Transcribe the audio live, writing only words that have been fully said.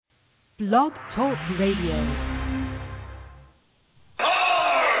Blog Talk Radio.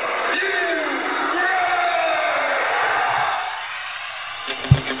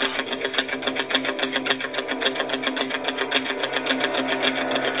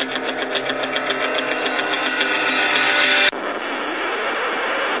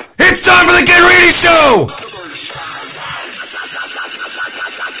 It's time for the Ken Reedy Show!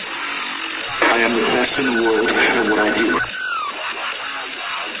 I am the best in the world at what I do.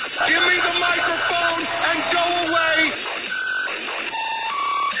 Give me the microphone and go away!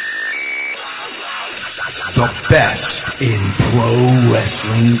 The best in pro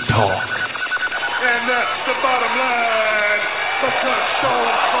wrestling talk. And that's the bottom line, because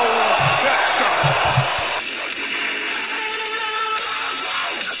Stone Cold got some.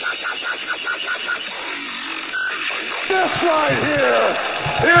 This right here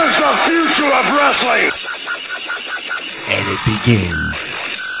is the future of wrestling. And it begins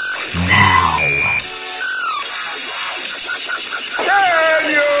now. Can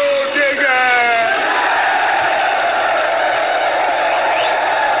you dig it?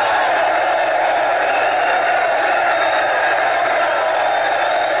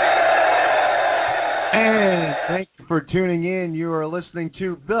 And thank you for tuning in. You are listening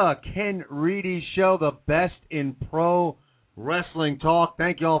to the Ken Reedy Show, the best in pro wrestling talk.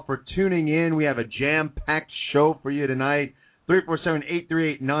 Thank you all for tuning in. We have a jam-packed show for you tonight.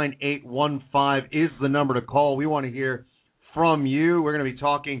 347-838-9815 is the number to call. We want to hear from you. We're going to be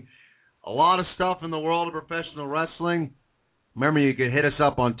talking a lot of stuff in the world of professional wrestling. Remember, you can hit us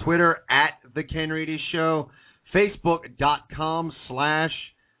up on Twitter at The Ken Reedy Show,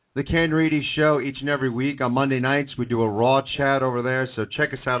 Facebook.com/The Ken Reedy Show. Each and every week on Monday nights, we do a Raw chat over there, so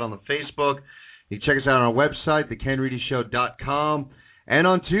check us out on the Facebook. You can check us out on our website, thekenreedyshow.com. And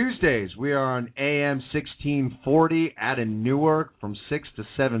on Tuesdays, we are on AM 1640 out in Newark from 6 to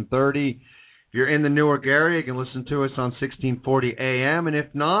 7:30. If you're in the Newark area, you can listen to us on 1640 AM. And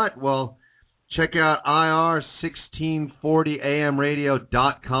if not, well, check out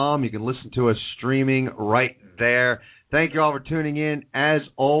ir1640amradio.com. You can listen to us streaming right there. Thank you all for tuning in. As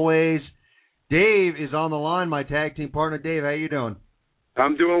always, Dave is on the line, my tag team partner. Dave, how you doing?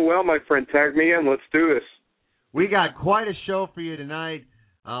 I'm doing well, my friend. Tag me in. Let's do this. We got quite a show for you tonight.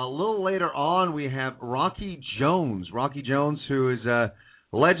 A little later on, we have Rocky Jones. Rocky Jones, who is a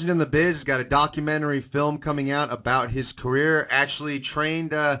legend in the biz, has got a documentary film coming out about his career. Actually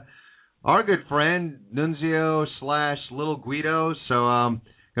trained our good friend, Nunzio/Little Guido. So going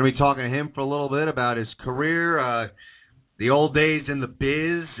to be talking to him for a little bit about his career, the old days in the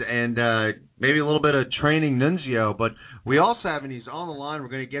biz, and maybe a little bit of training Nunzio. But we also have, and he's on the line, we're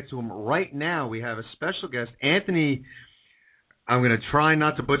going to get to him right now. We have a special guest, Anthony, I'm going to try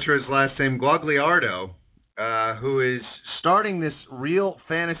not to butcher his last name, Guagliardo, who is starting this Real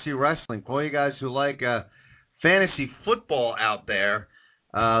Fantasy Wrestling. For all you guys who like fantasy football out there,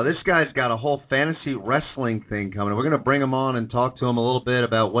 this guy's got a whole fantasy wrestling thing coming. We're going to bring him on and talk to him a little bit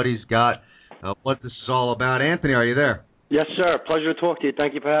about what he's got, what this is all about. Anthony, are you there? Yes, sir. Pleasure to talk to you.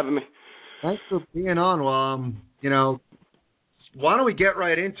 Thank you for having me. Thanks for being on. Well, why don't we get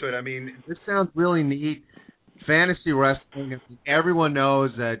right into it? I mean, this sounds really neat. Fantasy wrestling, everyone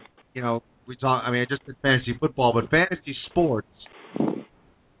knows that, we talk, I just did fantasy football, but fantasy sports,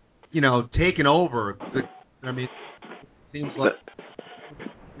 taking over. It seems like...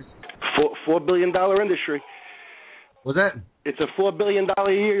 $4 billion industry. What's that? It's a $4 billion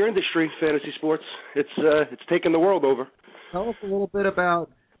a year industry, fantasy sports. It's taking the world over. Tell us a little bit about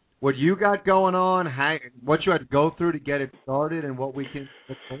what you got going on, what you had to go through to get it started, and what we can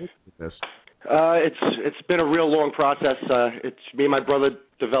look forward to with this. It's been a real long process. It's me and my brother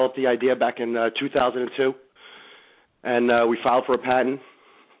developed the idea back in 2002, and we filed for a patent,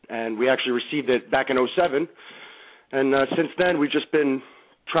 and we actually received it back in 2007. And since then, we've just been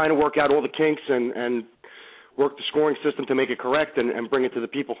trying to work out all the kinks and work the scoring system to make it correct and bring it to the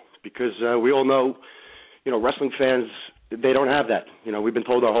people, because we all know, wrestling fans, they don't have that. We've been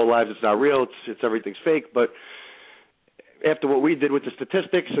told our whole lives it's not real, it's everything's fake, but after what we did with the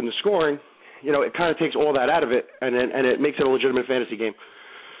statistics and the scoring, it kind of takes all that out of it, and it makes it a legitimate fantasy game.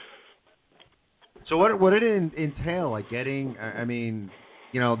 So what did it entail, like getting, these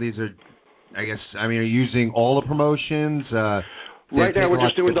are, are you using all the promotions? Right now, we're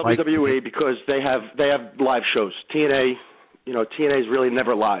just doing WWE because they have live shows. TNA, TNA is really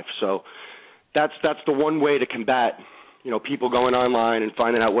never live, so that's the one way to combat, people going online and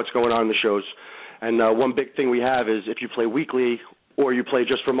finding out what's going on in the shows. And one big thing we have is if you play weekly or you play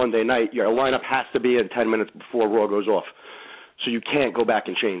just for Monday night, your lineup has to be in 10 minutes before Raw goes off, so you can't go back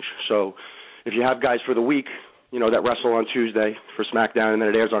and change. So if you have guys for the week, that wrestle on Tuesday for SmackDown and then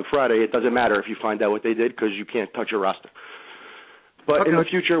it airs on Friday, it doesn't matter if you find out what they did because you can't touch your roster. But in the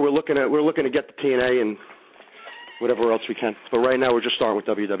future, we're looking to get the TNA and whatever else we can. But right now, we're just starting with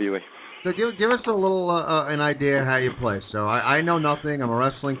WWE. So give us a little an idea how you play. So I know nothing. I'm a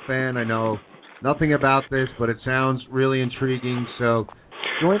wrestling fan. I know nothing about this, but it sounds really intriguing. So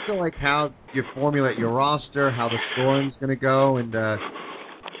go into like how you formulate your roster, how the scoring's going to go, and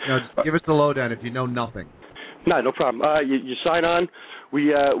just give us the lowdown if you know nothing. No problem. You sign on.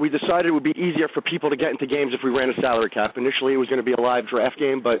 We decided it would be easier for people to get into games if we ran a salary cap. Initially, it was going to be a live draft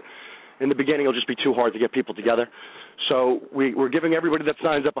game, but in the beginning, it'll just be too hard to get people together. So we're giving everybody that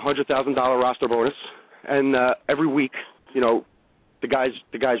signs up a $100,000 roster bonus, and every week, the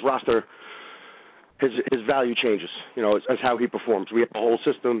guy's roster, his value changes. As how he performs. We have a whole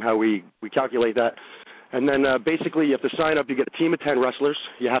system how we calculate that, and then basically you have to sign up. You get a team of 10 wrestlers.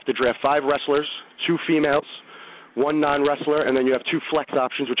 You have to draft 5 wrestlers, 2 females, 1 non-wrestler, and then you have 2 flex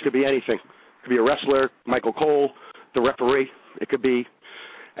options, which could be anything. It could be a wrestler, Michael Cole, the referee. It could be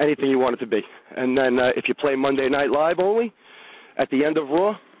anything you want it to be. And then if you play Monday Night Live only, at the end of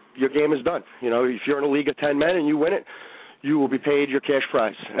Raw, your game is done. If you're in a league of 10 men and you win it, you will be paid your cash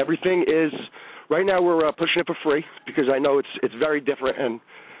prize. Everything is, right now we're pushing it for free because I know it's very different and,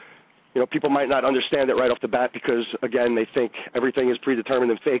 people might not understand it right off the bat because, again, they think everything is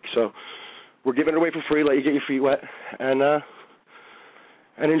predetermined and fake. So we're giving it away for free, let you get your feet wet, and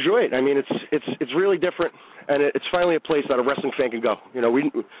enjoy it. I mean, it's really different, and it's finally a place that a wrestling fan can go.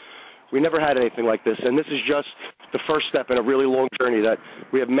 We never had anything like this, and this is just the first step in a really long journey that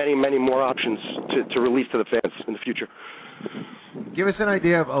we have many, many more options to release to the fans in the future. Give us an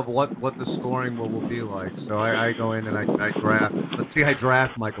idea of what the scoring will be like. So I go in and I draft. Let's see, I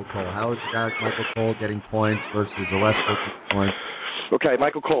draft Michael Cole. How is Michael Cole getting points versus the wrestler getting points? Okay,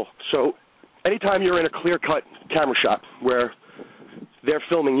 Michael Cole. So anytime you're in a clear-cut camera shot where they're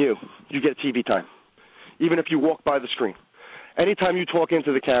filming you, you get TV time, even if you walk by the screen. Anytime you talk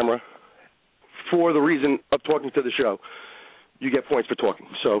into the camera for the reason of talking to the show, you get points for talking.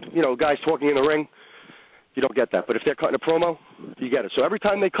 So, guys talking in the ring, you don't get that. But if they're cutting a promo, you get it. So every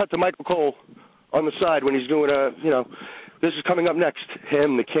time they cut to Michael Cole on the side when he's doing this is coming up next,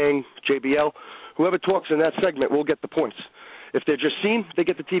 him, the King, JBL, whoever talks in that segment will get the points. If they're just seen, they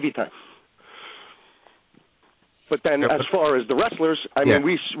get the TV time. But then as far as the wrestlers, I mean,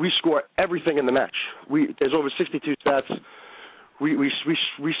 we score everything in the match. There's over 62 stats. We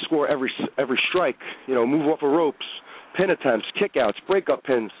score every strike, move off of ropes, pin attempts, kickouts, breakup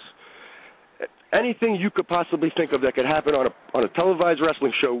pins. Anything you could possibly think of that could happen on a televised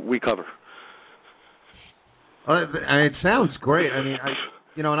wrestling show, we cover. It sounds great. I mean,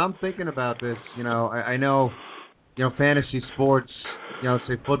 and I'm thinking about this. I know, fantasy sports.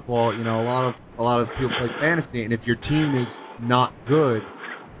 Say football. A lot of people play fantasy, and if your team is not good,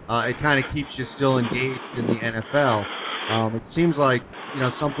 it kind of keeps you still engaged in the NFL. It seems like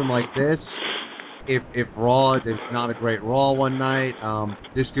something like this. If Raw is not a great Raw one night,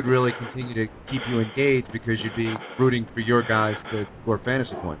 this could really continue to keep you engaged because you'd be rooting for your guys to score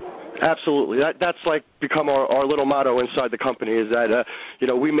fantasy points. Absolutely. That's like become our little motto inside the company is that,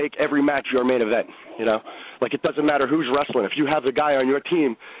 we make every match your main event, Like it doesn't matter who's wrestling. If you have the guy on your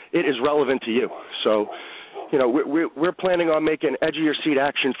team, it is relevant to you. So, we're planning on making edge-of-your-seat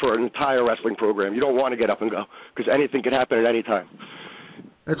action for an entire wrestling program. You don't want to get up and go because anything could happen at any time.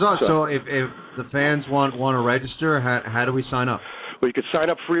 That's awesome. So if the fans want to register, how do we sign up? Well, you can sign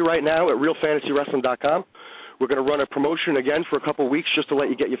up free right now at realfantasywrestling.com. We're going to run a promotion again for a couple of weeks just to let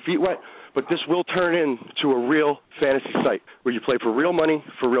you get your feet wet, but this will turn into a real fantasy site where you play for real money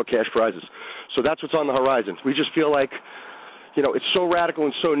for real cash prizes. So that's what's on the horizon. We just feel like, it's so radical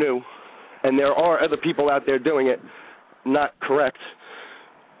and so new, and there are other people out there doing it, not correct,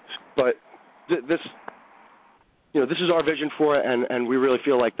 but this is our vision for it, and we really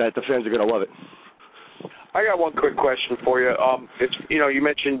feel like that the fans are going to love it. I got one quick question for you. You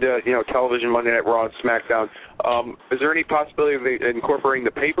mentioned television, Monday Night Raw, and SmackDown. Is there any possibility of incorporating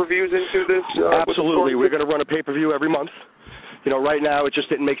the pay-per-views into this? Absolutely. We're going to run a pay-per-view every month. Right now it just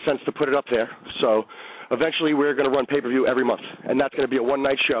didn't make sense to put it up there. So eventually we're going to run pay-per-view every month, and that's going to be a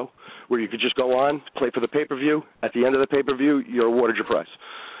one-night show where you could just go on, play for the pay-per-view. At the end of the pay-per-view, you're awarded your prize.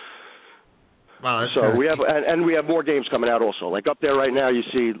 Wow, so we have more games coming out also. Like up there right now, you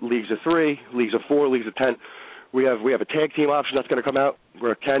see leagues of 3, leagues of 4, leagues of 10. We have a tag team option that's going to come out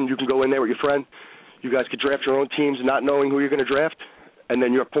where Ken, you can go in there with your friend. You guys could draft your own teams, not knowing who you're going to draft, and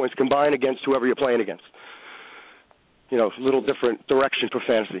then your points combine against whoever you're playing against. A little different direction for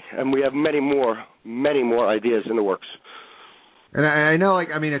fantasy, and we have many more ideas in the works. And I know, like,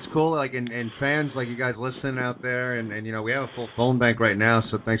 I mean, it's cool, like, and fans like you guys listening out there, and you know, we have a full phone bank right now,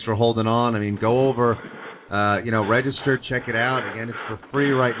 so thanks for holding on. I mean, go over, you know, register, check it out. Again, it's for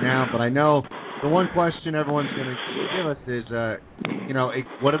free right now, but I know the one question everyone's going to give us is, you know,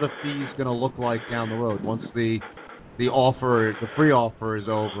 what are the fees going to look like down the road once the free offer is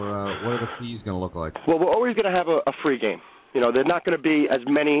over? What are the fees going to look like? Well, we're always going to have a free game. You know, there's not going to be as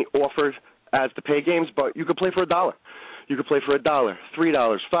many offers as the pay games, but you could play for $1. You could play for $1,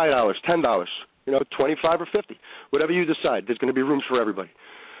 $3, $5, $10, you know, 25 or 50, whatever you decide. There's going to be rooms for everybody.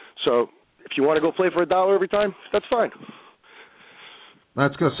 So if you want to go play for $1 every time, that's fine.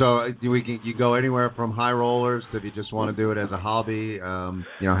 That's good. So you go anywhere from high rollers to if you just want to do it as a hobby, you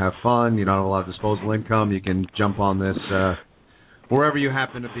know, have fun. You don't have a lot of disposable income. You can jump on this wherever you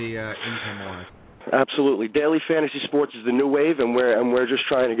happen to be income-wise. Absolutely. Daily fantasy sports is the new wave, and we're just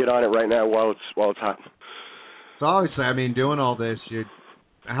trying to get on it right now while it's hot. So obviously, I mean, doing all this,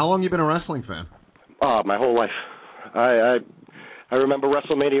 how long you been a wrestling fan? Oh, my whole life. I remember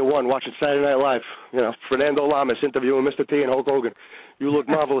WrestleMania 1, watching Saturday Night Live. You know, Fernando Lamas interviewing Mr. T and Hulk Hogan. You look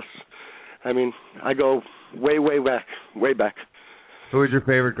marvelous. I mean, I go way back. Who was your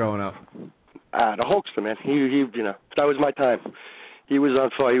favorite growing up? The Hulkster, man. He you know, that was my time. He was on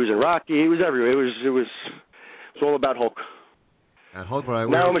fire. He was in Rocky. He was everywhere. It was all about Hulk. At Hulk, right?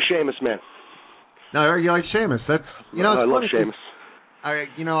 Now I'm a Sheamus man. No, you like Sheamus. That's, you know, I love Sheamus. I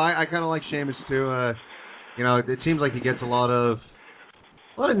kind of like Sheamus too. You know, it seems like he gets a lot of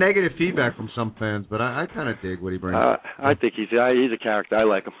negative feedback from some fans, but I kind of dig what he brings. I think he's a character. I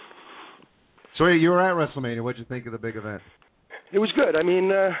like him. So you were at WrestleMania. What'd you think of the big event? It was good. I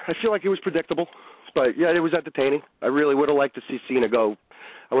mean, I feel like it was predictable, but yeah, it was entertaining. I really would have liked to see Cena go.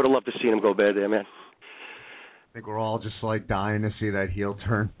 I would have loved to see him go bad there, man. I think we're all just like dying to see that heel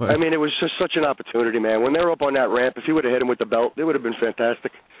turn. But I mean, it was just such an opportunity, man. When they were up on that ramp, if he would have hit him with the belt, it would have been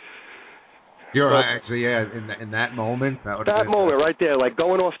fantastic. You're right, actually, yeah. In that moment, that moment right there, like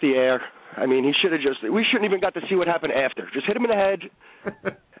going off the air. I mean, he should have we shouldn't even got to see what happened after. Just hit him in the head,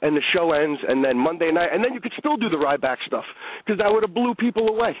 and the show ends. And then Monday night, and then you could still do the Ryback stuff because that would have blew people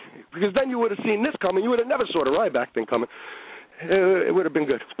away. Because then you would have seen this coming. You would have never saw the Ryback thing coming. It would have been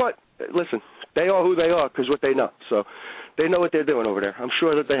good. But listen, they are who they are because what they know. So they know what they're doing over there. I'm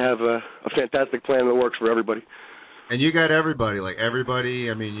sure that they have a fantastic plan that works for everybody. And you got everybody, like everybody.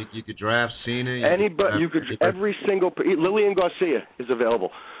 I mean, you could draft Cena. Anybody, every single. Lillian Garcia is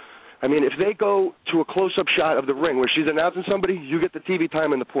available. I mean, if they go to a close-up shot of the ring where she's announcing somebody, you get the TV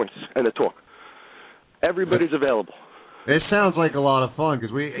time and the points and the talk. Everybody's available. It sounds like a lot of fun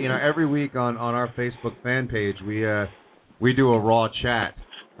because we, you know, every week on our Facebook fan page we do a Raw chat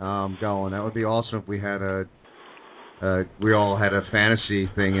going. That would be awesome if we had we all had a fantasy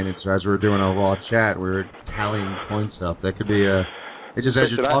thing in it. So as we were doing a Raw chat, we were tallying points up. That could be a. It just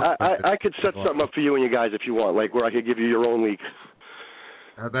as you talk. I could set something up for you and you guys if you want, like where I could give you your own league.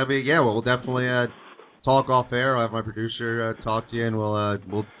 That'd be We'll definitely talk off air. I'll have my producer talk to you, and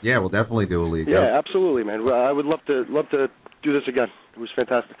we'll definitely do a league. Yeah, absolutely, man. I would love to do this again. It was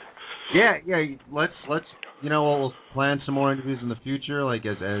fantastic. Yeah. Let's you know, we'll plan some more interviews in the future, like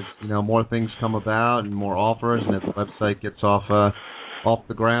as you know, more things come about and more offers, and if the website gets off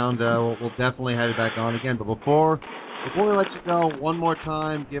the ground, we'll definitely have it back on again. But before we let you go, one more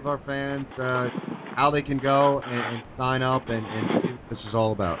time, give our fans how they can go and sign up and see what this is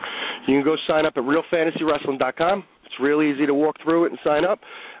all about. You can go sign up at realfantasywrestling.com. It's real easy to walk through it and sign up.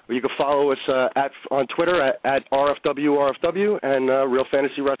 Or you can follow us on Twitter at RFW and Real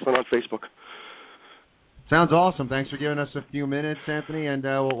Fantasy Wrestling on Facebook. Sounds awesome. Thanks for giving us a few minutes, Anthony, and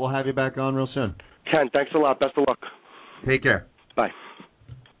we'll have you back on real soon. Ken, thanks a lot. Best of luck. Take care. Bye.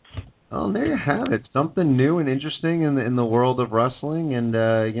 Well, there you have it. Something new and interesting in the world of wrestling, and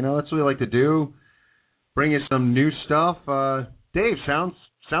you know, that's what we like to do. Bring you some new stuff. Dave, sounds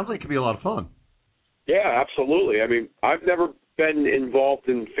like it could be a lot of fun. Yeah, absolutely. I mean, I've never been involved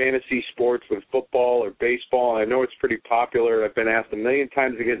in fantasy sports with football or baseball. I know it's pretty popular. I've been asked a million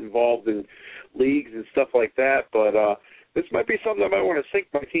times to get involved in leagues and stuff like that, but this might be something I might want to sink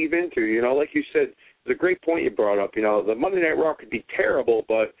my teeth into. You know, like you said, it's a great point you brought up. You know, the Monday Night Raw could be terrible,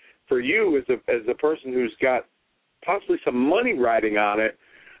 but for you as a person who's got possibly some money riding on it,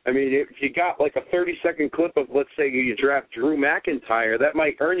 I mean, if you got like a 30-second clip of, let's say, you draft Drew McIntyre, that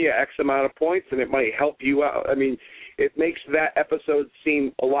might earn you X amount of points, and it might help you out. I mean, it makes that episode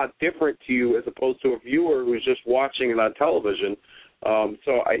seem a lot different to you as opposed to a viewer who's just watching it on television.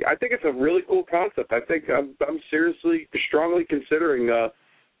 So I think it's a really cool concept. I think I'm seriously, strongly considering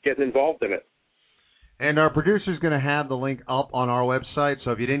getting involved in it. And our producer's going to have the link up on our website, so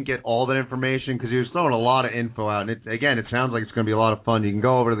if you didn't get all that information, because he was throwing a lot of info out, and it sounds like it's going to be a lot of fun. You can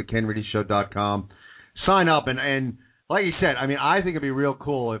go over to the KenReadyShow.com, sign up, and like you said, I mean, I think it'd be real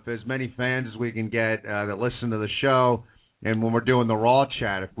cool if as many fans as we can get that listen to the show, and when we're doing the Raw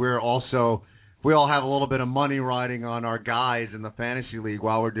chat, if we all have a little bit of money riding on our guys in the fantasy league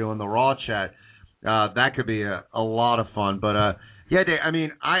while we're doing the Raw chat, that could be a lot of fun. But yeah, Dave, I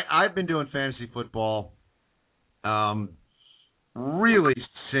mean, I've been doing fantasy football really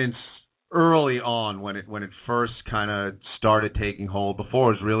since early on when it first kind of started taking hold,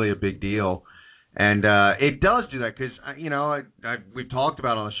 before it was really a big deal. And it does do that because, we've talked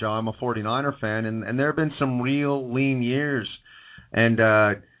about on the show, I'm a 49er fan, and there have been some real lean years. And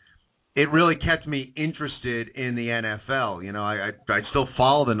it really kept me interested in the NFL. I still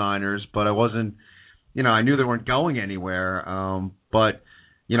follow the Niners, but I wasn't, I knew they weren't going anywhere. But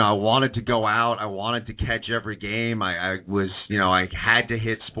I wanted to go out. I wanted to catch every game. I was, I had to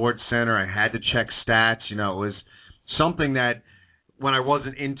hit Sports Center. I had to check stats. It was something that when I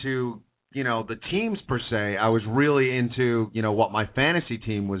wasn't into, the teams per se, I was really into, what my fantasy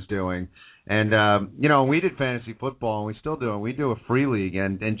team was doing. And, we did fantasy football, and we still do, and we do a free league,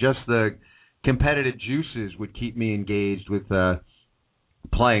 and just the competitive juices would keep me engaged with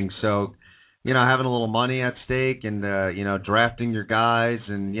playing. So, having a little money at stake and, drafting your guys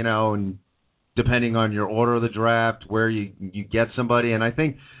and, and depending on your order of the draft, where you get somebody. And I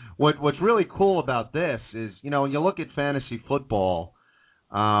think what's really cool about this is, when you look at fantasy football,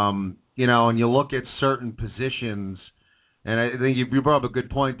 and you look at certain positions, and I think you brought up a good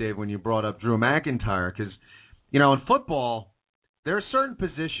point, Dave, when you brought up Drew McIntyre, because, in football, there are certain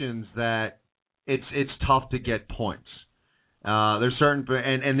positions that it's tough to get points. There's certain,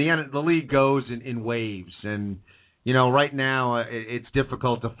 and the league goes in waves, and right now it's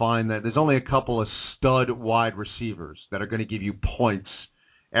difficult to find that. There's only a couple of stud wide receivers that are going to give you points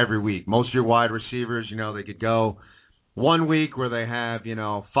every week. Most of your wide receivers, they could go 1 week where they have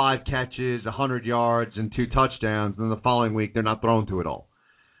 5 catches, 100 yards, and 2 touchdowns, and then the following week they're not thrown to it all,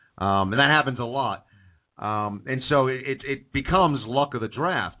 and that happens a lot. And so it becomes luck of the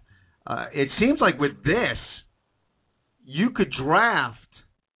draft. It seems like with this, you could draft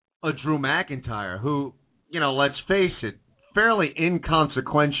a Drew McIntyre who, let's face it, fairly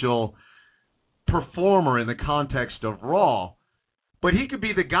inconsequential performer in the context of Raw, but he could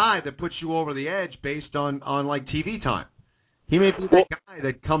be the guy that puts you over the edge based on like TV time. He may be the guy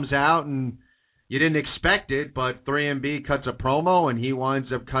that comes out and you didn't expect it, but 3MB cuts a promo and he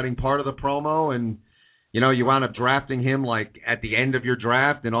winds up cutting part of the promo, and you wound up drafting him like at the end of your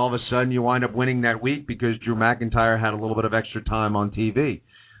draft, and all of a sudden you wind up winning that week because Drew McIntyre had a little bit of extra time on TV.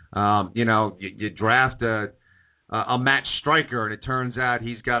 You draft a Matt Stryker, and it turns out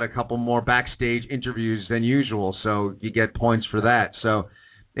he's got a couple more backstage interviews than usual, so you get points for that. So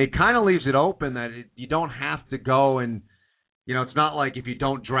it kind of leaves it open that you don't have to go and, it's not like if you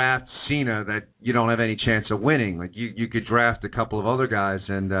don't draft Cena that you don't have any chance of winning. Like you could draft a couple of other guys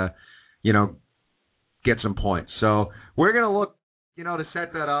and, get some points. So we're going to look, to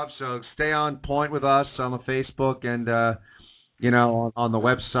set that up. So stay on point with us on the Facebook and, on the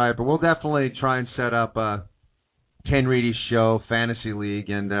website. But we'll definitely try and set up Ken Reedy's show, Fantasy League.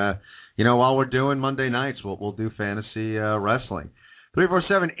 And, while we're doing Monday nights, we'll do fantasy wrestling.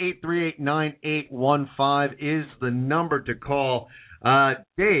 347-838-9815 is the number to call.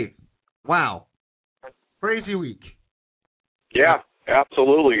 Dave, wow. Crazy week. Yeah,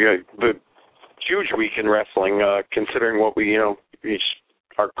 absolutely. The huge week in wrestling, considering what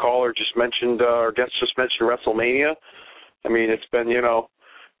our caller just mentioned, our guest just mentioned WrestleMania. I mean, it's been,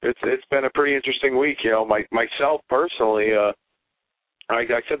 it's been a pretty interesting week. Myself personally,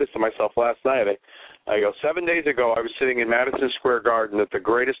 I said this to myself last night. I go, 7 days ago, I was sitting in Madison Square Garden at the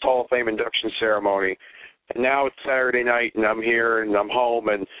greatest Hall of Fame induction ceremony, and now it's Saturday night, and I'm here, and I'm home,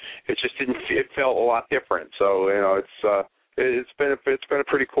 and it just it felt a lot different. So, it's been a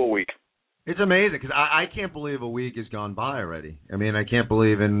pretty cool week. It's amazing because I can't believe a week has gone by already. I mean, I can't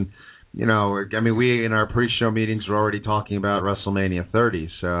believe we in our pre-show meetings were already talking about WrestleMania 30.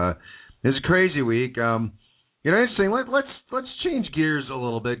 So it's a crazy week. Interesting. Let's change gears a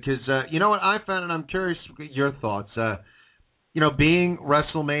little bit because what I found, and I'm curious your thoughts. Being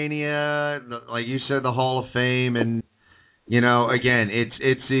WrestleMania, like you said, the Hall of Fame, and again,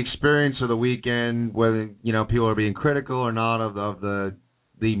 it's the experience of the weekend. Whether people are being critical or not of the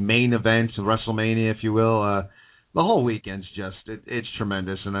main event of WrestleMania, if you will. The whole weekend's just it's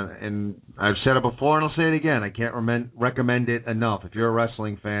tremendous, and I've said it before, and I'll say it again. I can't recommend it enough. If you're a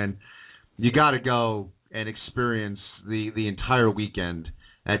wrestling fan, you got to go and experience the entire weekend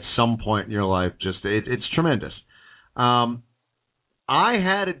at some point in your life. Just it's tremendous. I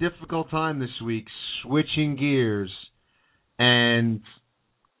had a difficult time this week switching gears and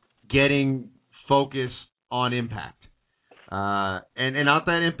getting focused on Impact. And not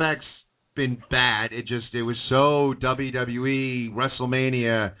that Impact's been bad. It was so WWE,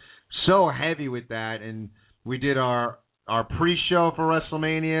 WrestleMania, so heavy with that. And we did our pre-show for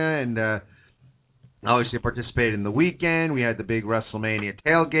WrestleMania, and obviously participated in the weekend. We had the big WrestleMania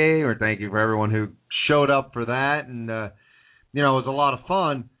tailgate, or thank you for everyone who showed up for that. And, it was a lot of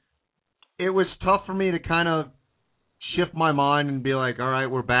fun. It was tough for me to kind of shift my mind and be like, all right,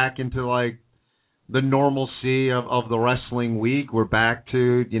 we're back into, like, the normalcy of the wrestling week. We're back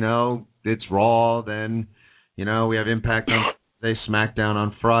to, it's Raw. Then, we have Impact on Thursday, SmackDown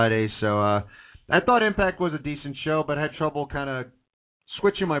on Friday. So I thought Impact was a decent show, but had trouble kind of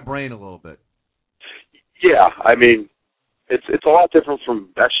switching my brain a little bit. Yeah, I mean, it's a lot different from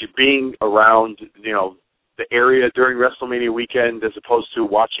actually being around, the area during WrestleMania weekend as opposed to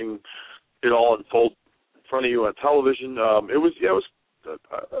watching it all unfold in front of you on television. It was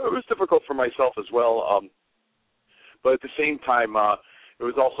difficult for myself as well. But at the same time, it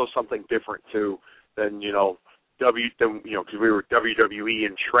was also something different too than because we were WWE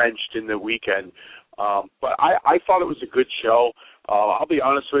entrenched in the weekend. But I thought it was a good show. I'll be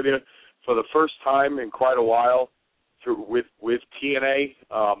honest with you. For the first time in quite a while, with TNA,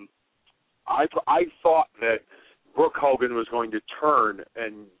 I thought that Brooke Hogan was going to turn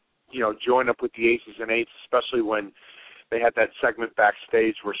and join up with the Aces and Eights, especially when they had that segment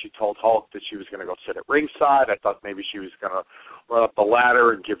backstage where she told Hulk that she was going to go sit at ringside. I thought maybe she was going to run up the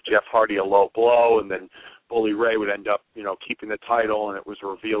ladder and give Jeff Hardy a low blow, and then Bully Ray would end up keeping the title, and it was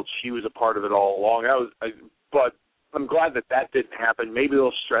revealed she was a part of it all along. But I'm glad that didn't happen. Maybe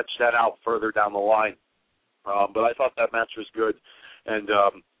they'll stretch that out further down the line. But I thought that match was good, and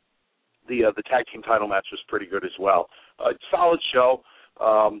the tag team title match was pretty good as well. Solid show.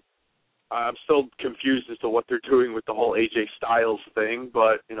 I'm still confused as to what they're doing with the whole AJ Styles thing,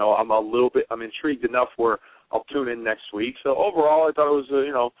 but I'm intrigued enough where I'll tune in next week. So overall, I thought it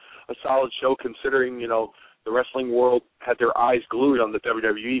was a solid show considering the wrestling world had their eyes glued on the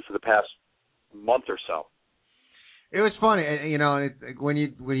WWE for the past month or so. It was funny, when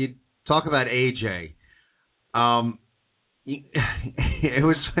you talk about AJ,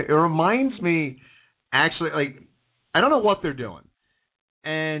 it reminds me actually, like, I don't know what they're doing,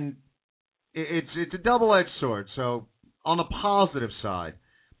 and it's a double-edged sword. So on the positive side,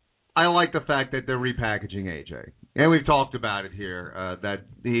 I like the fact that they're repackaging AJ, and we've talked about it here that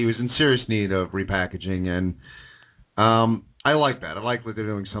he was in serious need of repackaging, and I like that. I like that they're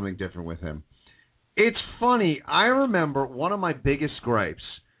doing something different with him. It's funny. I remember one of my biggest gripes.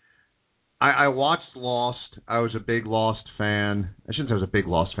 I watched Lost. I was a big Lost fan. I shouldn't say I was a big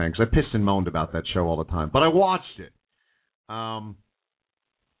Lost fan because I pissed and moaned about that show all the time. But I watched it.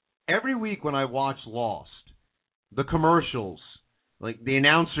 Every week when I watched Lost, the commercials, like the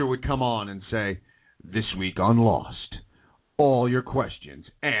announcer would come on and say, "This week on Lost, all your questions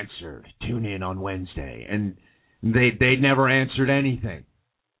answered. Tune in on Wednesday." And they never answered anything.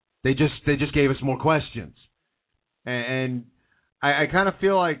 They just gave us more questions, and I kind of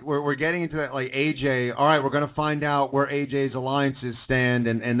feel like we're getting into that, like AJ. All right, we're going to find out where AJ's alliances stand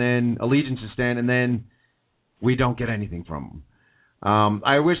and then allegiances stand, and then we don't get anything from them.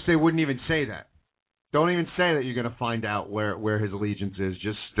 I wish they wouldn't even say that. Don't even say that you're going to find out where his allegiance is.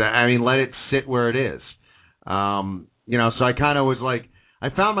 Just let it sit where it is. So I kind of was like. I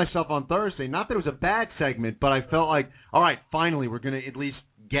found myself on Thursday, not that it was a bad segment, but I felt like, all right, finally, we're going to at least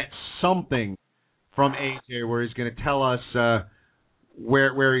get something from AJ where he's going to tell us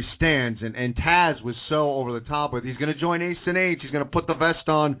where he stands. And Taz was so over the top with, he's going to join Ace and H. He's going to put the vest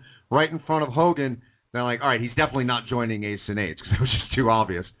on right in front of Hogan. They're like, all right, he's definitely not joining Ace and H because it was just too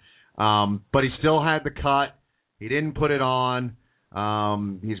obvious. But he still had the cut. He didn't put it on.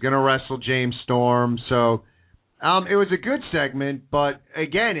 He's going to wrestle James Storm. So... it was a good segment, but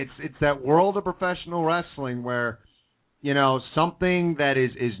again, it's that world of professional wrestling where, something that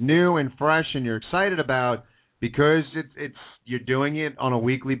is new and fresh and you're excited about because it's you're doing it on a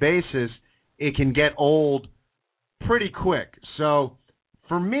weekly basis, it can get old pretty quick. So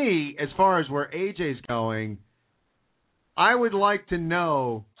for me, as far as where AJ's going, I would like to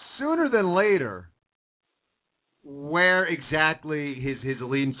know sooner than later where exactly his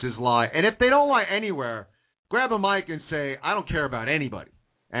allegiances lie. And if they don't lie anywhere, grab a mic and say, I don't care about anybody,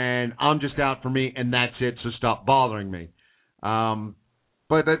 and I'm just out for me, and that's it, so stop bothering me.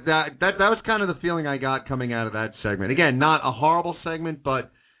 But that was kind of the feeling I got coming out of that segment. Again, not a horrible segment,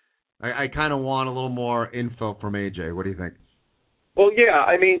 but I kind of want a little more info from AJ. What do you think? Well, yeah,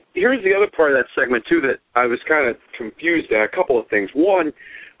 I mean, here's the other part of that segment, too, that I was kind of confused at. A couple of things. One,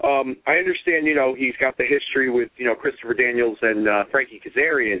 I understand, he's got the history with, Christopher Daniels and Frankie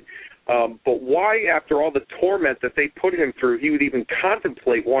Kazarian, but why, after all the torment that they put him through, he would even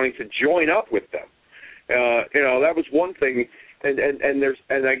contemplate wanting to join up with them? That was one thing, and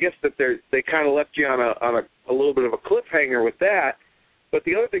I guess that they kind of left you on a little bit of a cliffhanger with that. But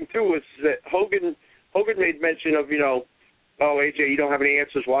the other thing, too, was that Hogan made mention of, oh, AJ, you don't have any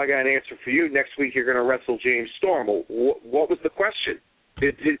answers. Well, I got an answer for you. Next week you're going to wrestle James Storm. Well, what was the question?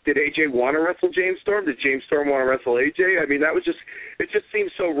 Did AJ want to wrestle James Storm? Did James Storm want to wrestle AJ? I mean, it just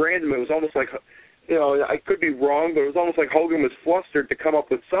seemed so random. It was almost like, I could be wrong, but it was almost like Hogan was flustered to come up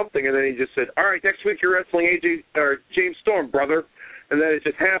with something, and then he just said, all right, next week you're wrestling AJ or James Storm, brother, and then it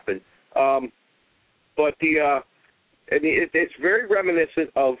just happened. But it's very reminiscent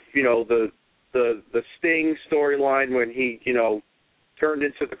of, the Sting storyline when he, turned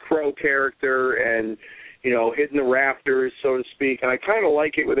into the Crow character and, hid in the rafters, so to speak. And I kind of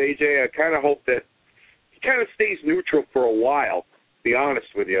like it with AJ. I kind of hope that he kind of stays neutral for a while, to be honest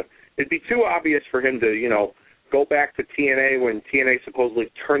with you. It'd be too obvious for him to, go back to TNA when TNA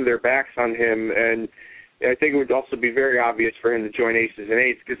supposedly turned their backs on him. And I think it would also be very obvious for him to join Aces and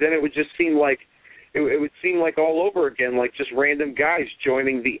Eights, because then it would just seem like, it would seem like all over again, like just random guys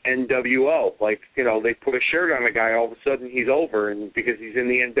joining the NWO. Like, they put a shirt on a guy, all of a sudden he's over, and because he's in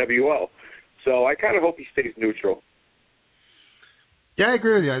the NWO. So I kind of hope he stays neutral. Yeah, I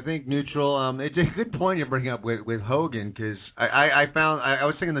agree with you. I think neutral. It's a good point you bring up with Hogan, because I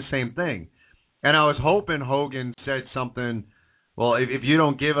was thinking the same thing. And I was hoping Hogan said something, well, if you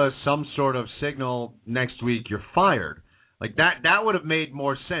don't give us some sort of signal next week, you're fired. Like that would have made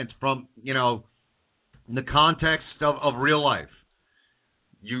more sense from, in the context of real life.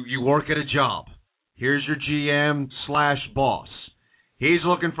 You work at a job. Here's your GM/boss. He's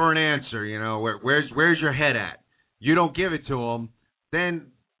looking for an answer, where's your head at? You don't give it to him, then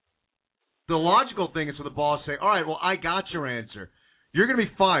the logical thing is for the boss to say, all right, well, I got your answer. You're going to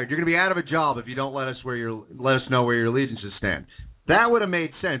be fired. You're going to be out of a job if you don't let us know where your allegiances stand. That would have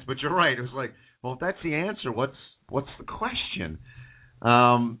made sense, but you're right. It was like, well, if that's the answer, what's the question?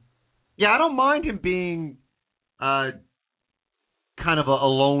 Yeah, I don't mind him being kind of a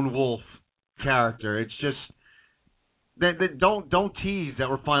lone wolf character. It's just that don't tease that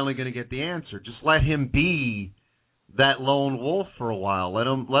we're finally going to get the answer. Just let him be that lone wolf for a while. Let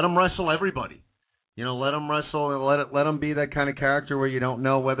him wrestle everybody. Let him wrestle. Let him be that kind of character where you don't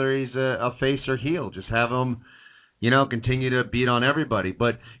know whether he's a face or heel. Just have him, continue to beat on everybody.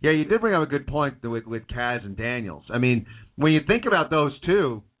 But yeah, you did bring up a good point with Kaz and Daniels. I mean, when you think about those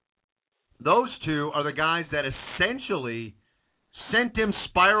two are the guys that essentially sent him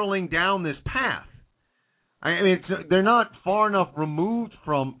spiraling down this path. I mean, they're not far enough removed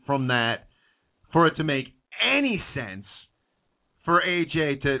from that for it to make any sense for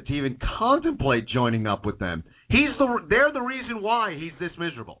AJ to even contemplate joining up with them. They're the reason why he's this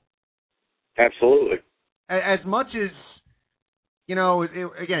miserable. Absolutely. As much as,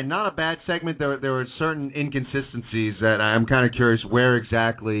 again, not a bad segment. There were certain inconsistencies that I'm kind of curious where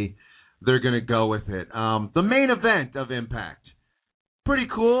exactly they're going to go with it. The main event of Impact. Pretty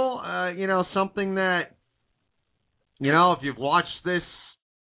cool. Something that, if you've watched this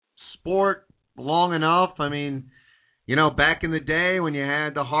sport long enough, I mean, back in the day when you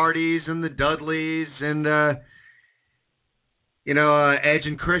had the Hardys and the Dudleys and, Edge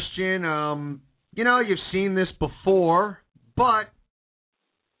and Christian, you've seen this before, but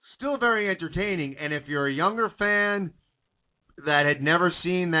still very entertaining. And if you're a younger fan that had never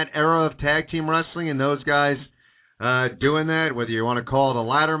seen that era of tag team wrestling and those guys doing that, whether you want to call it a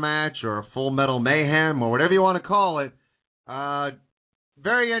ladder match or a Full Metal Mayhem or whatever you want to call it,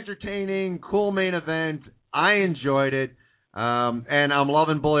 very entertaining, cool main event. I enjoyed it, and I'm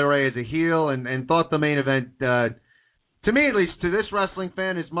loving Bully Ray as a heel, and thought the main event, to me at least, to this wrestling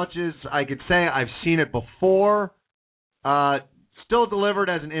fan, as much as I could say I've seen it before, still delivered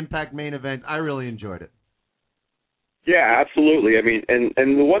as an Impact main event. I really enjoyed it. Yeah, absolutely. I mean, and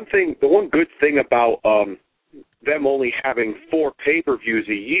the one good thing about them only having 4 pay-per-views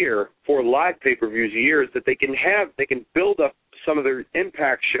a year, 4 live pay-per-views a year, is that they can build up some of their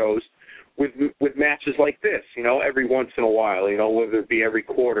Impact shows with matches like this, every once in a while, whether it be every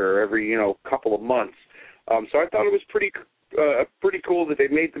quarter or every, couple of months. So I thought it was pretty cool that they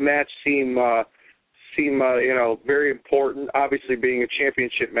made the match seem very important, obviously being a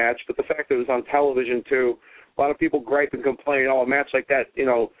championship match, but the fact that it was on television too. A lot of people gripe and complain, a match like that,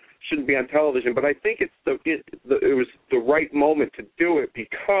 shouldn't be on television. But I think it was the right moment to do it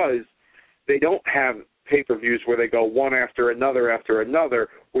because they don't have pay-per-views where they go one after another,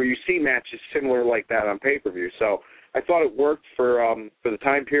 where you see matches similar like that on pay-per-view. So I thought it worked for the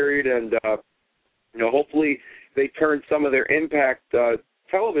time period, and hopefully they turn some of their Impact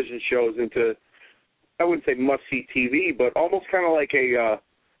television shows into, I wouldn't say must-see TV, but almost kind of like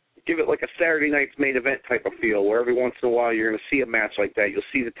give it like a Saturday night's main event type of feel, where every once in a while you're going to see a match like that. You'll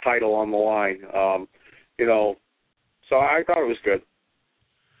see the title on the line. So I thought it was good.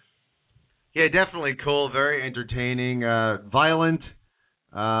 Yeah, definitely cool, very entertaining, violent,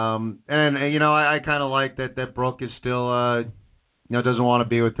 and I kind of like that Brooke is still doesn't want to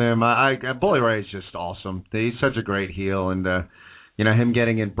be with him. Bully Ray is just awesome. He's such a great heel, and him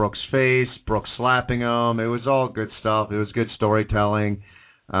getting in Brooke's face, Brooke slapping him, it was all good stuff. It was good storytelling.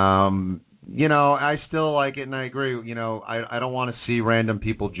 I still like it, and I agree. I don't want to see random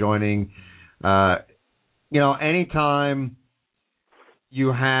people joining. Anytime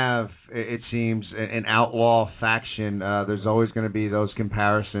you have, it seems, an outlaw faction, there's always going to be those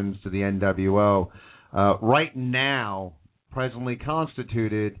comparisons to the NWO. Right now, presently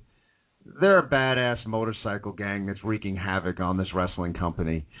constituted, they're a badass motorcycle gang that's wreaking havoc on this wrestling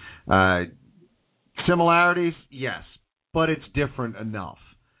company. Similarities, yes, but it's different enough.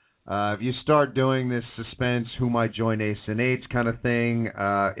 If you start doing this suspense, who might join Ace and Eights kind of thing,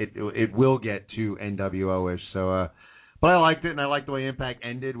 it will get too NWO-ish. So, but I liked it, and I liked the way Impact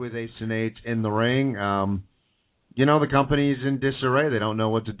ended with Ace and Eights in the ring. The company's in disarray. They don't know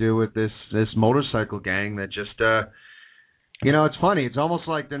what to do with this motorcycle gang that just, it's funny. It's almost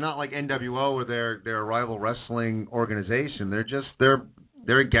like they're not like NWO, where they're a rival wrestling organization. They're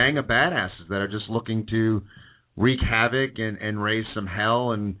a gang of badasses that are just looking to wreak havoc and raise some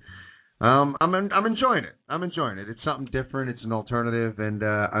hell, and I'm enjoying it. It's something different. It's an alternative, and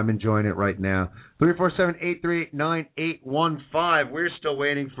I'm enjoying it right now. 347-838-9815. We're still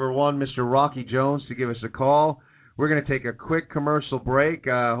waiting for one Mr. Rocky Jones to give us a call. We're going to take a quick commercial break.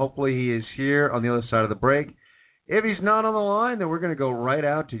 Hopefully he is here on the other side of the break. If he's not on the line, then we're going to go right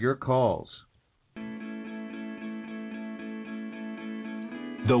out to your calls.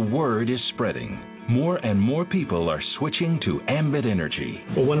 The word is spreading. More and more people are switching to Ambit Energy.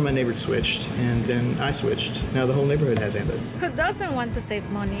 Well, one of my neighbors switched, and then I switched. Now the whole neighborhood has Ambit. Who doesn't want to save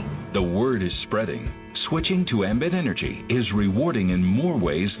money? The word is spreading. Switching to Ambit Energy is rewarding in more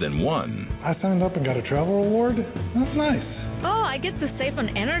ways than one. I signed up and got a travel reward. That's nice. Oh, I get to save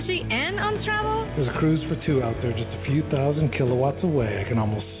on energy and on travel? There's a cruise for two out there just a few thousand kilowatts away. I can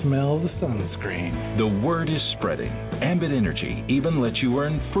almost smell the sunscreen. The word is spreading. Ambit Energy even lets you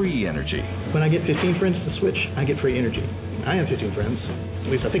earn free energy. When I get 15 friends to switch, I get free energy. I have 15 friends. At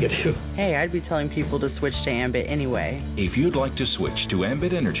least I think I do. Hey, I'd be telling people to switch to Ambit anyway. If you'd like to switch to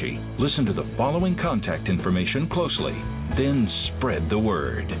Ambit Energy, listen to the following contact information closely. Then spread the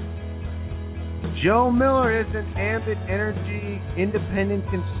word. Joe Miller is an Ambit Energy independent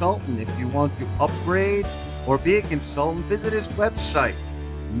consultant. If you want to upgrade or be a consultant, visit his website,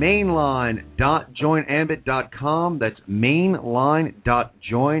 mainline.joinambit.com. That's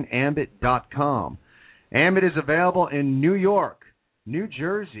mainline.joinambit.com. Ambit is available in New York, New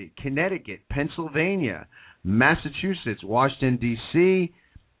Jersey, Connecticut, Pennsylvania, Massachusetts, Washington, D.C.,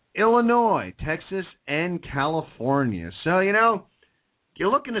 Illinois, Texas, and California. So, you're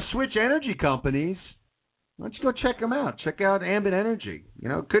looking to switch energy companies, why don't you go check them out? Check out Ambit Energy.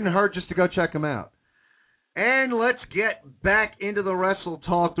 It couldn't hurt just to go check them out. And let's get back into the Wrestle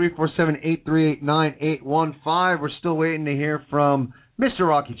Talk, 347-838-9815. We're still waiting to hear from Mr.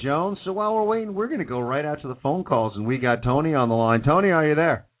 Rocky Jones. So while we're waiting, we're going to go right out to the phone calls, and we got Tony on the line. Tony, are you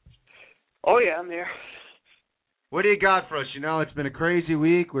there? Oh, yeah, I'm there. What do you got for us? It's been a crazy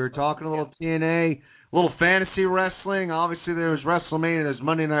week. We were talking a little TNA, a little fantasy wrestling. Obviously, there's WrestleMania, there's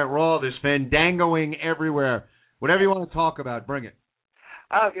Monday Night Raw, there's Fandangoing everywhere. Whatever you want to talk about, bring it.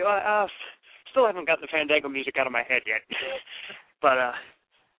 Okay, well, still haven't got the Fandango music out of my head yet, but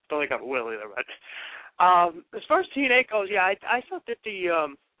don't think I will either. But as far as TNA goes, yeah, I thought that the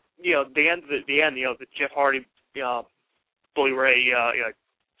end, the Jeff Hardy, Bully Ray,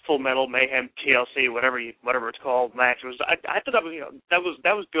 Full Metal Mayhem TLC, whatever it's called, match was. I thought that was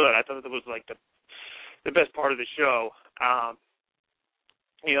that was good. I thought that was like the best part of the show.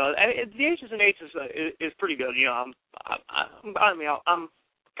 The H's and H's is pretty good. I'm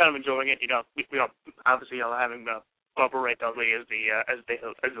kind of enjoying it. Obviously, having Bubba Ray Dudley as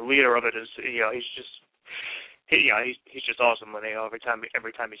the leader of it is, he's just awesome when every time he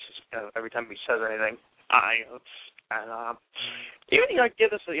says anything. Even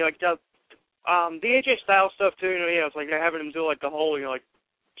get this the AJ Styles stuff too. It's like having him do like the whole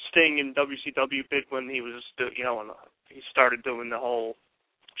Sting in WCW bit when he was when he started doing the whole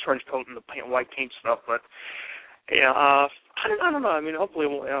trench coat and the white paint stuff. But yeah, I don't know. I mean, hopefully,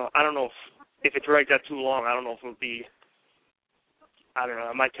 I don't know if it drags out too long. I don't know if it'll be. I don't know.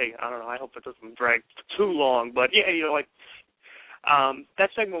 It might take. I don't know. I hope it doesn't drag too long. But yeah, like that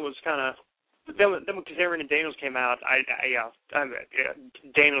segment was kind of. Then when Kazarian and Daniels came out,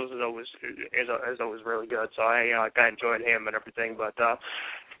 Daniels is always really good. So I enjoyed him and everything. But I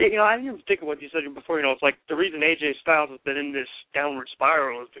didn't even think of what you said before. It's like the reason AJ Styles has been in this downward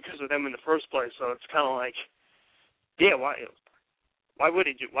spiral is because of them in the first place. So it's kind of like, yeah, why would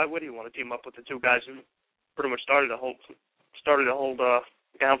he want to team up with the two guys who pretty much started the whole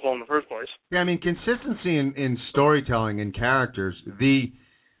downfall in the first place? Yeah, I mean, consistency in storytelling and characters.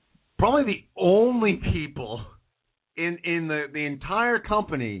 Probably the only people in the entire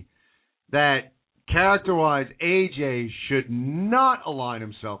company that character-wise AJ should not align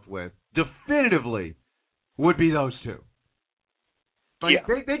himself with definitively would be those two. Like,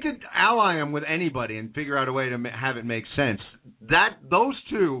 yeah. They could ally him with anybody and figure out a way to have it make sense. Those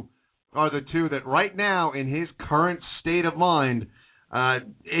two are the two that right now in his current state of mind,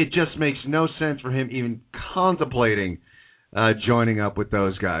 it just makes no sense for him even contemplating joining up with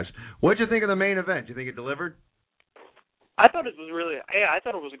those guys. What'd you think of the main event? Do you think it delivered? I thought it was I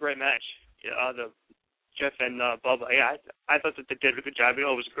thought it was a great match. The Jeff and Bubba. Yeah, I thought that they did a good job. It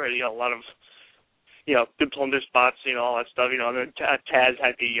was great. A lot of good plunder spots. All that stuff. And then Taz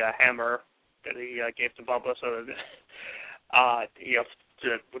had the hammer that he gave to Bubba, so that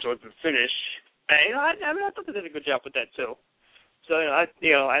which was the finish. And, I thought they did a good job with that too. So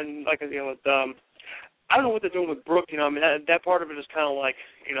and like I don't know what they're doing with Brooke. That part of it is kind of like,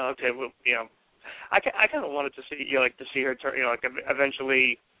 okay, well, I kind of wanted to see, to see her turn,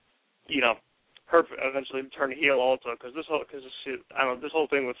 eventually, her eventually turn heel also, because this whole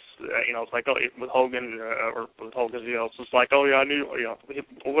thing with, it's like, with Hogan or with Hogan, it's just like, oh yeah, I knew,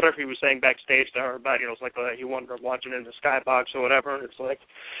 whatever he was saying backstage to her about, it's like he wanted her watching in the skybox or whatever. And it's like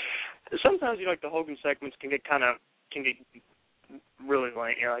sometimes, the Hogan segments can get really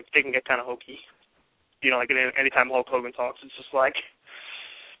like, they can get kind of hokey. Like anytime Hulk Hogan talks, it's just like,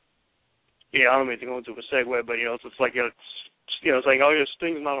 I don't mean to go into a segue, but it's just like, it's like, oh,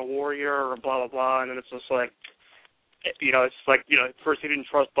 Sting's not a warrior or blah blah blah, and then it's just like, it's like, first he didn't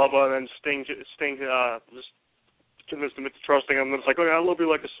trust Bubba, and then Sting just convinced him into trusting him, and it's like, oh yeah, I love you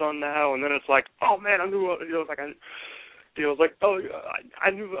like a son now, and then it's like, oh man, I knew, it was like, oh, I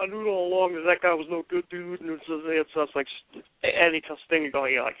knew all along that guy was no good dude, and it's like, and he tells Sting to go,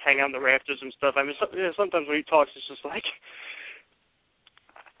 like hang out in the rafters and stuff. I mean, sometimes when he talks, it's just like,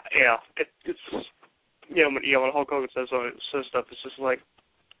 it's when Hulk Hogan says stuff, it's just like,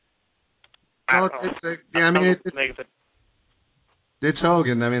 it's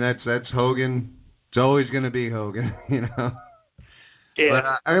Hogan. I mean, that's Hogan. It's always going to be Hogan,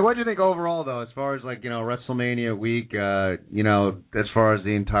 Yeah. But, what do you think overall, though, as far as, WrestleMania week, as far as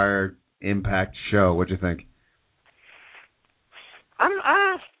the entire Impact show? What do you think? I don't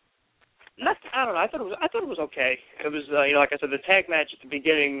know. I thought it was okay. It was, like I said, the tag match at the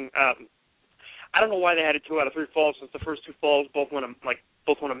beginning, I don't know why they had it 2 out of 3 falls, since the first 2 falls both went a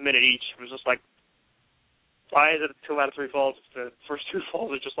minute each. It was just like, why is it 2 out of 3 falls? The first 2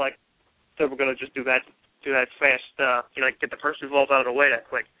 falls are just like, they were going to just do that fast, get the first 2 falls out of the way that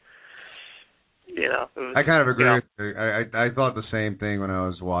quick. I kind of agree with you. I thought the same thing when I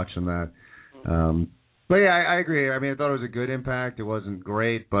was watching that. But yeah, I agree. I mean, I thought it was a good Impact. It wasn't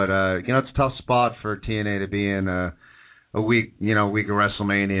great, but it's a tough spot for TNA to be in a week of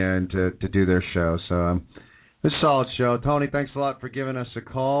WrestleMania and to do their show. So it's a solid show. Tony, thanks a lot for giving us a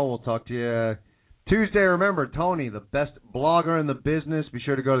call. We'll talk to you Tuesday. Remember, Tony, the best blogger in the business. Be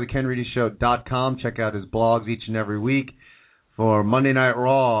sure to go to thekenreedyshow.com. Check out his blogs each and every week for Monday Night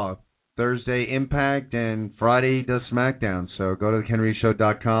Raw, Thursday Impact, and Friday he does SmackDown. So go to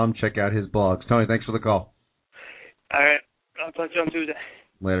thekenreedyshow.com. Check out his blogs. Tony, thanks for the call. All right. I'll talk to you on Tuesday.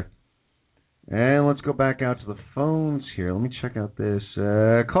 Later. And let's go back out to the phones here. Let me check out this.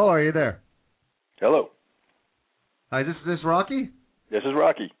 Caller, are you there? Hello. Hi, this is Rocky? This is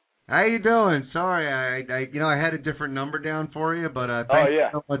Rocky. How you doing? Sorry, I had a different number down for you, but thank you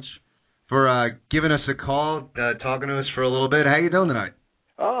so much for giving us a call, talking to us for a little bit. How you doing tonight?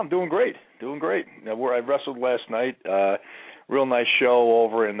 Oh, I'm doing great. Now, I wrestled last night. Real nice show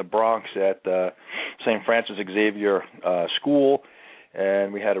over in the Bronx at St. Francis Xavier School,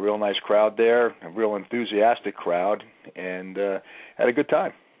 and we had a real nice crowd there, a real enthusiastic crowd, and had a good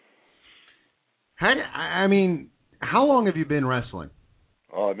time. How long have you been wrestling?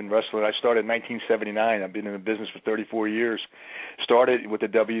 Oh, I've been wrestling. I started in 1979. I've been in the business for 34 years. Started with the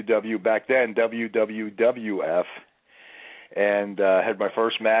WW back then, WWF, and had my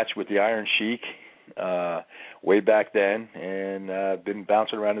first match with the Iron Sheik way back then, and been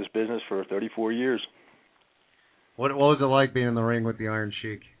bouncing around this business for 34 years. What was it like being in the ring with the Iron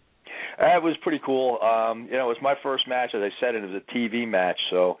Sheik? It was pretty cool. It was my first match, as I said, and it was a TV match.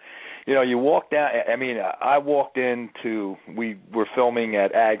 So, you walk down. I mean, I walked into. We were filming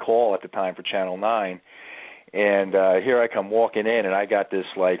at Ag Hall at the time for Channel 9, and here I come walking in, and I got this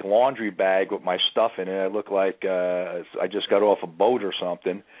like laundry bag with my stuff in it. I look like I just got off a boat or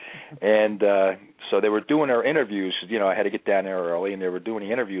something. And so they were doing their interviews. I had to get down there early, and they were doing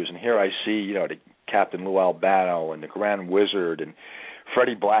the interviews. And here I see, the Captain Lou Albano and the Grand Wizard and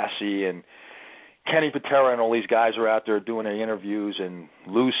Freddie Blassie and Kenny Patera, and all these guys are out there doing their interviews, and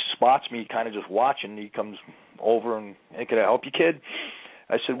Lou spots me kind of just watching. He comes over and, hey, can I help you, kid?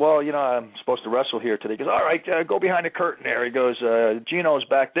 I said, well, I'm supposed to wrestle here today. He goes, all right, go behind the curtain there. He goes, Gino's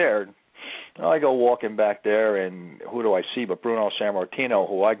back there. I go walking back there, and who do I see but Bruno Sammartino,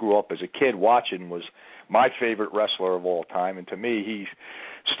 who I grew up as a kid watching, was my favorite wrestler of all time, and to me, he's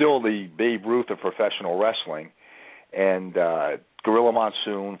still the Babe Ruth of professional wrestling. And Gorilla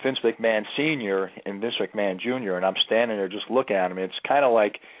Monsoon, Vince McMahon Sr. and Vince McMahon Jr., and I'm standing there just looking at him. It's kind of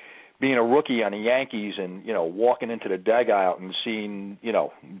like being a rookie on the Yankees and, walking into the dugout and seeing,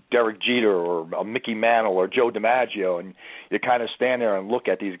 Derek Jeter or Mickey Mantle or Joe DiMaggio, and you kind of stand there and look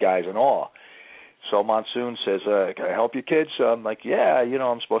at these guys in awe. So Monsoon says, can I help you, kids? So I'm like, yeah,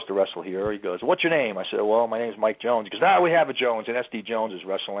 I'm supposed to wrestle here. He goes, what's your name? I said, well, my name's Mike Jones. He goes, we have a Jones, and S.D. Jones is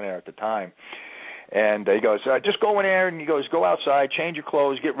wrestling there at the time. And he goes, just go in there, and he goes, go outside, change your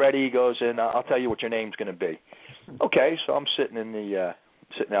clothes, get ready. He goes, and I'll tell you what your name's going to be. Okay, so I'm sitting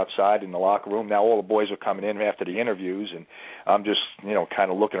outside in the locker room. Now all the boys are coming in after the interviews, and I'm just,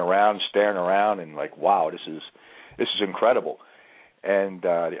 kind of looking around, staring around, and like, wow, this is incredible. And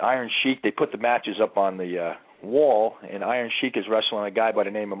the Iron Sheik, they put the matches up on the wall, and Iron Sheik is wrestling a guy by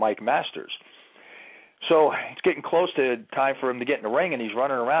the name of Mike Masters. So it's getting close to time for him to get in the ring, and he's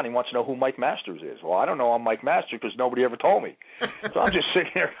running around. He wants to know who Mike Masters is. Well, I don't know I'm Mike Masters because nobody ever told me. So I'm just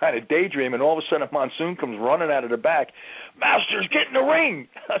sitting there kind of daydreaming, and all of a sudden Monsoon comes running out of the back. Masters, get in the ring.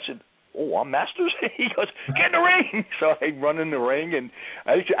 I said, oh, I'm Masters? He goes, get in the ring. So I run in the ring, and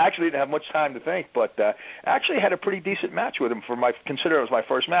I actually didn't have much time to think, but I actually had a pretty decent match with him consider it was my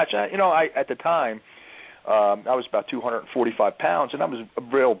first match. At the time, I was about 245 pounds, and I was a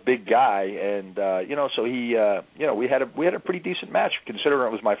real big guy, and so he, we had a pretty decent match considering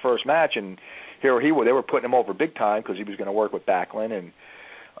it was my first match, and they were putting him over big time because he was going to work with Backlund, and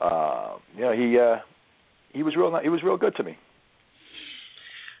he was real good to me.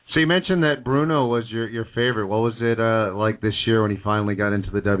 So you mentioned that Bruno was your favorite. What was it like this year when he finally got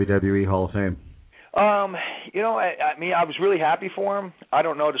into the WWE Hall of Fame? I was really happy for him. I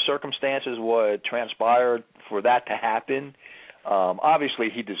don't know the circumstances what transpired for that to happen. Obviously,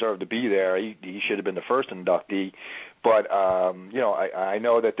 he deserved to be there. He should have been the first inductee. But, I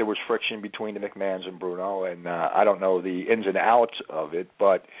know that there was friction between the McMahons and Bruno, and I don't know the ins and outs of it.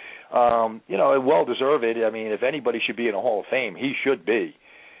 But, well-deserved. I mean, if anybody should be in a Hall of Fame, he should be.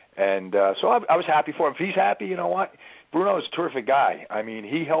 And so I was happy for him. If he's happy, you know what? Bruno is a terrific guy. I mean,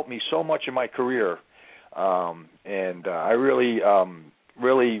 he helped me so much in my career, and I really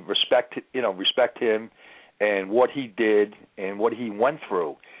respect him and what he did and what he went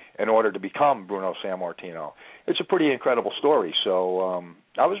through in order to become Bruno Sammartino. It's a pretty incredible story. So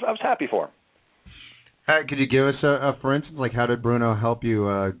I was happy for him. Could you give us a for instance, like how did Bruno help you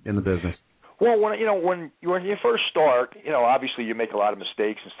in the business? Well, when you first start, obviously you make a lot of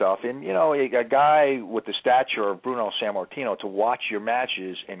mistakes and stuff, and a guy with the stature of Bruno Sammartino to watch your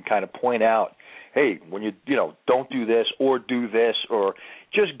matches and kind of point out, hey, when you don't do this or do this, or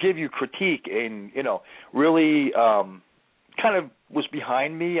just give you critique, and really kind of was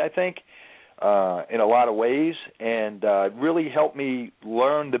behind me, I think, in a lot of ways, and really helped me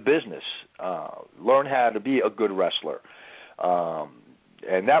learn the business, learn how to be a good wrestler.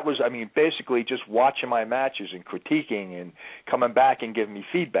 And that was, basically just watching my matches and critiquing and coming back and giving me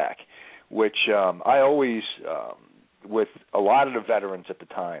feedback, which I always, with a lot of the veterans at the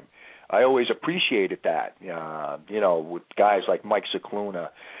time, I always appreciated that, with guys like Mike Cicluna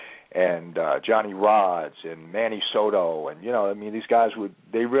and Johnny Rods and Manny Soto. And, these guys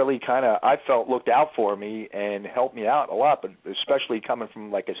they really kind of, I felt, looked out for me and helped me out a lot, but especially coming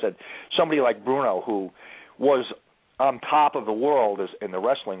from, like I said, somebody like Bruno who was on top of the world in the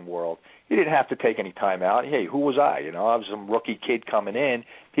wrestling world. He didn't have to take any time out. Hey, who was I? I was some rookie kid coming in.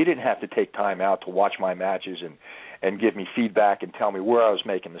 He didn't have to take time out to watch my matches and give me feedback and tell me where I was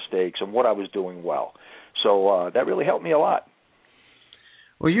making mistakes and what I was doing well. So that really helped me a lot.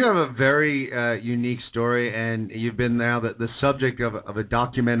 Well, you have a very unique story, and you've been now the subject of a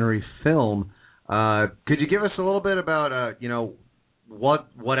documentary film. Could you give us a little bit about,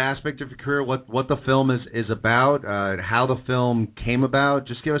 what aspect of your career, what the film is about, how the film came about?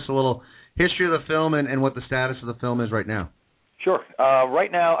 Just give us a little history of the film and what the status of the film is right now. Sure.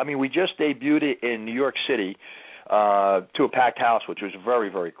 Right now, we just debuted it in New York City to a packed house, which was very,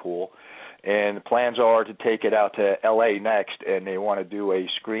 very cool. And the plans are to take it out to L.A. next, and they want to do a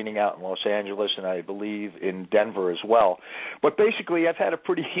screening out in Los Angeles and I believe in Denver as well. But basically, I've had a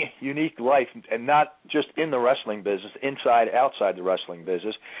pretty unique life, and not just in the wrestling business, outside the wrestling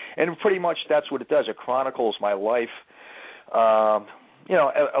business. And pretty much that's what it does. It chronicles my life, a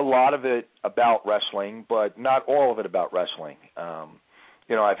lot of it about wrestling, but not all of it about wrestling.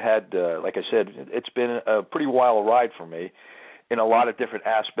 I've had, like I said, it's been a pretty wild ride for me in a lot of different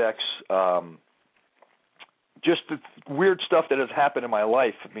aspects. Just the weird stuff that has happened in my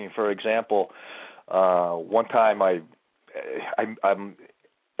life. For example, one time I'm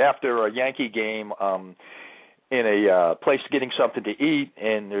after a Yankee game in a place getting something to eat,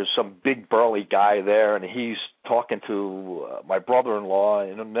 and there's some big burly guy there, and he's talking to my brother-in-law,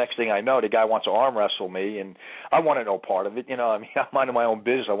 and the next thing I know, the guy wants to arm wrestle me, and I want no part of it. I'm minding my own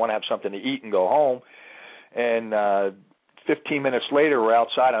business. I want to have something to eat and go home. And 15 minutes later, we're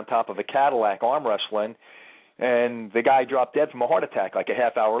outside on top of a Cadillac arm wrestling, and the guy dropped dead from a heart attack like a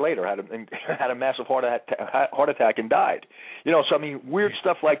half hour later, had a massive heart attack and died. Weird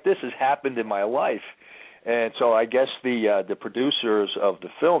stuff like this has happened in my life. And so I guess the producers of the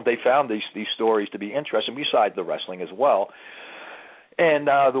film, they found these stories to be interesting, besides the wrestling as well. And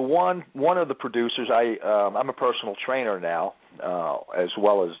one of the producers, I'm a personal trainer now, as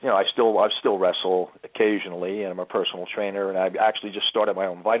well as I still wrestle occasionally, and I'm a personal trainer, and I actually just started my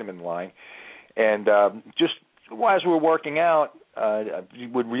own vitamin line. And just as we were working out, I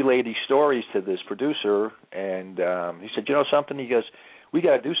would relay these stories to this producer, and he said, something? He goes, we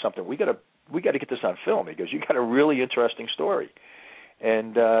got to do something. We got to get this on film. He goes, you got a really interesting story,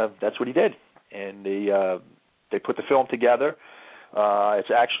 and that's what he did. And they put the film together. It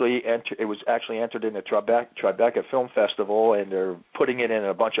was actually entered in the Tribeca Film Festival, and they're putting it in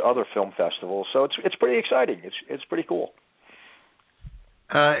a bunch of other film festivals. So it's pretty exciting. It's pretty cool.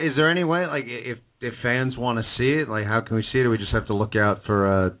 Is there any way, like, if fans want to see it, like, how can we see it? Do we just have to look out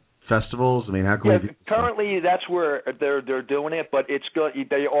for festivals? How can we? Currently, that's where they're doing it, but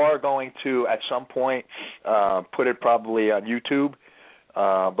they are going to at some point put it probably on YouTube.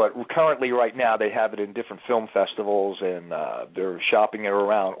 But currently, right now, they have it in different film festivals, and they're shopping it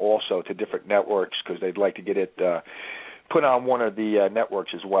around also to different networks because they'd like to get it put on one of the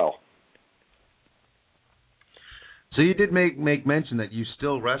networks as well. So you did make mention that you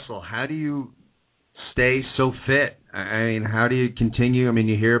still wrestle. How do you stay so fit? How do you continue?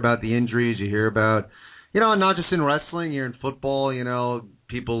 You hear about the injuries. You hear about, not just in wrestling. You're in football.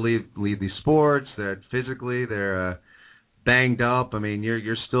 People leave these sports. They're physically they're banged up.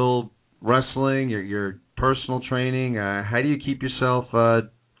 You're still wrestling. You're personal training. How do you keep yourself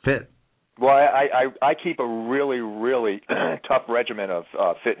fit? Well, I keep a really, really tough regimen of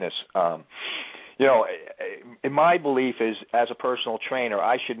fitness. In my belief is, as a personal trainer,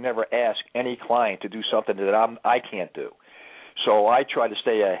 I should never ask any client to do something that I can't do. So I try to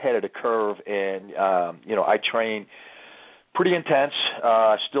stay ahead of the curve, and I train pretty intense,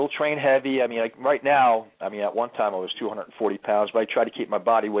 still train heavy. Like right now, at one time I was 240 pounds, but I try to keep my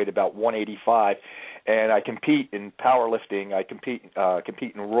body weight about 185, and I compete in powerlifting. I compete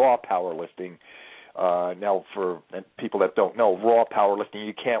in raw powerlifting. Now, for people that don't know, raw powerlifting,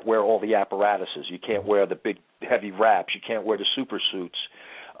 you can't wear all the apparatuses. You can't wear the big heavy wraps. You can't wear the super suits.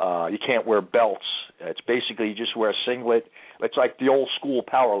 You can't wear belts. It's basically you just wear a singlet. It's like the old school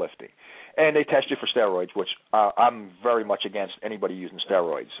powerlifting. And they test you for steroids, which I'm very much against anybody using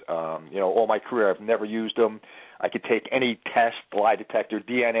steroids. All my career I've never used them. I could take any test, lie detector,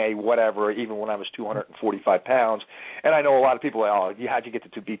 DNA, whatever, even when I was 245 pounds. And I know a lot of people say, how'd you get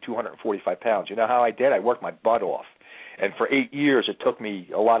to be 245 pounds? You know how I did? I worked my butt off. And for 8 years, it took me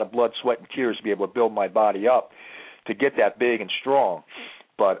a lot of blood, sweat, and tears to be able to build my body up to get that big and strong.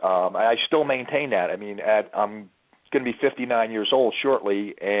 But I still maintain that. I'm going to be 59 years old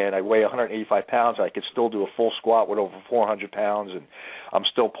shortly, and I weigh 185 pounds. I could still do a full squat with over 400 pounds, and I'm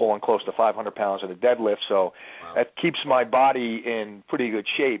still pulling close to 500 pounds in a deadlift. So that keeps my body in pretty good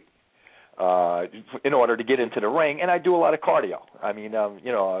shape in order to get into the ring. And I do a lot of cardio. I'm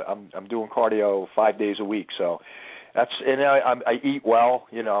doing cardio 5 days a week. So I eat well.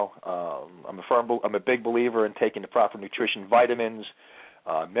 I'm a big believer in taking the proper nutrition, vitamins,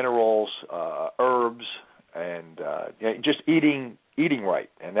 minerals, herbs. And just eating eating right,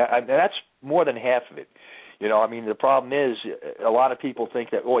 and that's more than half of it. You know, I mean, the problem is a lot of people think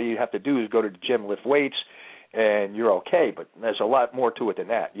that all you have to do is go to the gym, lift weights, and you're okay. But there's a lot more to it than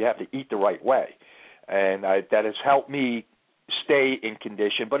that. You have to eat the right way, and that has helped me stay in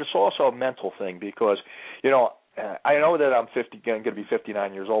condition. But it's also a mental thing because, you know, I know that I'm going to be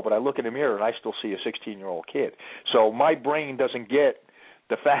 59 years old, but I look in the mirror and I still see a 16-year-old kid. So my brain doesn't get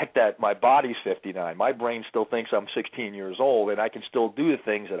the fact that my body's 59. My brain still thinks I'm 16 years old, and I can still do the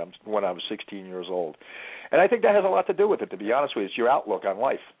things that when I was 16 years old. And I think that has a lot to do with it, to be honest with you. It's your outlook on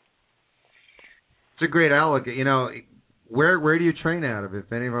life. It's a great outlook. You know, where do you train out of?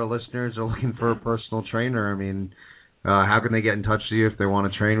 If any of our listeners are looking for a personal trainer, I mean, how can they get in touch with you if they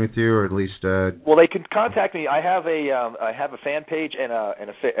want to train with you, or at least? Well, they can contact me. I have a fan page and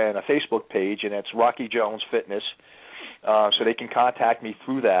a Facebook page, and it's Rocky Jones Fitness. So they can contact me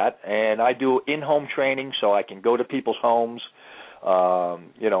through that, and I do in-home training, so I can go to people's homes.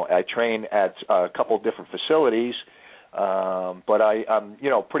 You know, I train at a couple of different facilities, but I'm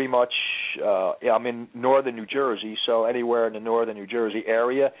pretty much I'm in northern New Jersey, so anywhere in the northern New Jersey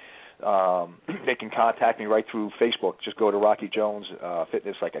area, they can contact me right through Facebook. Just go to Rocky Jones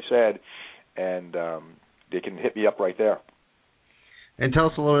Fitness, like I said, and they can hit me up right there. And tell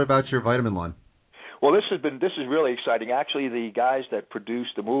us a little bit about your vitamin line. Well, this is really exciting. Actually, the guys that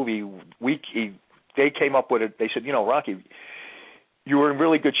produced the movie, they came up with it. They said, you know, Rocky, you were in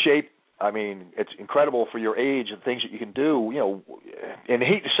really good shape. I mean, it's incredible for your age and things that you can do. You know, and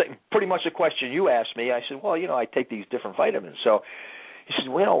he pretty much the question you asked me. I said, well, you know, I take these different vitamins. So he said,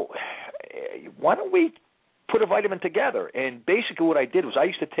 well, why don't we put a vitamin together? And basically, what I did was I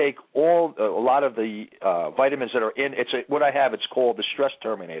used to take a lot of the vitamins that are in. What I have. It's called the Stress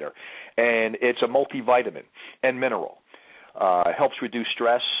Terminator, and it's a multivitamin and mineral. It helps reduce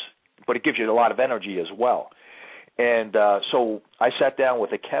stress, but it gives you a lot of energy as well. And so I sat down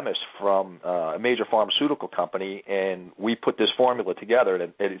with a chemist from a major pharmaceutical company, and we put this formula together,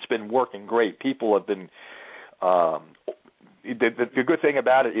 and it's been working great. People have been. The good thing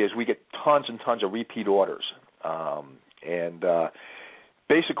about it is we get tons and tons of repeat orders, and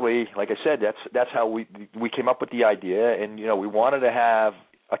basically, like I said, that's how we came up with the idea, and you know we wanted to have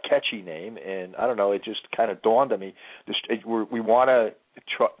a catchy name, and I don't know, it just kind of dawned on me. We want to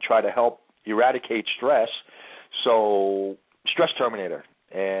try to help eradicate stress, so Stress Terminator,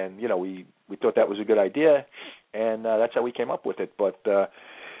 and you know we thought that was a good idea, and that's how we came up with it, but.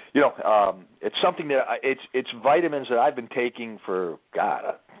 You know, it's something that it's vitamins that I've been taking for,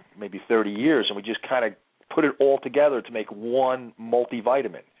 maybe 30 years, and we just kind of put it all together to make one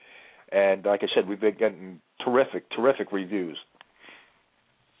multivitamin. And like I said, we've been getting terrific reviews.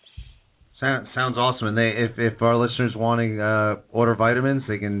 Sounds awesome. And if our listeners want to order vitamins,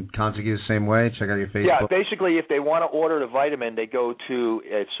 they can contact you the same way. Check out your Facebook. Yeah, basically, if they want to order the vitamin, they go to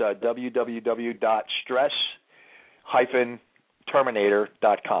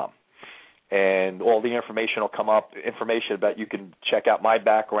www.stress-terminator.com, and all the information will come up. Information about you can check out my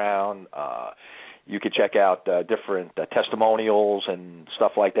background. You can check out different testimonials and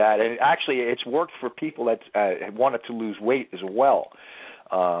stuff like that. And actually, it's worked for people that wanted to lose weight as well.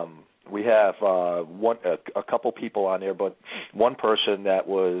 We have a couple people on there, but one person that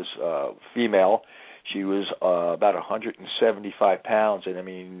was female. She was about 175 pounds, and I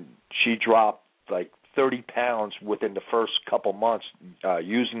mean, she dropped like 30 pounds within the first couple months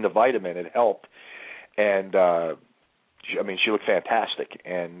using the vitamin. It helped, and she looked fantastic.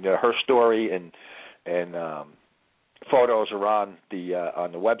 And her story and photos are on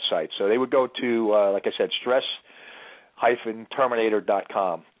the website. So they would go to, like I said,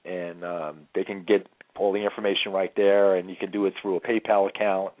 stress-terminator.com, and they can get all the information right there. And you can do it through a PayPal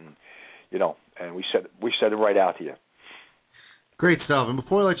account, and and we send it right out to you. Great stuff. And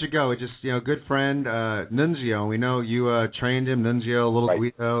before I let you go, just good friend Nunzio. We know you trained him, Nunzio, little right.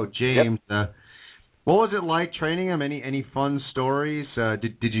 Guido, James. Yep. What was it like training him? Any fun stories?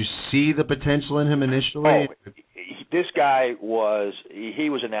 Did you see the potential in him initially? Oh, this guy was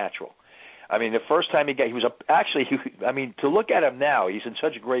a natural. I mean, the first time to look at him now, he's in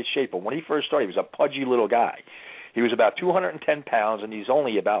such great shape. But when he first started, he was a pudgy little guy. He was about 210 pounds, and he's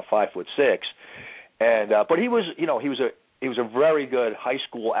only about 5'6". And but he was a very good high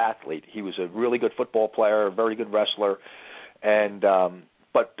school athlete. He was a really good football player, a very good wrestler, and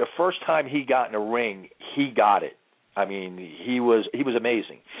but the first time he got in a ring, he got it. I mean, he was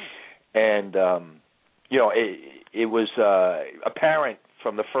amazing, and it was apparent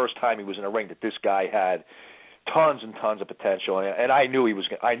from the first time he was in a ring that this guy had tons and tons of potential, and I knew he was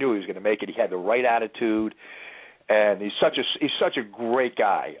going to make it. He had the right attitude, And he's such a great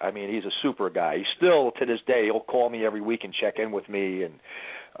guy. I mean, he's a super guy. He still, to this day, he'll call me every week and check in with me, and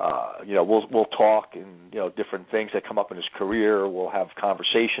we'll talk, and different things that come up in his career. We'll have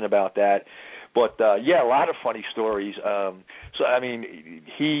conversation about that. But a lot of funny stories. So I mean,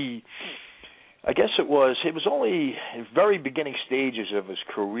 I guess it was only very beginning stages of his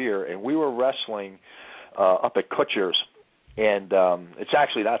career, and we were wrestling up at Kutcher's. And it's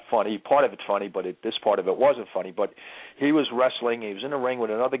actually not funny. Part of it's funny, but this part of it wasn't funny. But he was wrestling. He was in the ring with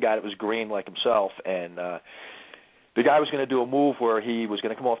another guy that was green like himself. And the guy was going to do a move where he was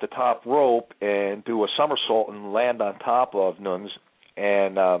going to come off the top rope and do a somersault and land on top of Nunes.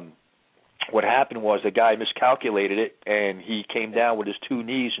 And what happened was the guy miscalculated it, and he came down with his two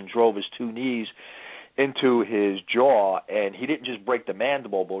knees and drove his two knees into his jaw, and he didn't just break the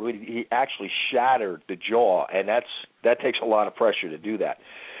mandible, but he actually shattered the jaw, and that takes a lot of pressure to do that.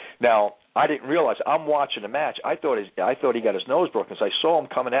 Now, I didn't realize. I'm watching the match. I thought he got his nose broken because I saw him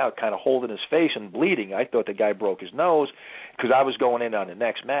coming out kind of holding his face and bleeding. I thought the guy broke his nose because I was going in on the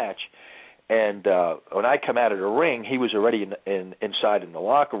next match. And when I come out of the ring, he was already inside in the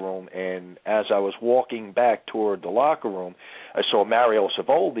locker room. And as I was walking back toward the locker room, I saw Mario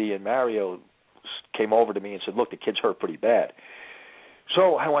Savoldi, and Mario came over to me and said, "Look, the kid's hurt pretty bad."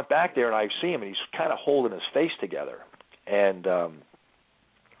 So I went back there, and I see him, and he's kind of holding his face together. And they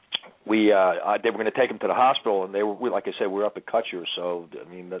were going to take him to the hospital, and like I said, we were up at Kutcher. So I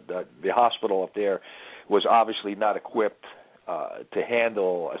mean, the hospital up there was obviously not equipped to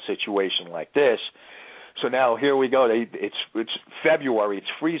handle a situation like this. So now here we go. It's February. It's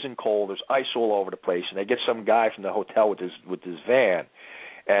freezing cold. There's ice all over the place, and they get some guy from the hotel with his van,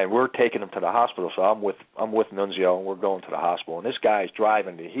 and we're taking him to the hospital. So I'm with Nunzio, and we're going to the hospital. And this guy's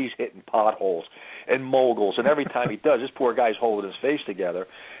driving. He's hitting potholes and moguls, and every time he does, this poor guy's holding his face together,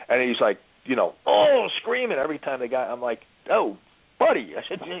 and he's like, screaming every time the guy. I'm like, "Oh, buddy," I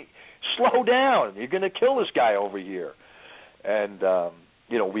said, "slow down. You're going to kill this guy over here." And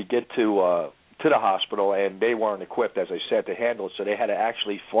we get to the hospital, and they weren't equipped, as I said, to handle it. So they had to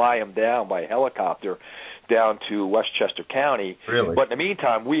actually fly him down by helicopter down to Westchester County. Really? But in the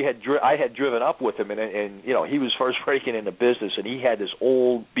meantime, I had driven up with him, and he was first breaking into business, and he had this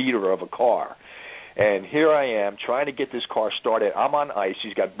old beater of a car. And here I am trying to get this car started. I'm on ice.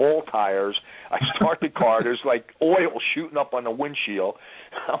 He's got ball tires. I start the car. There's like oil shooting up on the windshield.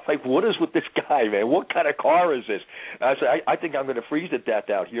 I'm like, what is with this guy, man? What kind of car is this? And I said, I think I'm going to freeze to death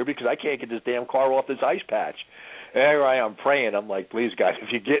out here because I can't get this damn car off this ice patch. And here I am praying. I'm like, please, guys,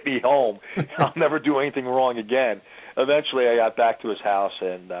 if you get me home, I'll never do anything wrong again. Eventually, I got back to his house,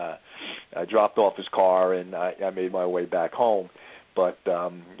 and I dropped off his car, and I made my way back home. But,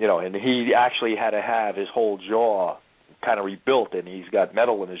 and he actually had to have his whole jaw kind of rebuilt, and he's got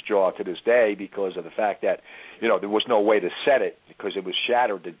metal in his jaw to this day because of the fact that, there was no way to set it because it was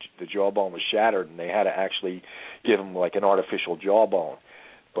shattered. The jawbone was shattered, and they had to actually give him like an artificial jawbone.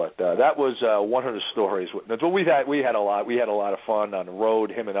 But that was one of the stories. But we had a lot of fun on the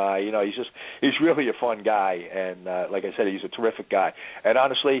road, him and I. He's really a fun guy, and like I said, he's a terrific guy. And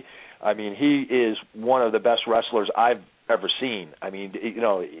honestly, I mean, he is one of the best wrestlers I've ever seen. I mean,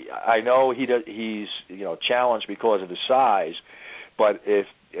 I know he's challenged because of his size, but if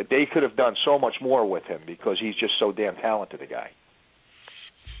they could have done so much more with him because he's just so damn talented, a guy.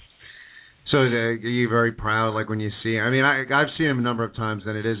 So are you very proud, like when you see? I mean, I've seen him a number of times,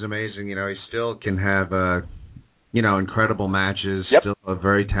 and it is amazing. He still can have, incredible matches. Yep. Still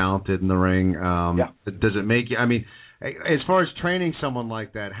very talented in the ring. Does it make you? I mean, as far as training someone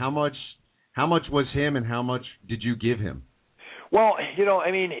like that, how much was him, and how much did you give him? Well,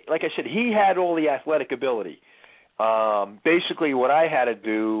 I mean, like I said, he had all the athletic ability. Basically, what I had to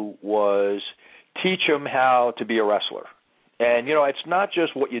do was teach him how to be a wrestler. And, it's not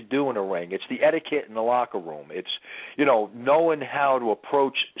just what you do in a ring. It's the etiquette in the locker room. It's, knowing how to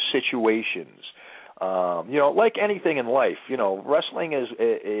approach situations. Like anything in life, wrestling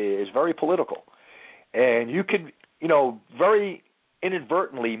is very political. And you could, very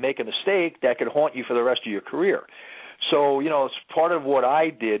inadvertently make a mistake that could haunt you for the rest of your career. So, part of what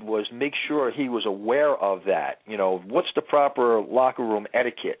I did was make sure he was aware of that. What's the proper locker room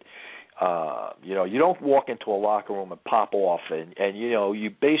etiquette? You don't walk into a locker room and pop off, and you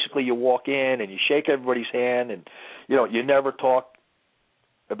basically you walk in and you shake everybody's hand, and you never talk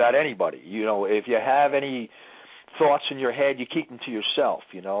about anybody. If you have any thoughts in your head, you keep them to yourself.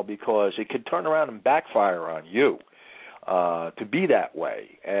 Because it could turn around and backfire on you. To be that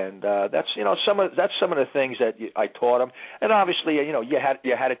way, and that's some of the things that I taught him, and obviously you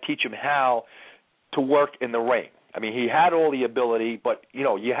had to teach him how to work in the ring. I mean, he had all the ability, but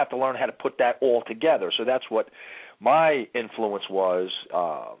you have to learn how to put that all together. So that's what my influence was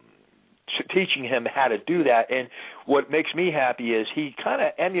teaching him how to do that. And what makes me happy is he kind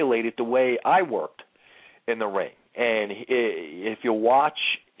of emulated the way I worked in the ring. And if you watch,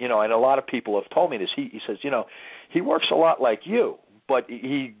 and a lot of people have told me this, he says, he works a lot like you, but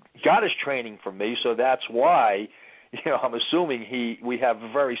he got his training from me, so that's why, I'm assuming we have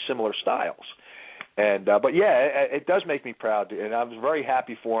very similar styles. And but yeah, it does make me proud, and I was very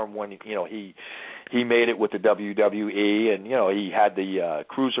happy for him when he made it with the WWE, and he had the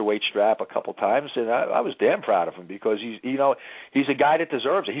cruiserweight strap a couple times, and I was damn proud of him because he's a guy that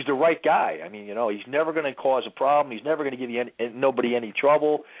deserves it. He's the right guy. I mean, he's never going to cause a problem. He's never going to give nobody any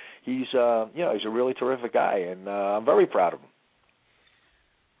trouble. He's he's a really terrific guy, and I'm very proud of him.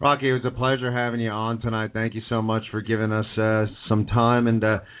 Rocky, it was a pleasure having you on tonight. Thank you so much for giving us some time, and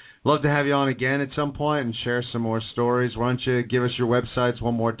love to have you on again at some point and share some more stories. Why don't you give us your websites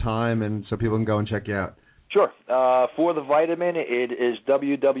one more time and so people can go and check you out? Sure. For the vitamin, it is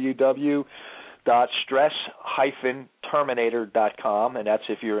www.stress-terminator.com, and that's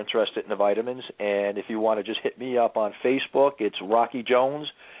if you're interested in the vitamins. And if you want to just hit me up on Facebook, it's Rocky Jones,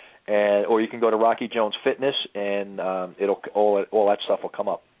 or you can go to Rocky Jones Fitness, and it'll all that stuff will come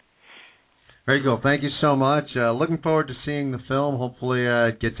up. Very cool. Thank you so much. Looking forward to seeing the film. Hopefully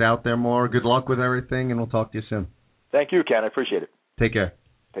it gets out there more. Good luck with everything, and we'll talk to you soon. Thank you, Ken. I appreciate it. Take care.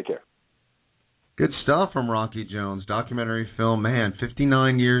 Take care. Good stuff from Rocky Jones. Documentary film. Man,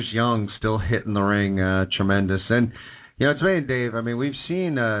 59 years young, still hitting the ring. Tremendous. And, it's amazing, Dave. I mean, we've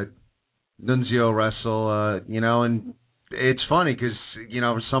seen Nunzio wrestle, and it's funny because,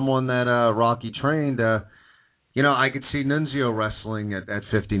 for someone that Rocky trained, I could see Nunzio wrestling at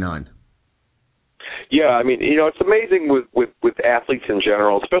 59. Yeah, I mean, it's amazing with athletes in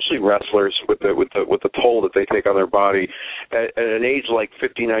general, especially wrestlers, with the toll that they take on their body at an age like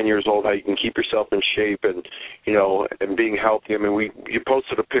 59 years old. How you can keep yourself in shape and and being healthy. I mean, you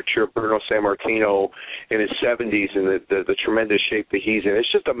posted a picture of Bruno Sammartino in his 70s and the tremendous shape that he's in.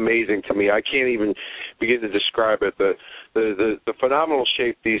 It's just amazing to me. I can't even begin to describe it. The phenomenal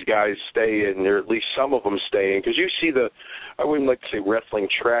shape these guys stay in, or at least some of them stay in, because you see I wouldn't like to say wrestling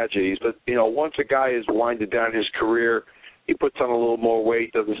tragedies, but once a guy has winded down his career, he puts on a little more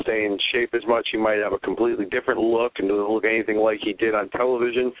weight, doesn't stay in shape as much. He might have a completely different look and doesn't look anything like he did on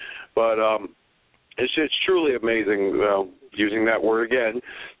television. But it's truly amazing, using that word again,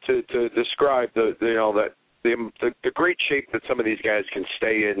 to describe the great shape that some of these guys can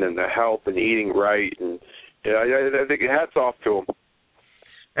stay in, and the health and eating right, and I think hats off to them.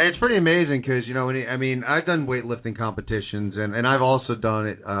 And it's pretty amazing because, I've done weightlifting competitions, and I've also done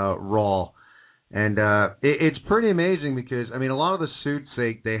it raw. And it's pretty amazing because, a lot of the suits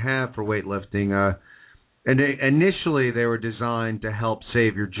they have for weightlifting, and initially they were designed to help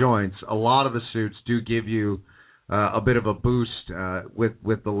save your joints. A lot of the suits do give you a bit of a boost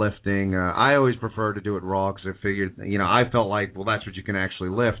with the lifting. I always prefer to do it raw because I figured, I felt like, well, that's what you can actually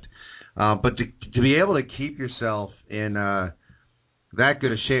lift. But to be able to keep yourself in that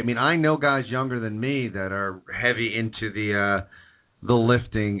good a shape. I know guys younger than me that are heavy into the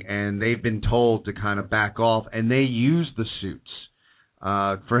lifting, and they've been told to kind of back off, and they use the suits.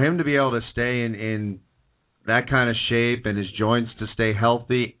 For him to be able to stay in that kind of shape and his joints to stay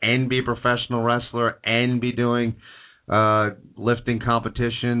healthy and be a professional wrestler and be doing lifting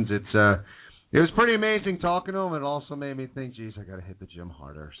competitions, it was pretty amazing talking to him. It also made me think, geez, I got to hit the gym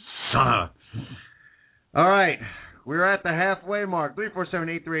harder. All right. We're at the halfway mark.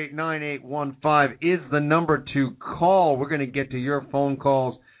 347-838-9815 is the number to call. We're going to get to your phone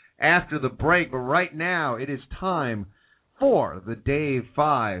calls after the break. But right now, it is time for the Dave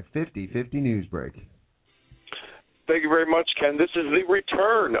 5 50-50 News Break. Thank you very much, Ken. This is the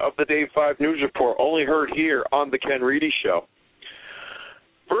return of the Dave 5 News Report, only heard here on the Ken Reedy Show.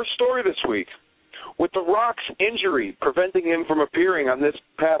 First story this week. With The Rock's injury preventing him from appearing on this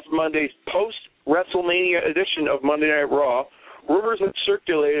past Monday's post-WrestleMania edition of Monday Night Raw, rumors have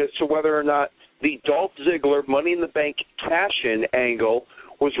circulated as to whether or not the Dolph Ziggler Money in the Bank cash-in angle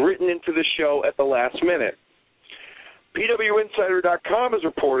was written into the show at the last minute. PWInsider.com is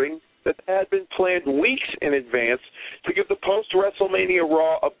reporting that it had been planned weeks in advance to give the post-WrestleMania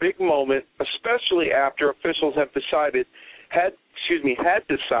Raw a big moment, especially after officials had decided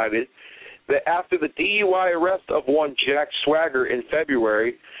that after the DUI arrest of one Jack Swagger in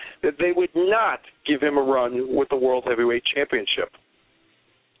February, that they would not give him a run with the World Heavyweight Championship.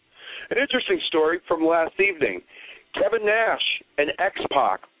 An interesting story from last evening. Kevin Nash and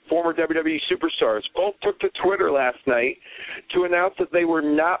X-Pac, former WWE superstars, both took to Twitter last night to announce that they were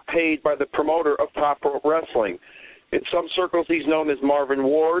not paid by the promoter of Top Rope Wrestling. In some circles, he's known as Marvin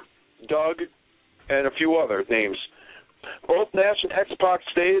Ward, Doug, and a few other names. Both Nash and X-Pac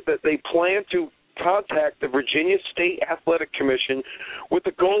stated that they plan to contact the Virginia State Athletic Commission with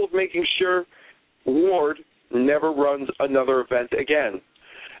the goal of making sure Ward never runs another event again.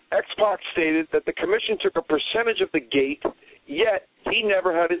 X-Pac stated that the commission took a percentage of the gate, yet he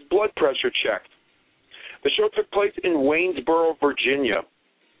never had his blood pressure checked. The show took place in Waynesboro, Virginia.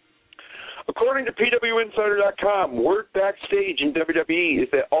 According to PWInsider.com, word backstage in WWE is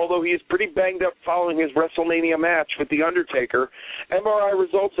that although he is pretty banged up following his WrestleMania match with The Undertaker, MRI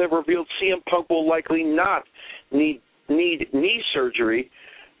results have revealed CM Punk will likely not need knee surgery,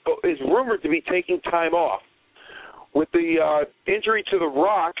 but is rumored to be taking time off. With the injury to The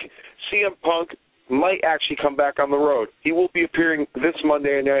Rock, CM Punk might actually come back on the road. He will be appearing this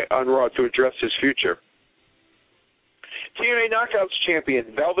Monday night on Raw to address his future. TNA Knockouts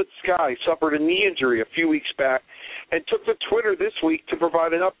champion Velvet Sky suffered a knee injury a few weeks back and took to Twitter this week to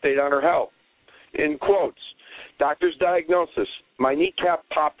provide an update on her health. In quotes, doctor's diagnosis, my kneecap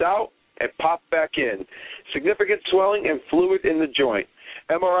popped out and popped back in. Significant swelling and fluid in the joint.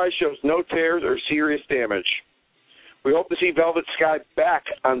 MRI shows no tears or serious damage. We hope to see Velvet Sky back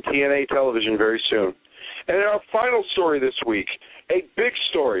on TNA television very soon. And in our final story this week, a big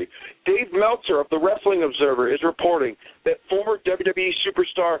story. Dave Meltzer of the Wrestling Observer is reporting that former WWE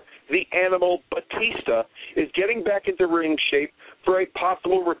superstar The Animal Batista is getting back into ring shape for a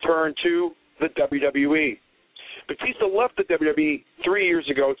possible return to the WWE. Batista left the WWE 3 years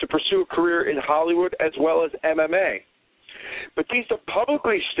ago to pursue a career in Hollywood as well as MMA. Batista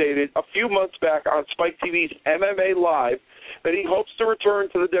publicly stated a few months back on Spike TV's MMA Live that he hopes to return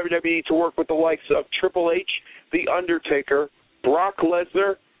to the WWE to work with the likes of Triple H, The Undertaker, Brock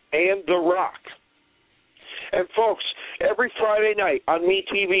Lesnar, and The Rock. And folks, every Friday night on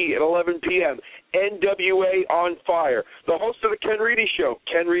MeTV at 11 p.m., NWA on Fire. The host of the Ken Reedy Show,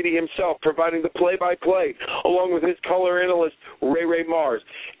 Ken Reedy himself, providing the play-by-play, along with his color analyst, Ray Mars.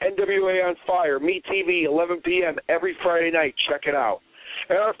 NWA on Fire, MeTV, 11 p.m. every Friday night. Check it out.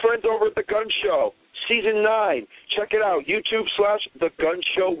 And our friends over at The Gun Show, Season 9. Check it out, YouTube/The Gun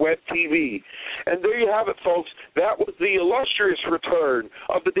Show Web TV. And there you have it, folks. That was the illustrious return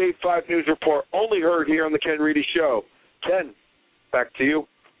of the Dave 5 News Report, only heard here on the Ken Reedy Show. Ken, back to you.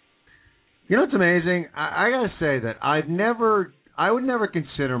 You know what's amazing? I got to say that I would never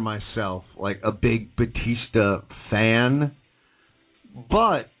consider myself like a big Batista fan,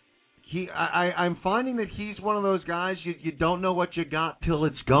 but I'm finding that he's one of those guys you don't know what you got till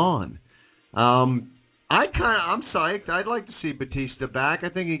it's gone. I'm psyched. I'd like to see Batista back. I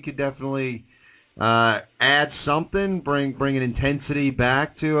think he could definitely add something, bring an intensity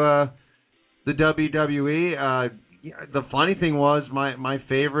back to the WWE. The funny thing was my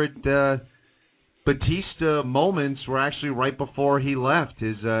favorite Batista moments were actually right before he left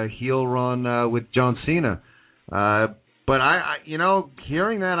his heel run with John Cena. But I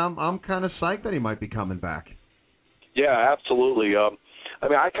hearing that, I'm kind of psyched that he might be coming back. Yeah, absolutely. I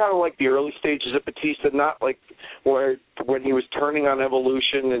mean, I kind of like the early stages of Batista, not like when he was turning on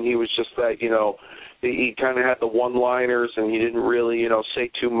Evolution and he was just that, he kind of had the one-liners and he didn't really, say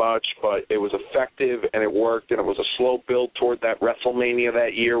too much, but it was effective and it worked, and it was a slow build toward that WrestleMania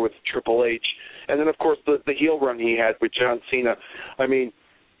that year with Triple H. And then, of course, the heel run he had with John Cena. I mean,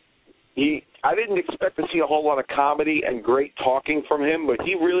 I didn't expect to see a whole lot of comedy and great talking from him, but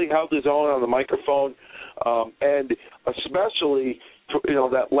he really held his own on the microphone, and especially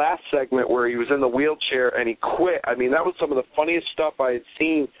that last segment where he was in the wheelchair and he quit. I mean, that was some of the funniest stuff I had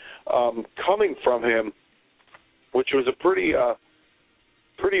seen coming from him, which was a pretty, it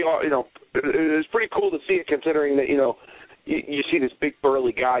was pretty cool to see it, considering that, you see this big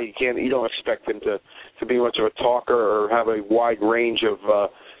burly guy, you don't expect him to be much of a talker or have a wide range of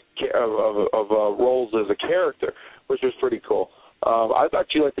roles as a character, which was pretty cool. I'd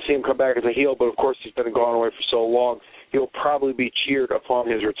actually like to see him come back as a heel, but of course he's been gone away for so long, he'll probably be cheered upon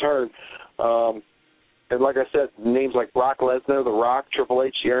his return. And like I said, names like Brock Lesnar, The Rock, Triple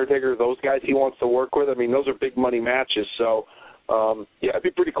H, The Undertaker, those guys he wants to work with, I mean, those are big money matches. So, it'd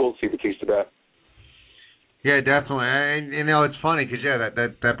be pretty cool to see Batista back. Yeah, definitely. And it's funny because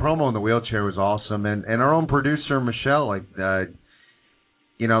that promo in the wheelchair was awesome, and our own producer Michelle, that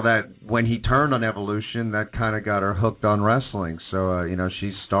when he turned on Evolution, that kind of got her hooked on wrestling. So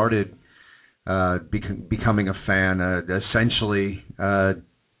she started becoming a fan, essentially,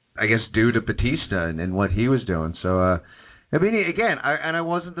 I guess due to Batista and what he was doing. So I mean, again, I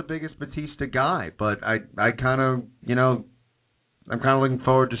wasn't the biggest Batista guy, but I kind of I'm kind of looking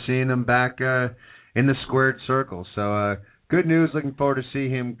forward to seeing him back in the squared circle. So good news. Looking forward to see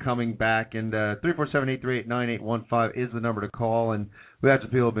him coming back. And 347-838-9815 is the number to call. And we have some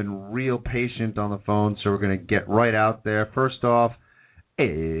people who have been real patient on the phone, so we're going to get right out there. First off,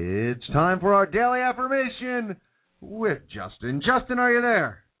 it's time for our daily affirmation with Justin. Justin, are you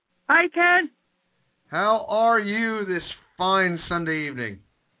there? Hi, Ken. How are you this fine Sunday evening?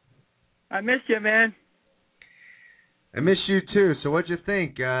 I miss you, man. I miss you too. So what'd you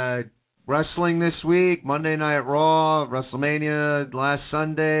think? Wrestling this week, Monday Night Raw, WrestleMania last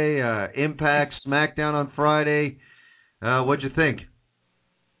Sunday, Impact, SmackDown on Friday. What'd you think?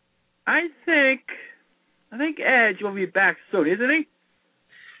 I think Edge will be back soon, isn't he?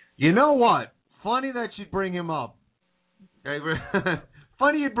 You know what? Funny that you'd bring him up.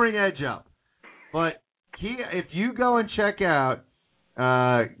 Funny you'd bring Edge up. But if you go and check out,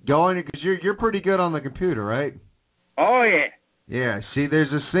 because you're pretty good on the computer, right? Oh, yeah. Yeah, see,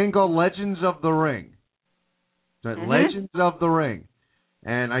 there's this thing called Legends of the Ring. Legends of the Ring.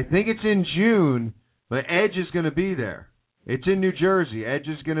 And I think it's in June, but Edge is going to be there. It's in New Jersey. Edge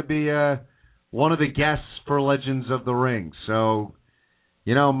is going to be one of the guests for Legends of the Ring. So,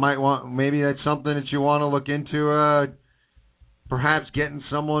 maybe that's something that you want to look into, perhaps getting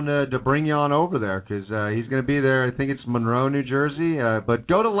someone to bring you on over there, because he's going to be there. I think it's Monroe, New Jersey. But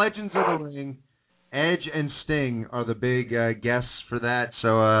go to Legends of the Ring. Edge and Sting are the big guests for that,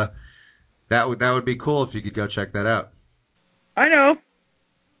 so that would be cool if you could go check that out. I know.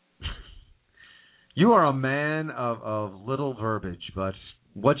 You are a man of little verbiage, but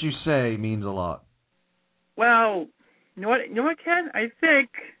what you say means a lot. Well, you know what, Ken? I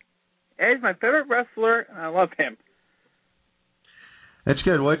think Edge's my favorite wrestler, and I love him. That's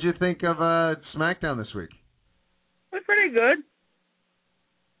good. What did you think of SmackDown this week? It was pretty good.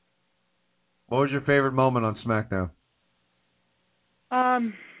 What was your favorite moment on SmackDown?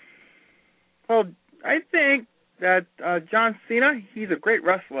 Well, I think that John Cena, he's a great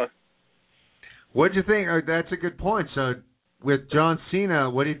wrestler. What do you think? That's a good point. So, with John Cena,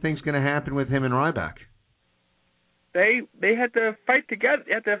 what do you think's going to happen with him and Ryback? They had to fight together.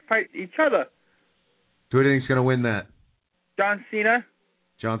 They had to fight each other. Who do you think's going to win that? John Cena.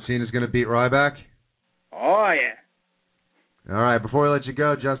 John Cena's going to beat Ryback? Oh, yeah. All right, before we let you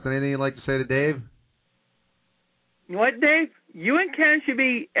go, Justin, anything you'd like to say to Dave? You know what, Dave? You and Ken should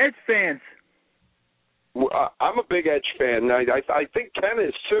be Edge fans. I'm a big Edge fan. I think Ken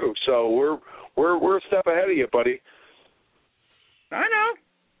is too. So we're a step ahead of you, buddy. I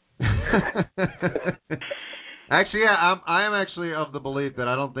know. Actually, yeah, I am actually of the belief that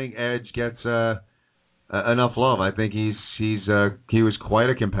I don't think Edge gets enough love. I think he was quite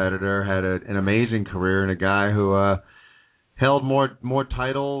a competitor, had an amazing career, and a guy who held more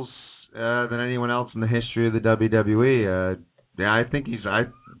titles than anyone else in the history of the WWE. I think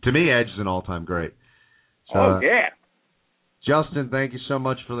to me, Edge is an all-time great. So, yeah. Justin, thank you so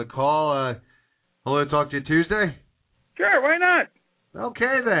much for the call. Hello, talk to you Tuesday? Sure, why not?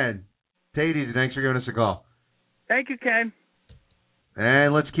 Okay, then. Take it easy. Thanks for giving us a call. Thank you, Ken.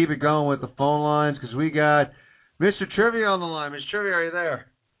 And let's keep it going with the phone lines, because we got Mr. Trivia on the line. Mr. Trivia, are you there?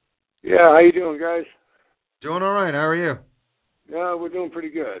 Yeah, how you doing, guys? Doing all right. How are you? Yeah, we're doing pretty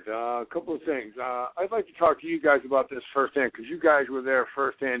good. A couple of things. I'd like to talk to you guys about this firsthand, because you guys were there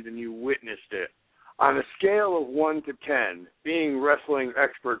firsthand and you witnessed it. On a scale of 1 to 10, being wrestling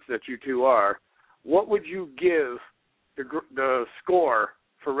experts that you two are, what would you give the score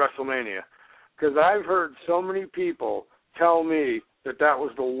for WrestleMania? Because I've heard so many people tell me that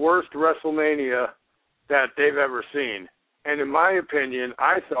was the worst WrestleMania that they've ever seen. And in my opinion,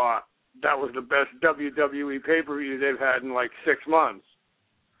 I thought that was the best WWE pay-per-view they've had in like 6 months.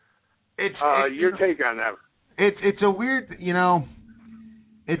 Your take on that? It's a weird,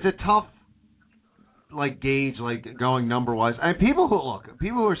 it's a tough gauge, going number-wise. People who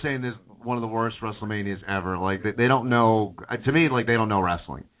are saying this is one of the worst WrestleManias ever, they don't know, to me, they don't know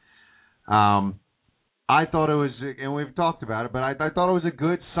wrestling. I thought it was, and we've talked about it, but I thought it was a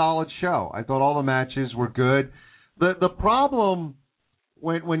good, solid show. I thought all the matches were good. The problem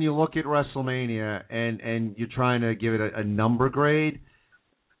when you look at WrestleMania and you're trying to give it a number grade,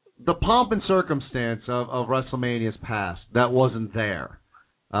 the pomp and circumstance of WrestleMania's past, that wasn't there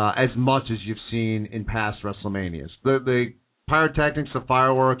as much as you've seen in past WrestleManias. The pyrotechnics, the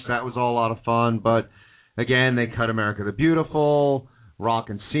fireworks, that was all a lot of fun, but again, they cut America the Beautiful. Rock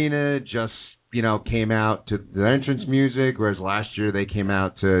and Cena just came out to the entrance music, whereas last year they came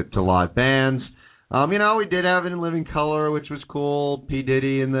out to live bands. We did have it in living color, which was cool. P.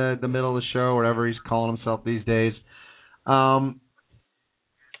 Diddy in the middle of the show, whatever he's calling himself these days.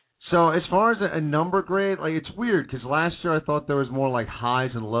 So as far as a number grade, like it's weird because last year I thought there was more like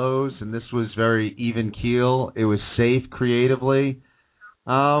highs and lows, and this was very even keel. It was safe creatively,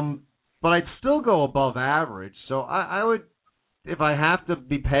 but I'd still go above average. So I would, if I have to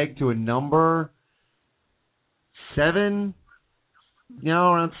be pegged to a number, 7.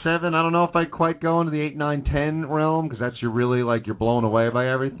 Around 7. I don't know if I'd quite go into the 8, 9, 10 realm because that's you're really like you're blown away by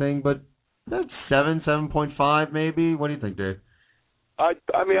everything. But that's 7, 7.5 maybe. What do you think, Dave? I'd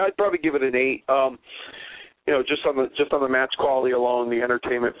probably give it an 8. Just on the match quality alone, the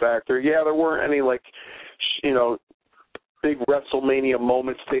entertainment factor. Yeah, there weren't any big WrestleMania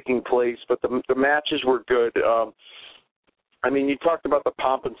moments taking place, but the matches were good. You talked about the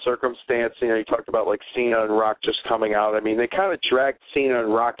pomp and circumstance. You talked about like Cena and Rock just coming out. They kind of dragged Cena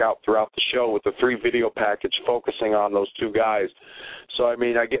and Rock out throughout the show with the 3-video package focusing on those two guys. So I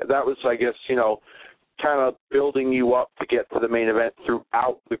get that was kind of building you up to get to the main event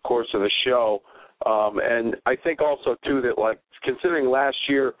throughout the course of the show. And I think also, too, that, considering last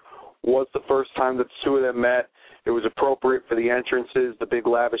year was the first time that the two of them met, it was appropriate for the entrances, the big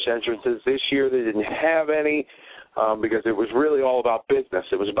lavish entrances. This year they didn't have any because it was really all about business.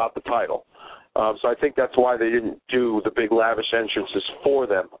 It was about the title. So I think that's why they didn't do the big lavish entrances for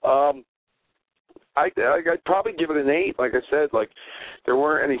them. I'd probably give it an 8. Like I said, there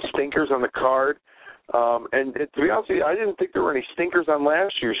weren't any stinkers on the card. And to be honest with you, I didn't think there were any stinkers on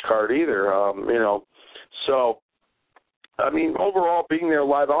last year's card either. So, overall, being there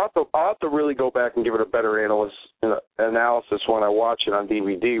live, I'll have to really go back and give it a better analysis when I watch it on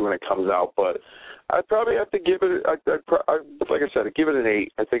DVD when it comes out. But I'd probably have to give it, like I said, I'd give it an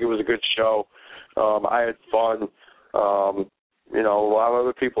 8. I think it was a good show. I had fun. A lot of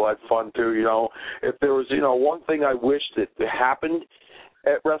other people had fun too. If there was, one thing I wish that happened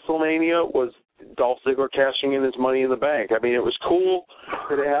at WrestleMania was Dolph Ziggler cashing in his Money in the Bank. It was cool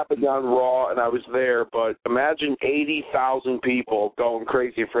that it happened on Raw and I was there, but imagine 80,000 people going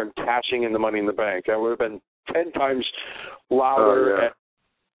crazy for him cashing in the Money in the Bank. That would have been 10 times louder and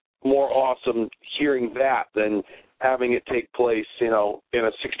more awesome hearing that than having it take place, in a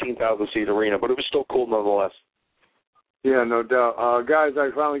 16,000-seat arena. But it was still cool nonetheless. Yeah, no doubt. Guys,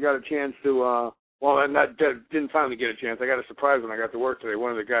 I finally got a chance to didn't finally get a chance. I got a surprise when I got to work today. One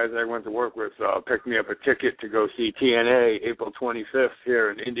of the guys I went to work with picked me up a ticket to go see TNA April 25th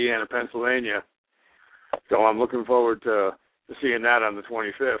here in Indiana, Pennsylvania. So I'm looking forward to seeing that on the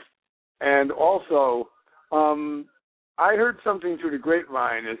 25th. And also, I heard something through the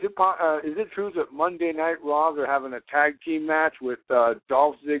grapevine. Is it true that Monday Night Raw they're having a tag team match with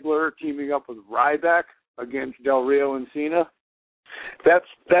Dolph Ziggler teaming up with Ryback against Del Rio and Cena? That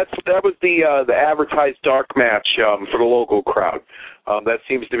was the advertised dark match for the local crowd. That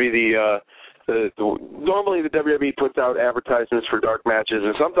seems to be normally the WWE puts out advertisements for dark matches,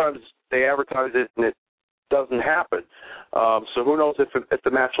 and sometimes they advertise it and it doesn't happen. So who knows if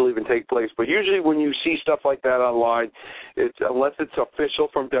the match will even take place. But usually when you see stuff like that online, unless it's official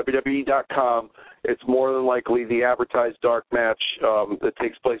from WWE.com, it's more than likely the advertised dark match that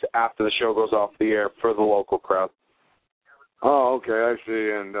takes place after the show goes off the air for the local crowd. Oh, okay, I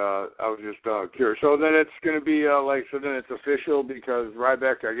see, and I was just curious. So then it's going to be then it's official because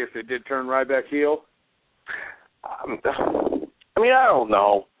Ryback, I guess they did turn Ryback heel? I don't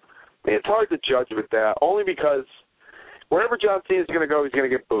know. It's hard to judge with that, only because wherever John Cena is going to go, he's going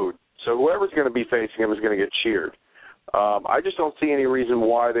to get booed. So whoever's going to be facing him is going to get cheered. I just don't see any reason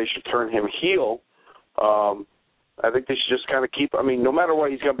why they should turn him heel. I think they should just kind of keep, no matter what,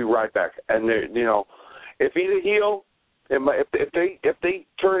 he's going to be Ryback. And, if he's a heel, if they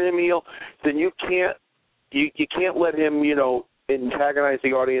turn him heel, then you can't let him antagonize the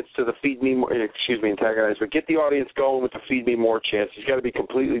audience to the but get the audience going with the feed me more chance. He's got to be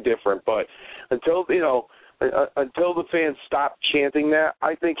completely different. But until the fans stop chanting that,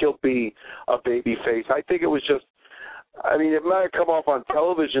 I think he'll be a baby face. I think it was just, it might have come off on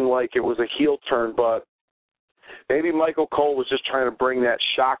television like it was a heel turn, but maybe Michael Cole was just trying to bring that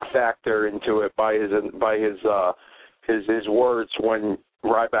shock factor into it by his words when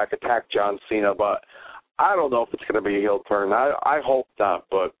Ryback attacked John Cena, but I don't know if it's going to be a heel turn. I hope not,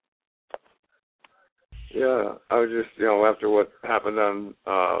 but yeah, I was just after what happened on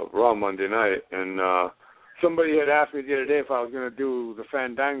Raw Monday night, and somebody had asked me the other day if I was going to do the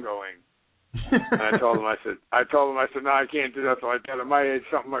Fandangoing, and I told him I said no, I can't do that. So I said at my age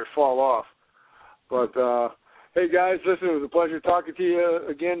something might fall off, but. Hey, guys, listen, it was a pleasure talking to you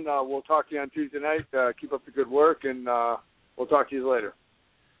again. We'll talk to you on Tuesday night. Keep up the good work, and we'll talk to you later.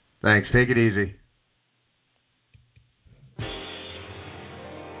 Thanks. Take it easy.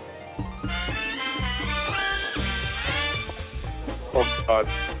 Oh, God.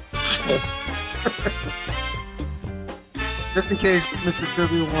 Just in case Mr.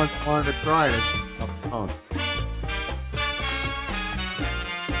 Trivia wanted to try it. Oh.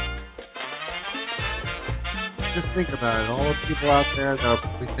 Just think about it. All those people out there that are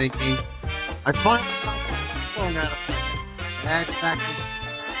probably thinking, I finally got the phone out of bad factory.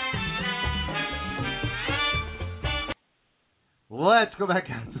 Let's go back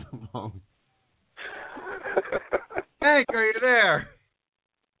out to the phone. Hank, are you there?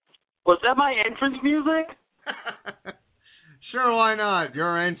 Was that my entrance music? Sure, why not?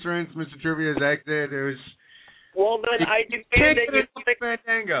 Your entrance, Mr. Trivia's exit. It was. Well, then I demand that you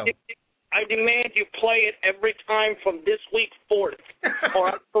Fandango. I demand you play it every time from this week forth, or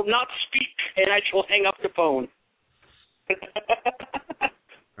I will not speak, and I shall hang up the phone.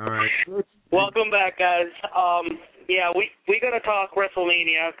 All right. Welcome back, guys. Yeah, we got to talk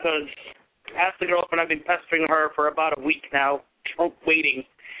WrestleMania because ask the girlfriend. I've been pestering her for about a week now, waiting.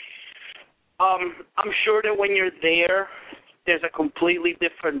 I'm sure that when you're there's a completely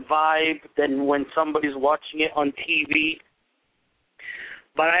different vibe than when somebody's watching it on TV.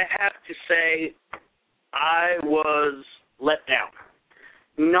 But I have to say, I was let down.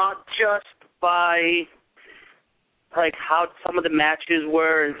 Not just by like how some of the matches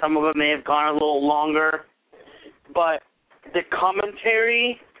were, and some of them may have gone a little longer, but the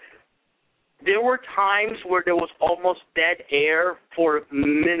commentary. There were times where there was almost dead air for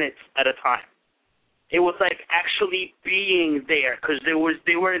minutes at a time. It was like actually being there because they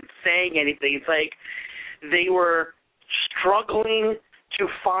weren't saying anything. It's like they were struggling to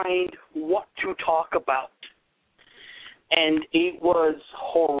find what to talk about. And it was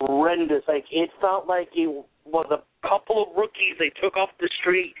horrendous. Like it felt like it was a couple of rookies they took off the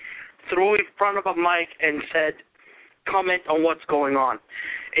street, threw in front of a mic and said, comment on what's going on.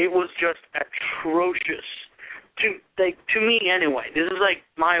 It was just atrocious. To me anyway. This is like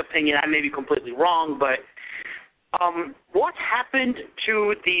my opinion. I may be completely wrong, but what happened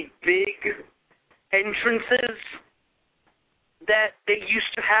to the big entrances that they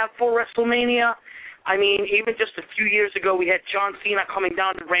used to have for WrestleMania? I mean, even just a few years ago, we had John Cena coming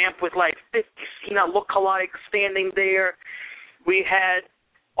down the ramp with like 50 Cena lookalikes standing there. We had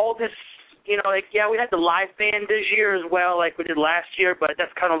all this, you know, like, yeah, we had the live band this year as well, like we did last year, but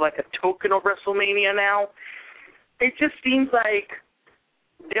that's kind of like a token of WrestleMania now. It just seems like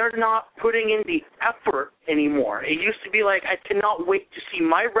they're not putting in the effort anymore. It used to be like, I cannot wait to see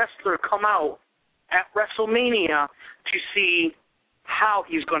my wrestler come out at WrestleMania to see how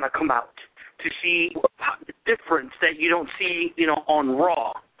he's going to come out, to see the difference that you don't see, you know, on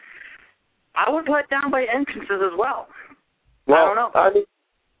Raw. I was let down by entrances as well. Well, I don't know.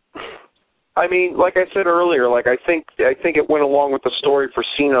 I mean, like I said earlier, like I think it went along with the story for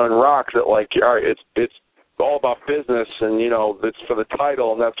Cena and Rock that like, all right, it's all about business, and you know it's for the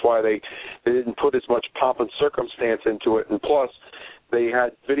title, and that's why they didn't put as much pomp and circumstance into it. And plus, they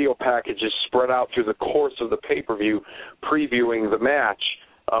had video packages spread out through the course of the pay-per-view, previewing the match,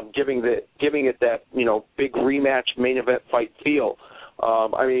 giving it that, you know, big rematch main event fight feel.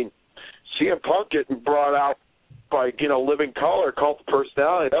 I mean, CM Punk getting brought out by, you know, Living Color, Cult of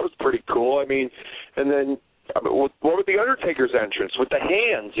Personality, that was pretty cool. I mean, and then what with the Undertaker's entrance with the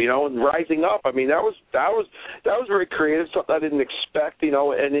hands, you know, and rising up. I mean, that was very creative, something I didn't expect, you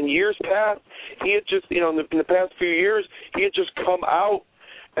know. And in years past, he had just, you know, in the past few years, he had just come out,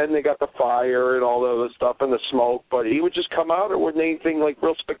 and they got the fire and all the other stuff and the smoke, but he would just come out. There wasn't anything like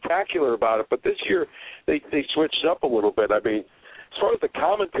real spectacular about it. But this year, they switched up a little bit. I mean, as far as the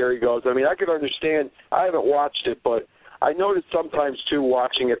commentary goes, I mean, I could understand. I haven't watched it, but I noticed sometimes too,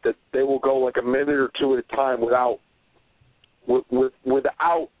 watching it, that they will go like a minute or two at a time without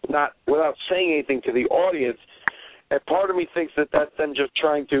saying anything to the audience. And part of me thinks that that's them just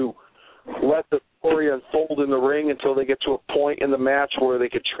trying to let the story unfold in the ring until they get to a point in the match where they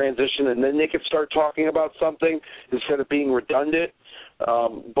could transition, and then they could start talking about something instead of being redundant.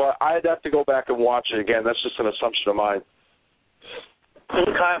 But I'd have to go back and watch it again. That's just an assumption of mine.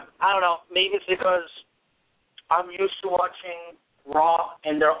 Okay. I don't know. Maybe it's because I'm used to watching Raw,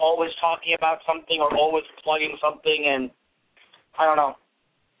 and they're always talking about something or always plugging something, and I don't know.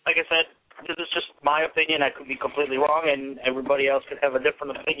 Like I said, this is just my opinion. I could be completely wrong, and everybody else could have a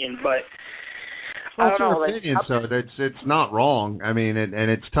different opinion, but I don't know. It's your opinion, so it's not wrong. I mean, and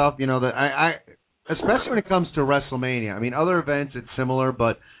it's tough, you know, that I especially when it comes to WrestleMania. I mean, other events it's similar,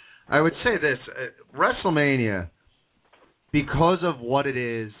 but I would say this, WrestleMania, because of what it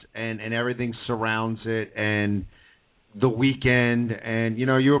is and everything surrounds it, and the weekend, and, you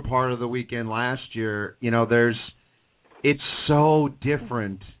know, you were part of the weekend last year, you know, it's so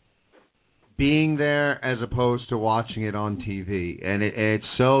different being there as opposed to watching it on TV, and it's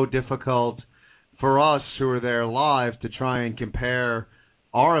so difficult for us who are there live to try and compare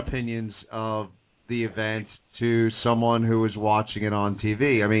our opinions of the event to someone who was watching it on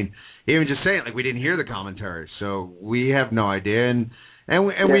TV. I mean, even just saying, like, we didn't hear the commentary, so we have no idea. And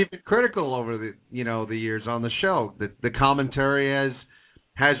we've been critical over the years on the show that the commentary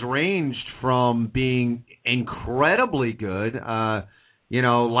has ranged from being incredibly good.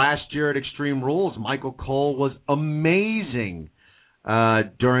 Last year at Extreme Rules, Michael Cole was amazing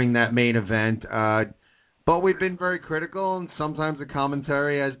during that main event. But we've been very critical, and sometimes the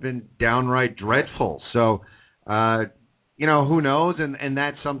commentary has been downright dreadful. So, who knows? And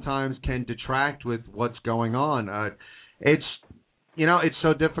that sometimes can detract with what's going on. It's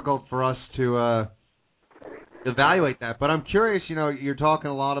so difficult for us to evaluate that. But I'm curious, you're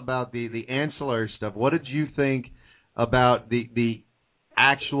talking a lot about the ancillary stuff. What did you think about the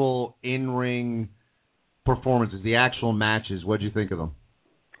actual in-ring performances, the actual matches? What did you think of them?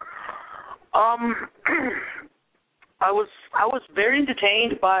 I was very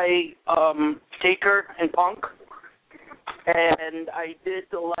entertained by Taker and Punk, and I did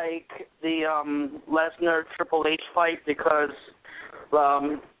like the Lesnar Triple H fight because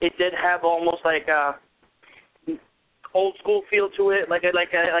it did have almost like a old school feel to it. Like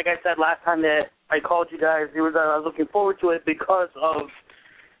I said last time that I called you guys, I was looking forward to it because of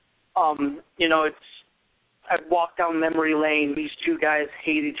it's. I've walked down memory lane. These two guys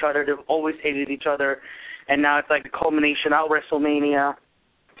hate each other. They've always hated each other, and now it's like the culmination out WrestleMania.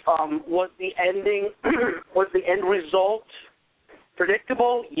 Was the end result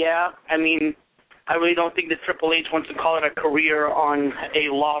predictable? Yeah. I mean, I really don't think that Triple H wants to call it a career on a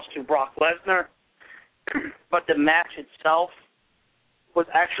loss to Brock Lesnar, but the match itself was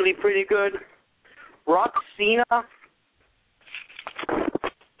actually pretty good. Rock Cena.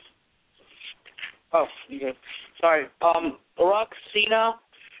 Oh, okay. Sorry. Rock Cena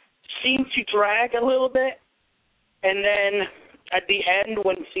seemed to drag a little bit, and then at the end,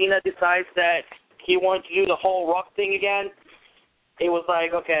 when Cena decides that he wants to do the whole Rock thing again, it was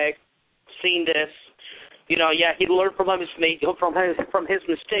like, okay, seen this. He learned from his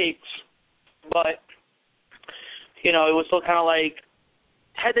mistakes, but it was still kind of like,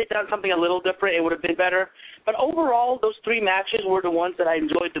 had they done something a little different, it would have been better. But overall, those three matches were the ones that I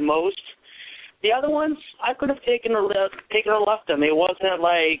enjoyed the most. The other ones, I could have taken or left them. It wasn't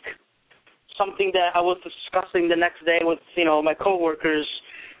like something that I was discussing the next day with, my coworkers.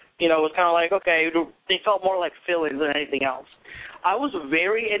 It was kind of like, okay, they felt more like fill-ins than anything else. I was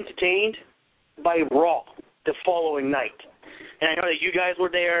very entertained by Raw the following night. And I know that you guys were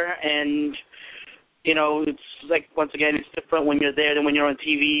there, and, it's like, once again, it's different when you're there than when you're on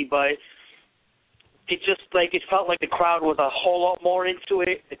TV, but it just, it felt like the crowd was a whole lot more into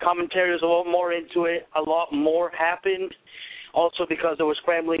it. The commentary was a lot more into it. A lot more happened. Also because they were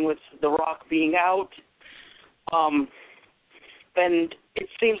scrambling with The Rock being out. And it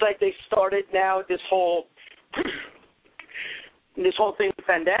seems like they started now this whole thing with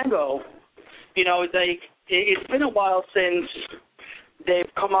Fandango. It's been a while since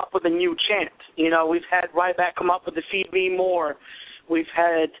they've come up with a new chant. We've had Ryback come up with the Feed Me More. We've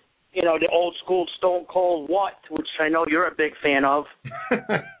had the old school Stone Cold What, which I know you're a big fan of.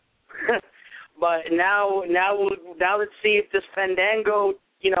 But now let's see if this Fandango,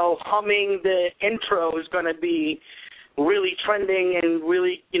 humming the intro is going to be really trending and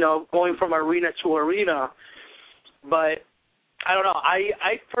really, going from arena to arena. But I don't know.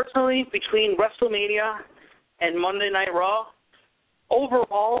 I personally, between WrestleMania and Monday Night Raw,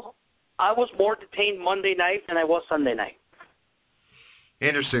 overall, I was more detained Monday night than I was Sunday night.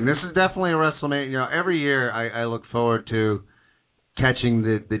 Interesting. This is definitely a WrestleMania. Every year I look forward to catching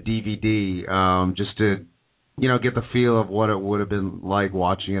the DVD just to, get the feel of what it would have been like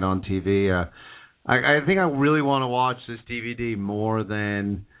watching it on TV. I think I really want to watch this DVD more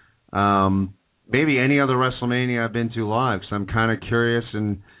than maybe any other WrestleMania I've been to live. So I'm kind of curious,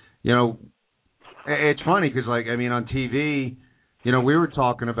 and it's funny because on TV, we were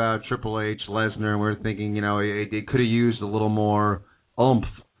talking about Triple H, Lesnar, and we were thinking, it could have used a little more oomph,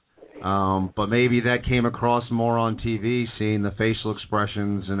 but maybe that came across more on TV, seeing the facial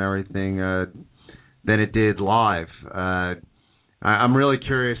expressions and everything, than it did live. I'm really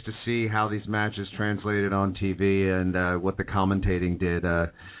curious to see how these matches translated on TV and what the commentating did.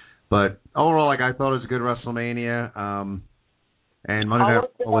 But overall, I thought it was a good WrestleMania. And Monday Night.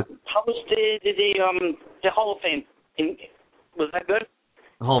 How was the Hall of Fame? Was that good?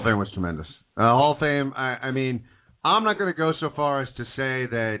 The Hall of Fame was tremendous. Hall of Fame. I mean, I'm not going to go so far as to say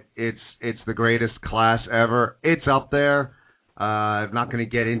that it's the greatest class ever. It's up there. I'm not going to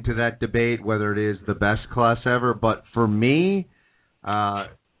get into that debate whether it is the best class ever, but for me,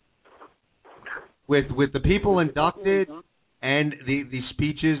 with the people inducted and the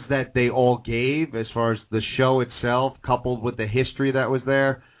speeches that they all gave as far as the show itself, coupled with the history that was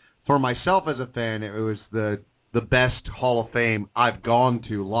there, for myself as a fan, it was the best Hall of Fame I've gone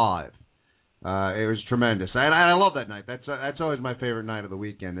to live. It was tremendous. I love that night. That's always my favorite night of the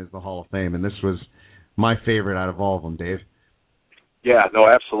weekend is the Hall of Fame, and this was my favorite out of all of them, Dave. Yeah, no,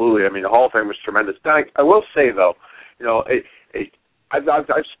 absolutely. I mean, the Hall of Fame was tremendous. I will say, though,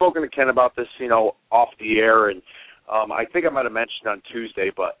 I've spoken to Ken about this, off the air, and I think I might have mentioned on Tuesday,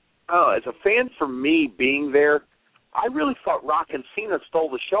 but as a fan, for me being there, I really thought Rock and Cena stole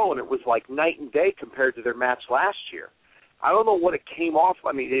the show, and it was like night and day compared to their match last year. I don't know what it came off.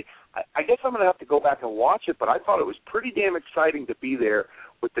 I mean, I guess I'm going to have to go back and watch it, but I thought it was pretty damn exciting to be there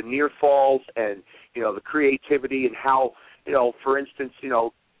with the near falls and, the creativity and how, for instance,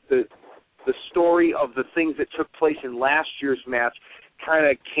 the story of the things that took place in last year's match kind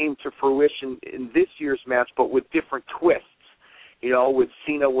of came to fruition in this year's match, but with different twists. With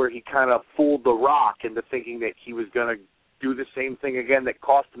Cena where he kind of fooled The Rock into thinking that he was going to do the same thing again that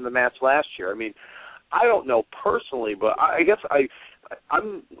cost him the match last year. I mean, I don't know personally, but I guess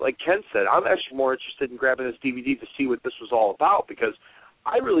I'm like Ken said, I'm actually more interested in grabbing this DVD to see what this was all about because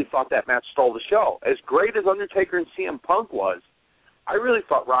I really thought that match stole the show. As great as Undertaker and CM Punk was, I really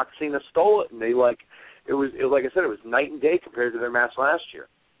thought Rock Cena stole it, and it was like I said, it was night and day compared to their match last year.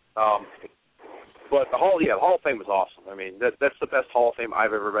 But the Hall of Fame was awesome. I mean, that's the best Hall of Fame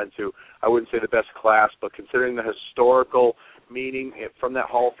I've ever been to. I wouldn't say the best class, but considering the historical meaning from that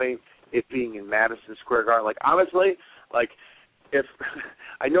Hall of Fame, it being in Madison Square Garden, honestly, if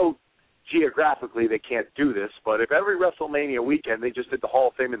I know geographically they can't do this, but if every WrestleMania weekend they just did the Hall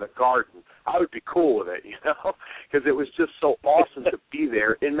of Fame in the Garden, I would be cool with it, because it was just so awesome to be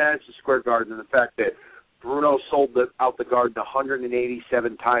there in Madison Square Garden, and the fact that Bruno sold out the Garden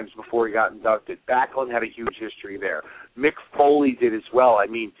 187 times before he got inducted. Backlund had a huge history there. Mick Foley did as well. I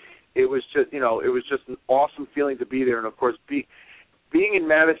mean, it was just, an awesome feeling to be there. And of course, being in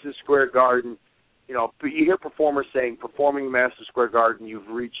Madison Square Garden, you hear performers saying, performing in Madison Square Garden, you've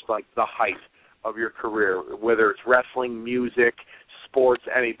reached the height of your career, whether it's wrestling, music, sports,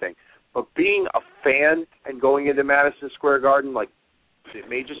 anything. But being a fan and going into Madison Square Garden, it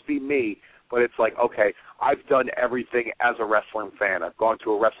may just be me, but it's okay, I've done everything as a wrestling fan. I've gone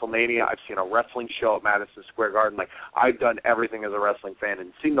to a WrestleMania. I've seen a wrestling show at Madison Square Garden. I've done everything as a wrestling fan,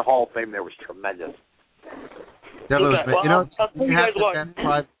 and seeing the Hall of Fame there was tremendous. Definitely. Well, you have to add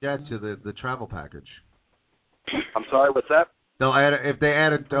private jet to the travel package. I'm sorry, what's that? If they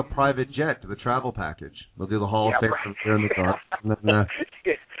added a private jet to the travel package, they'll do the Hall of Fame from here in the car. Let me tell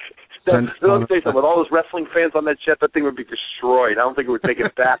you something. With all those wrestling fans on that jet, that thing would be destroyed. I don't think it would make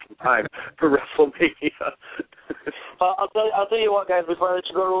it back in time for WrestleMania. I'll tell you what, guys, before I let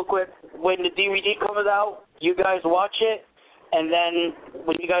you go real quick, when the DVD comes out, you guys watch it, and then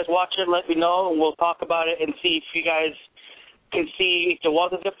when you guys watch it, let me know, and we'll talk about it and see if you guys can see if there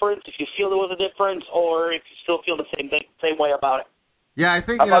was a difference, if you feel there was a difference, or if you still feel the same way about it. Yeah, I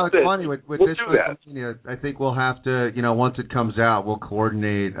think it's funny with this. I think we'll have to, once it comes out, we'll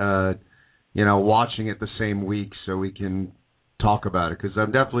coordinate, watching it the same week so we can talk about it because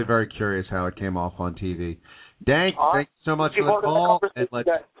I'm definitely very curious how it came off on TV. Dank, thank you so much for the call, and let's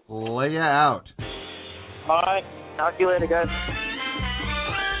lay you out. All right, talk to you later, guys.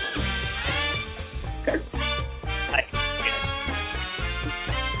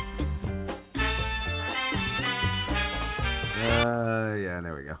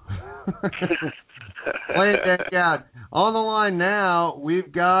 There we go. Play it out. On the line now,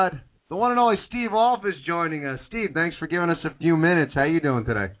 we've got the one and only Steve Rolfe is joining us. Steve, thanks for giving us a few minutes. How you doing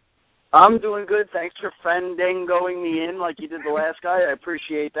today? I'm doing good. Thanks for Fandangoing me in like you did the last guy. I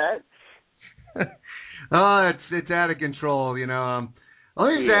appreciate that. It's out of control, Let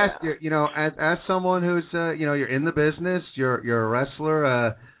me just ask you, as someone who's, you're in the business, you're a wrestler,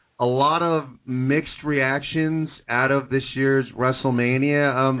 a lot of mixed reactions out of this year's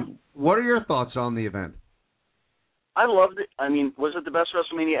WrestleMania. What are your thoughts on the event? I loved it. I mean, was it the best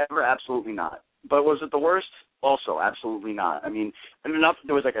WrestleMania ever? Absolutely not. But was it the worst? Also, absolutely not. I mean, there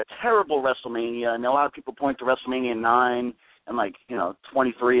was a terrible WrestleMania, and a lot of people point to WrestleMania 9 and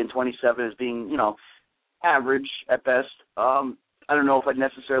 23 and 27 as being, average at best. I don't know if I'd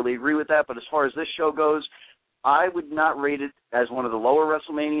necessarily agree with that, but as far as this show goes, I would not rate it as one of the lower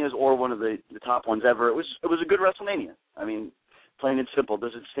WrestleManias or one of the top ones ever. It was a good WrestleMania. I mean, plain and simple.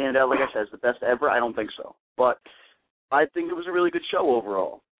 Does it stand out, like I said, as the best ever? I don't think so. But I think it was a really good show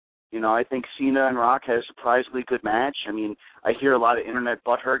overall. I think Cena and Rock had a surprisingly good match. I mean, I hear a lot of internet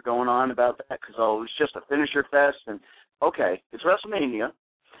butthurt going on about that because, it was just a finisher fest. And, okay, it's WrestleMania.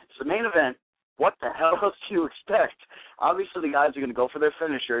 It's the main event. What the hell else do you expect? Obviously, the guys are going to go for their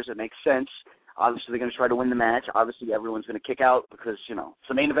finishers. It makes sense. Obviously, they're going to try to win the match. Obviously, everyone's going to kick out because, it's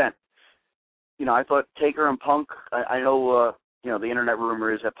the main event. I thought Taker and Punk, I know, the internet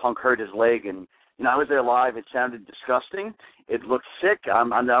rumor is that Punk hurt his leg, and, I was there live. It sounded disgusting. It looked sick. I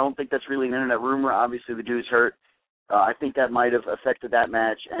don't think that's really an internet rumor. Obviously, the dude's hurt. I think that might have affected that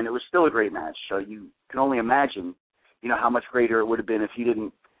match, and it was still a great match. So you can only imagine, how much greater it would have been if he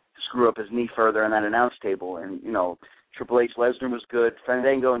didn't screw up his knee further on that announce table. And, Triple H Lesnar was good.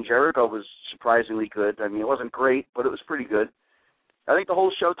 Fandango and Jericho was surprisingly good. I mean, it wasn't great, but it was pretty good. I think the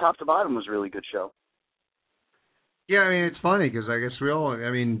whole show, top to bottom, was a really good show. Yeah, I mean, it's funny because I guess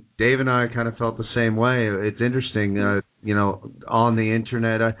Dave and I kind of felt the same way. It's interesting, on the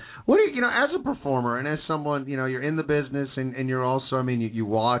internet. What do you, as a performer and as someone, you're in the business and you're also, you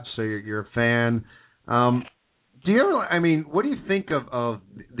watch, so you're a fan. Do you ever, what do you think of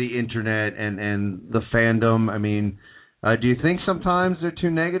the internet and the fandom? Do you think sometimes they're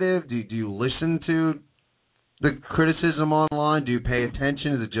too negative? Do you listen to the criticism online? Do you pay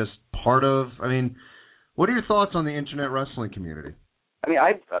attention? Is it just part of, what are your thoughts on the internet wrestling community?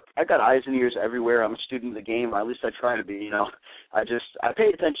 I've got eyes and ears everywhere. I'm a student of the game, or at least I try to be, I pay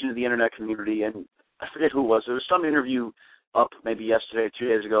attention to the internet community, and I forget who it was. There was some interview up maybe yesterday or 2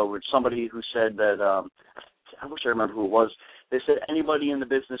 days ago with somebody who said that, I wish I remember who it was. They said anybody in the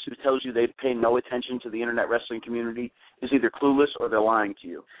business who tells you they pay no attention to the internet wrestling community is either clueless or they're lying to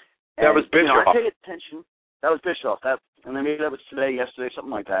you. And, that was Bischoff. I pay attention. That was Bischoff. And then maybe that was today, yesterday,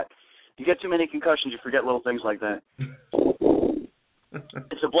 something like that. You get too many concussions, you forget little things like that.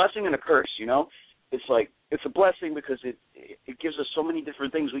 It's a blessing and a curse, It's like, it's a blessing because it gives us so many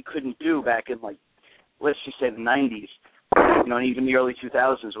different things we couldn't do back in, let's just say the 90s, and even the early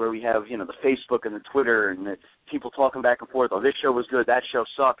 2000s where we have, the Facebook and the Twitter and the people talking back and forth. Oh, this show was good, that show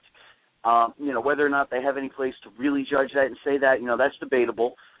sucked. Whether or not they have any place to really judge that and say that, that's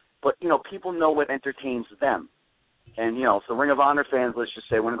debatable. But, people know what entertains them. And, if the Ring of Honor fans, let's just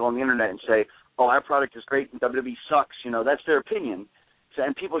say, want to go on the internet and say, oh, our product is great and WWE sucks, that's their opinion. So,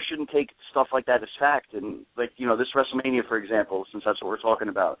 and people shouldn't take stuff like that as fact. And, this WrestleMania, for example, since that's what we're talking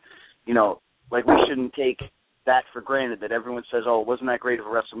about, we shouldn't take that for granted that everyone says, oh, wasn't that great of a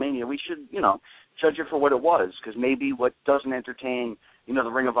WrestleMania? We should, judge it for what it was, because maybe what doesn't entertain, the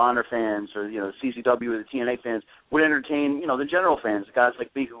Ring of Honor fans or, the CZW or the TNA fans would entertain, the general fans, the guys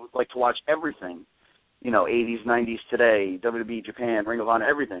like me who like to watch everything. 80s, 90s, today, WWE, Japan, Ring of Honor,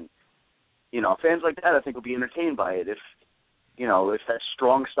 everything. Fans like that I think will be entertained by it. If that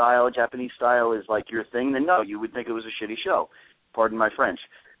strong style, Japanese style is your thing, then no, you would think it was a shitty show. Pardon my French.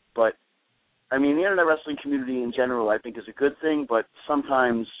 But, the internet wrestling community in general I think is a good thing, but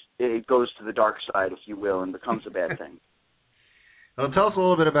sometimes it goes to the dark side, if you will, and becomes a bad thing. Well, tell us a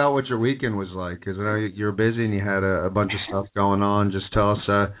little bit about what your weekend was like, because I know you're busy and you had a bunch of stuff going on. Just tell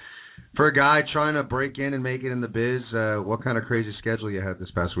us, for a guy trying to break in and make it in the biz, what kind of crazy schedule you had this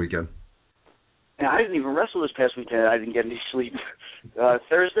past weekend? Yeah, I didn't even wrestle this past weekend. I didn't get any sleep.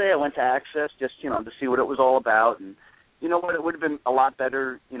 Thursday I went to Access just, to see what it was all about. And you know what, it would have been a lot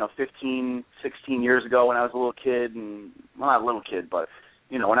better, 15, 16 years ago when I was a little kid. And, well, not a little kid, but,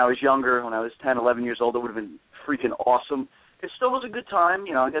 when I was younger, when I was 10, 11 years old, it would have been freaking awesome. It still was a good time.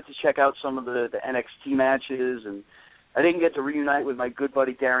 I got to check out some of the NXT matches, and I didn't get to reunite with my good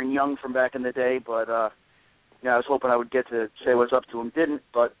buddy Darren Young from back in the day, but I was hoping I would get to say what's up to him. Didn't,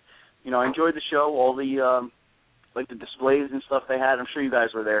 but I enjoyed the show. All the the displays and stuff they had. I'm sure you guys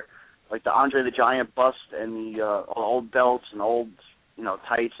were there. Like the Andre the Giant bust and the old belts and old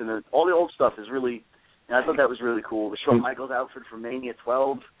tights and all the old stuff is really. I thought that was really cool. The Shawn Michaels outfit from Mania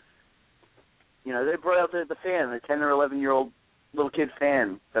 12. They brought out the fan, the 10 or 11-year-old little kid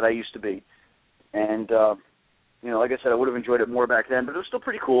fan that I used to be, and. Like I said, I would have enjoyed it more back then, but it was still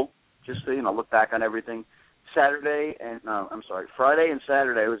pretty cool just to, look back on everything. Friday and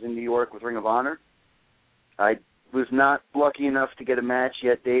Saturday I was in New York with Ring of Honor. I was not lucky enough to get a match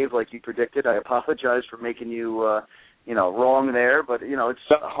yet, Dave, like you predicted. I apologize for making you, wrong there, but, it's...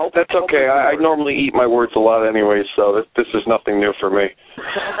 That's okay. I normally eat my words a lot anyway, so this is nothing new for me.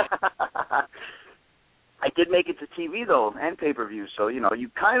 I did make it to TV, though, and pay-per-view, so, you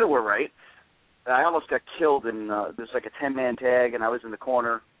kind of were right. I almost got killed in there's like a 10-man tag, and I was in the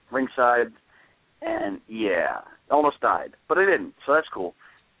corner, ringside, and almost died. But I didn't, so that's cool.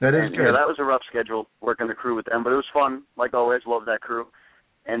 That is good. That was a rough schedule, working the crew with them, but it was fun. Like always, loved that crew.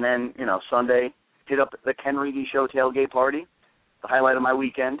 And then, Sunday, hit up the Ken Reedy Show tailgate party, the highlight of my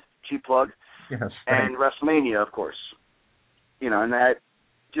weekend. cheap plug. Yes. And WrestleMania, of course. And that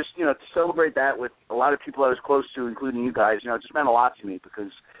just, to celebrate that with a lot of people I was close to, including you guys, it just meant a lot to me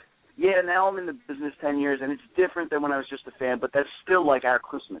because, now I'm in the business 10 years, and it's different than when I was just a fan, but that's still like our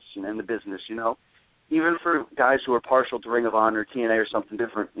Christmas, in the business, Even for guys who are partial to Ring of Honor, TNA, or something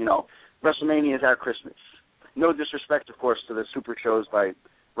different, WrestleMania is our Christmas. No disrespect, of course, to the super shows by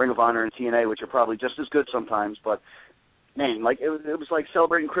Ring of Honor and TNA, which are probably just as good sometimes, but, man, it was like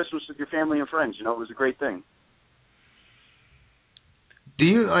celebrating Christmas with your family and friends, It was a great thing. Do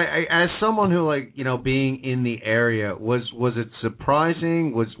you, as someone who, being in the area, was it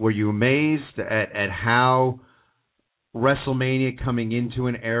surprising? Were you amazed at how WrestleMania coming into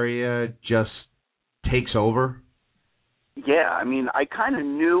an area just takes over? Yeah, I kind of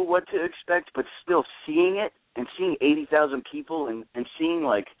knew what to expect, but still seeing it and seeing 80,000 people and seeing,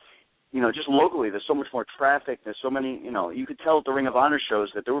 just locally, there's so much more traffic. There's so many, you could tell at the Ring of Honor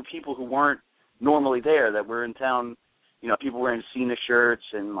shows that there were people who weren't normally there that were in town. People wearing Cena shirts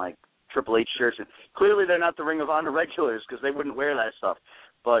and, Triple H shirts. And clearly they're not the Ring of Honor regulars because they wouldn't wear that stuff.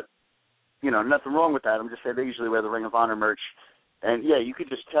 But, nothing wrong with that. I'm just saying they usually wear the Ring of Honor merch. And, yeah, you could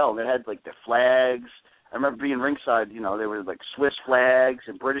just tell. They had, their flags. I remember being ringside, there were, Swiss flags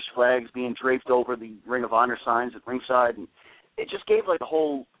and British flags being draped over the Ring of Honor signs at ringside. And it just gave, a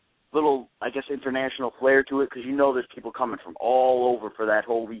whole little, international flair to it because there's people coming from all over for that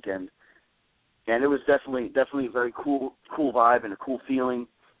whole weekend. And it was definitely a very cool vibe and a cool feeling.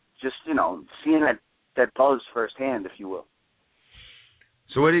 Just, seeing that buzz firsthand, if you will.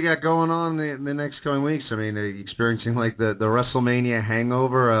 So what do you got going on in the next coming weeks? Are you experiencing, the WrestleMania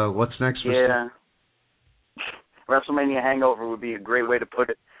hangover? What's next for Yeah. WrestleMania hangover would be a great way to put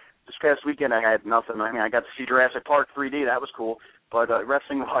it. This past weekend I had nothing. I got to see Jurassic Park 3D. That was cool. But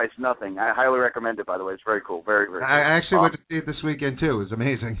wrestling-wise, nothing. I highly recommend it, by the way. It's very cool. Very, very cool. I actually went to see it this weekend, too. It was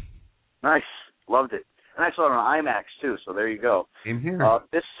amazing. Nice. Loved it. And I saw it on IMAX, too, so there you go. Same here.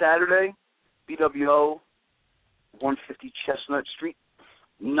 This Saturday, BWO, 150 Chestnut Street,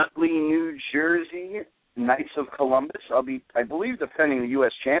 Nutley, New Jersey, Knights of Columbus. I'll be, I believe, defending the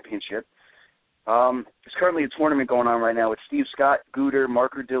U.S. Championship. There's currently a tournament going on right now with Steve Scott, Gooder,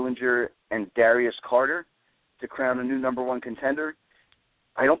 Marker Dillinger, and Darius Carter to crown a new number one contender.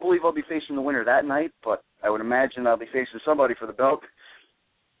 I don't believe I'll be facing the winner that night, but I would imagine I'll be facing somebody for the belt.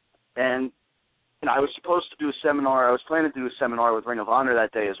 And I was supposed to do a seminar. I was planning to do a seminar with Ring of Honor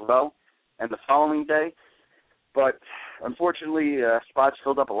that day as well, and the following day. But unfortunately, spots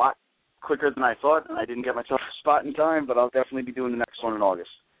filled up a lot quicker than I thought, and I didn't get myself a spot in time, but I'll definitely be doing the next one in August.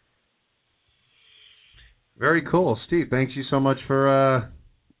 Very cool. Steve, thanks you so much for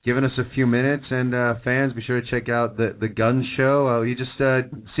giving us a few minutes. And fans, be sure to check out the Gun Show. You just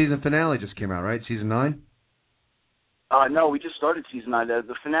season finale just came out, right? Season 9? No, we just started season 9.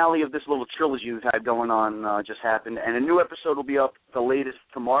 The finale of this little trilogy we've had going on just happened, and a new episode will be up the latest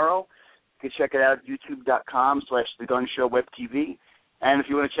tomorrow. You can check it out at youtube.com/thegunshowwebtv. And if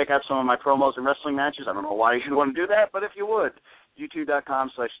you want to check out some of my promos and wrestling matches, I don't know why you want to do that, but if you would,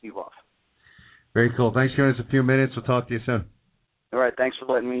 youtube.com/SteveOff. Very cool. Thanks for giving us a few minutes. We'll talk to you soon. All right. Thanks for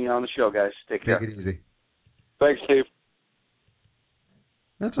letting me on the show, guys. Take care. Take it easy. Thanks, Steve.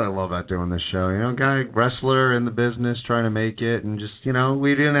 That's what I love about doing this show. Guy, wrestler in the business, trying to make it, and just,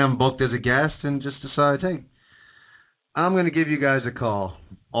 we didn't have him booked as a guest and just decided, hey, I'm going to give you guys a call.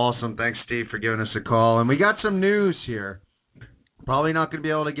 Awesome. Thanks, Steve, for giving us a call. And we got some news here. Probably not going to be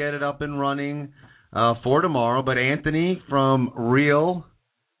able to get it up and running for tomorrow, but Anthony from Real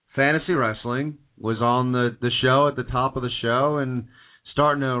Fantasy Wrestling was on the show at the top of the show and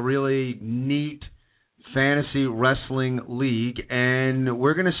starting a really neat fantasy wrestling league, and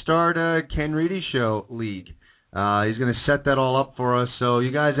we're going to start a Ken Reedy Show league. He's going to set that all up for us. So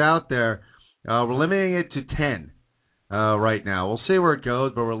you guys out there, we're limiting it to 10 right now. We'll see where it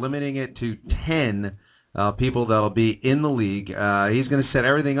goes, but we're limiting it to 10 people that will be in the league. He's going to set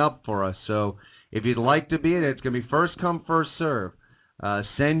everything up for us. So if you'd like to be in it, it's going to be first come, first serve.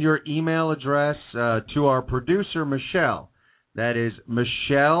 Send your email address to our producer, Michelle. That is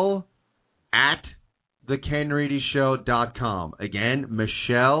Michelle at thekenreedyshow.com. Again,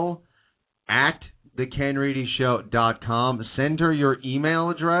 Michelle at thekenreedyshow.com. Send her your email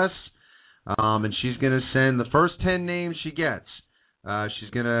address, and she's going to send the first 10 names she gets. She's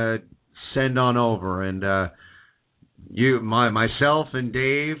going to send on over, and myself and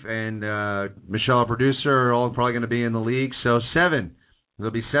Dave and Michelle, our producer, are all probably going to be in the league. So 7.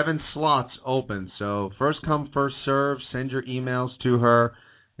 There'll be 7 slots open. So first come, first serve. Send your emails to her,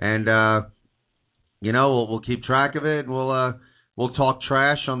 and we'll keep track of it. We'll talk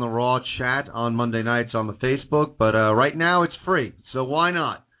trash on the Raw chat on Monday nights on the Facebook. But right now it's free, so why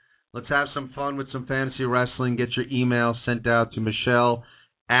not? Let's have some fun with some fantasy wrestling. Get your email sent out to Michelle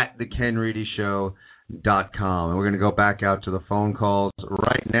at thekenreedyshow.com. And we're going to go back out to the phone calls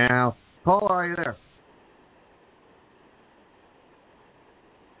right now. Caller, are you there?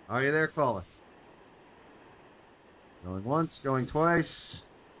 Are you there, caller? Going once, going twice.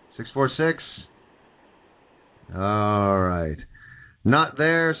 646. All right. Not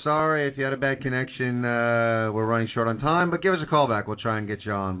there. Sorry if you had a bad connection. We're running short on time, but give us a call back. We'll try and get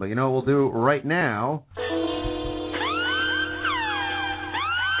you on. But you know what we'll do right now?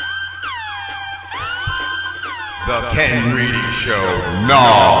 The Ken Reedy Show,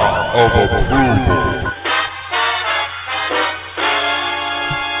 Nod of Approval.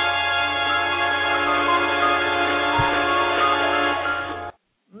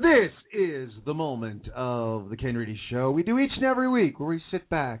 This is the moment of the Ken Reedy Show. We do each and every week where we sit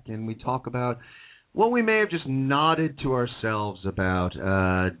back and we talk about what we may have just nodded to ourselves about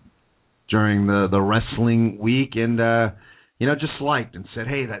during the wrestling week and, just liked and said,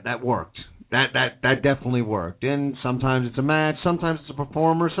 hey, that worked. That definitely worked. And sometimes it's a match, sometimes it's a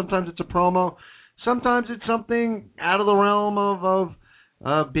performer, sometimes it's a promo, sometimes it's something out of the realm of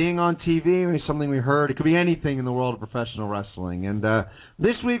being on TV or something we heard. It could be anything in the world of professional wrestling. And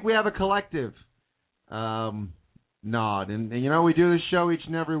this week we have a collective nod. And we do this show each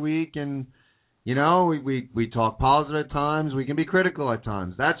and every week. And, we talk positive at times. We can be critical at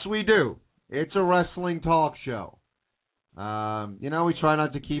times. That's what we do. It's a wrestling talk show. We try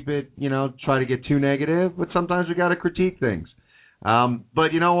not to keep it, try to get too negative, but sometimes we got to critique things.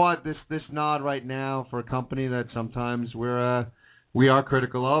 But you know what? This nod right now for a company that sometimes we are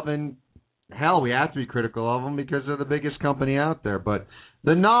critical of, and hell, we have to be critical of them because they're the biggest company out there. But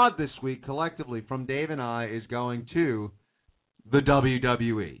the nod this week, collectively, from Dave and I, is going to the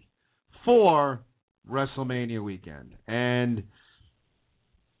WWE for WrestleMania weekend. And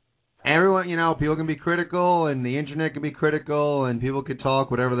everyone, people can be critical, and the internet can be critical, and people can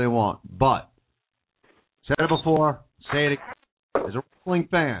talk whatever they want. But, said it before, say it again. As a wrestling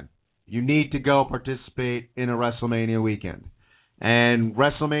fan, you need to go participate in a WrestleMania weekend. And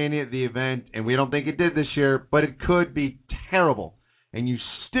WrestleMania, the event, and we don't think it did this year, but it could be terrible. And you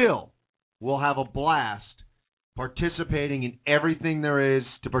still will have a blast participating in everything there is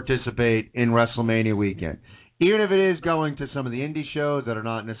to participate in WrestleMania weekend. Even if it is going to some of the indie shows that are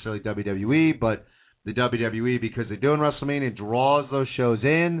not necessarily WWE, but the WWE, because they're doing WrestleMania, draws those shows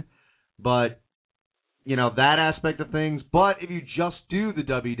in. But, that aspect of things. But if you just do the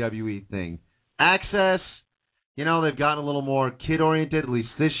WWE thing, access, they've gotten a little more kid-oriented, at least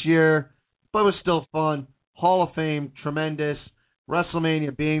this year, but it was still fun. Hall of Fame, tremendous.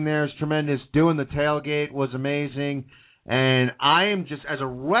 WrestleMania being there is tremendous. Doing the tailgate was amazing. And I am just, as a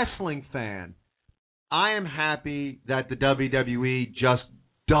wrestling fan, I am happy that the WWE just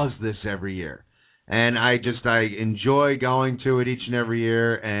does this every year. And I enjoy going to it each and every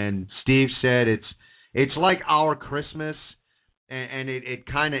year. And Steve said it's like our Christmas. And it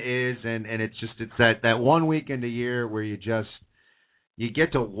kind of is, and it's that one weekend a year where you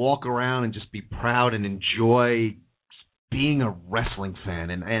get to walk around and just be proud and enjoy being a wrestling fan.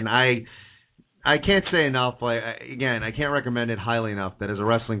 And I can't say enough. I can't recommend it highly enough that as a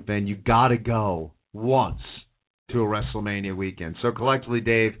wrestling fan, you got to go once to a WrestleMania weekend. So collectively,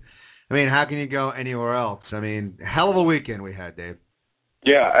 Dave, how can you go anywhere else? Hell of a weekend we had, Dave.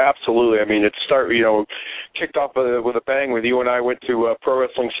 Yeah, absolutely. It kicked off with a bang with you and I went to Pro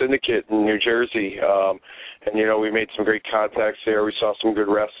Wrestling Syndicate in New Jersey. And we made some great contacts there. We saw some good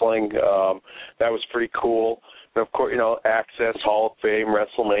wrestling. That was pretty cool. And, of course, Access, Hall of Fame,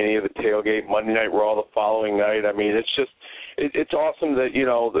 WrestleMania, the tailgate, Monday Night Raw the following night. It's awesome that,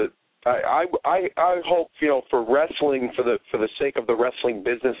 that I hope, for wrestling, for the sake of the wrestling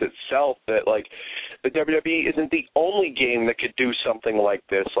business itself, that, the WWE isn't the only game that could do something like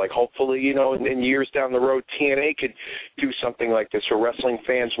this. Hopefully, in years down the road, TNA could do something like this, where wrestling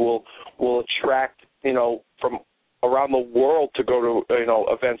fans will attract, from around the world to go to,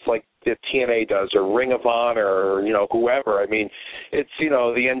 events like that TNA does, or Ring of Honor, or, whoever. It's, the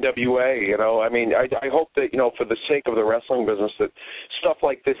NWA, I hope that, for the sake of the wrestling business, that stuff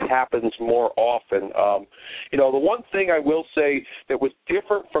like this happens more often. The one thing I will say that was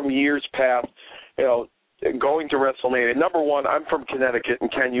different from years past, going to WrestleMania, number one, I'm from Connecticut,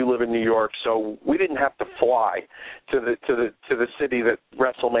 and Ken, you live in New York, so we didn't have to fly to the city that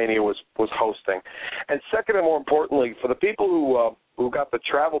WrestleMania was hosting. And second, and more importantly, for the people who got the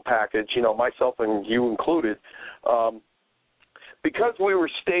travel package, myself and you included, because we were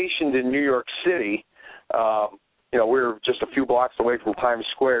stationed in New York City, we're just a few blocks away from Times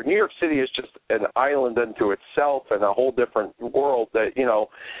Square. New York City is just an island unto itself and a whole different world that,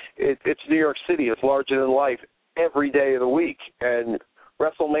 it's New York City. It's larger than life every day of the week. And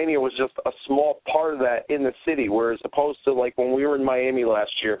WrestleMania was just a small part of that in the city, whereas opposed to like when we were in Miami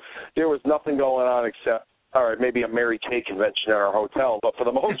last year, there was nothing going on except, all right, maybe a Mary Kay convention at our hotel, but for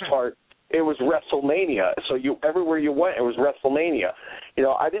the most part, it was WrestleMania. So everywhere you went, it was WrestleMania.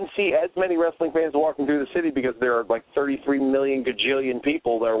 I didn't see as many wrestling fans walking through the city because there are like 33 million gajillion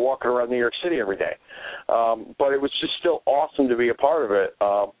people that are walking around New York City every day. But it was just still awesome to be a part of it.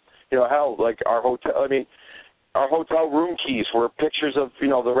 Hell, like our hotel room keys were pictures of, the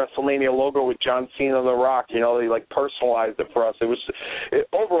WrestleMania logo with John Cena and The Rock. They like personalized it for us.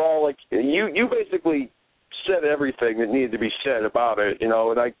 Overall, like you basically said everything that needed to be said about it, and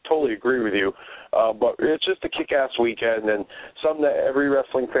I totally agree with you. But it's just a kick-ass weekend, and something that every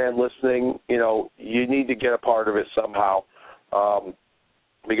wrestling fan listening, you need to get a part of it somehow.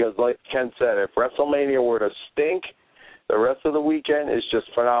 Because like Ken said, if WrestleMania were to stink, the rest of the weekend is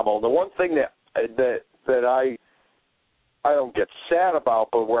just phenomenal. The one thing that I don't get sad about,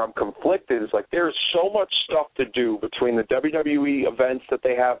 but where I'm conflicted is like there's so much stuff to do between the WWE events that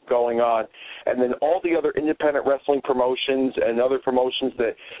they have going on and then all the other independent wrestling promotions and other promotions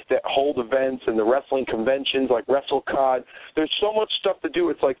that hold events and the wrestling conventions like WrestleCon. There's so much stuff to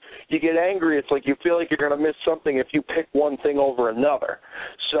do. It's like you get angry. It's like you feel like you're going to miss something if you pick one thing over another.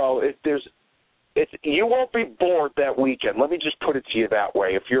 So you won't be bored that weekend. Let me just put it to you that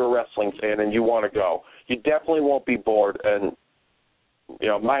way. If you're a wrestling fan and you want to go, you definitely won't be bored. And,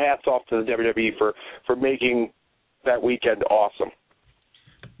 my hat's off to the WWE for making that weekend awesome.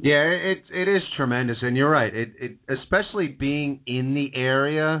 Yeah, it is tremendous. And you're right. It especially being in the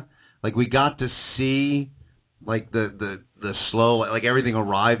area, like we got to see like the slow, like everything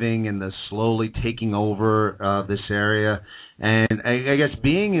arriving and the slowly taking over this area. And I guess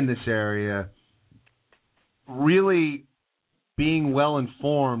being in this area, really being well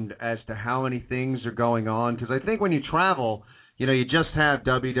informed as to how many things are going on, because I think when you travel, you just have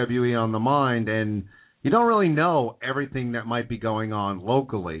WWE on the mind, and you don't really know everything that might be going on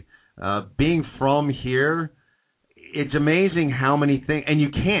locally. Being from here, it's amazing how many things, and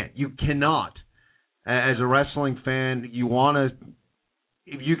you cannot, as a wrestling fan,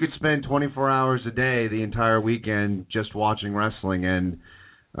 if you could spend 24 hours a day the entire weekend just watching wrestling, and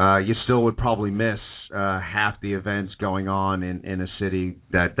you still would probably miss half the events going on in a city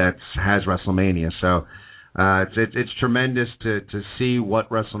that has WrestleMania. So it's tremendous to see what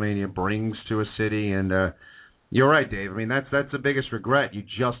WrestleMania brings to a city. And you're right, Dave. I mean, that's the biggest regret. You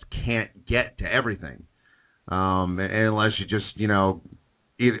just can't get to everything unless you just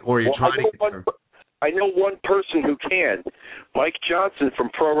or you're trying to. I know one person who can, Mike Johnson from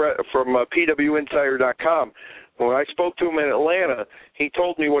PWInsider.com. When I spoke to him in Atlanta, he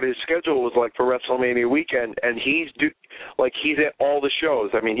told me what his schedule was like for WrestleMania weekend, and he's at all the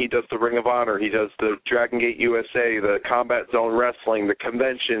shows. I mean, he does the Ring of Honor, he does the Dragon Gate USA, the Combat Zone Wrestling, the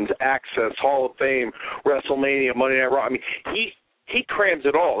conventions, Access, Hall of Fame, WrestleMania, Monday Night Raw. I mean, he crams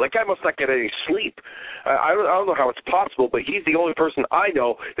it all. That guy must not get any sleep. I don't know how it's possible, but he's the only person I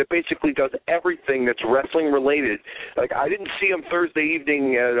know that basically does everything that's wrestling related. Like, I didn't see him Thursday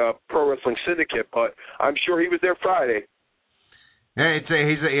evening at Pro Wrestling Syndicate, but I'm sure he was there Friday. Yeah,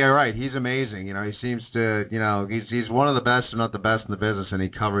 you're right. He's amazing. He seems to, he's one of the best, if not the best in the business, and he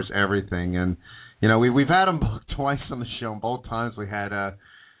covers everything. And we've had him twice on the show, and both times we had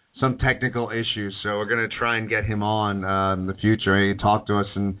some technical issues, so we're going to try and get him on in the future. He talk to us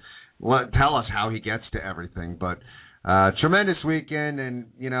and tell us how he gets to everything. But tremendous weekend,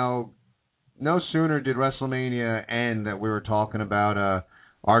 and no sooner did WrestleMania end that we were talking about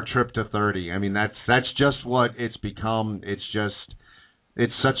our trip to 30. I mean, that's just what it's become.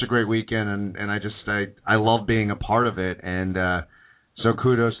 It's such a great weekend, and I love being a part of it. And so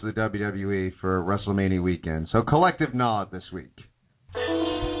kudos to the WWE for WrestleMania weekend. So collective nod this week.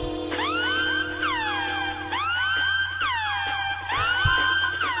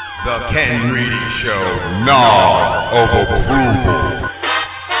 The Ken Reedy Show, Nod of Approval.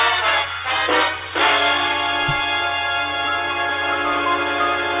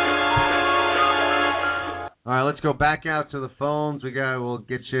 All right, let's go back out to the phones. We'll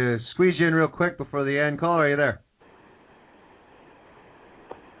squeeze you in real quick before the end. Caller, are you there?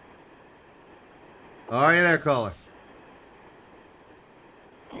 Are you there, caller?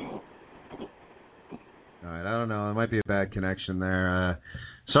 All right, I don't know. It might be a bad connection there.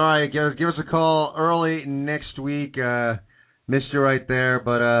 Sorry, give us a call early next week. Missed you right there,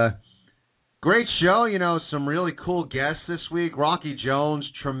 but Great show, some really cool guests this week. Rocky Jones,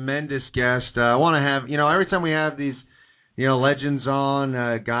 tremendous guest. I want to have, every time we have these, legends on,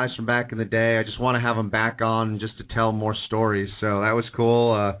 guys from back in the day, I just want to have them back on just to tell more stories. So that was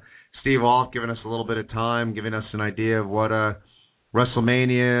cool. Steve Ault giving us a little bit of time, giving us an idea of what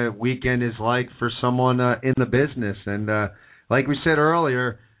WrestleMania weekend is like for someone in the business. And like we said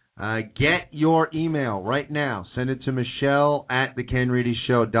earlier, get your email right now. Send it to Michelle at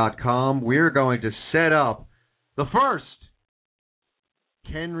thekenreedyshow.com. We're going to set up the first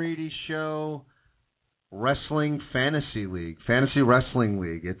Ken Reedy Show Wrestling Fantasy League, Fantasy Wrestling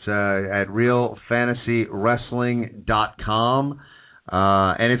League. It's at realfantasywrestling.com,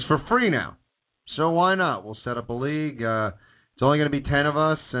 and it's for free now. So why not? We'll set up a league. It's only going to be 10 of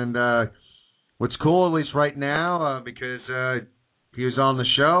us, and what's cool, at least right now, because he was on the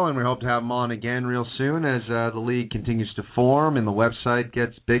show, and we hope to have him on again real soon as the league continues to form and the website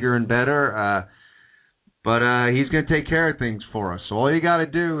gets bigger and better. But he's going to take care of things for us. So all you got to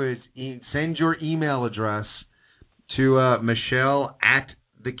do is send your email address to Michelle at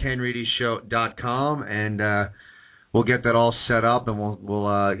thekenreedyshow.com, and we'll get that all set up, and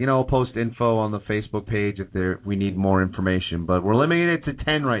we'll post info on the Facebook page if we need more information. But we're limiting it to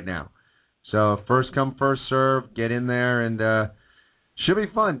 10 right now. So first come, first serve. Get in there, and should be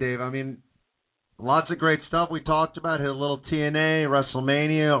fun, Dave. I mean, lots of great stuff we talked about. Hit a little TNA,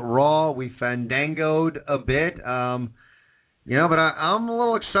 WrestleMania, Raw. We fandangoed a bit. But I'm a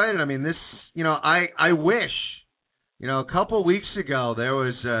little excited. I mean, this, I wish, a couple of weeks ago there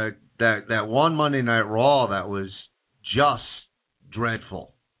was that one Monday Night Raw that was just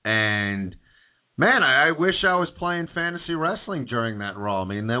dreadful. And, man, I wish I was playing fantasy wrestling during that Raw. I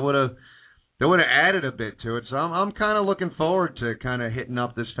mean, that would have added a bit to it. So I'm kind of looking forward to kind of hitting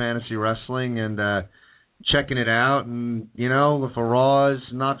up this fantasy wrestling and checking it out. And, if a Raw is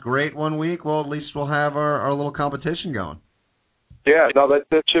not great one week, well, at least we'll have our little competition going. Yeah, no,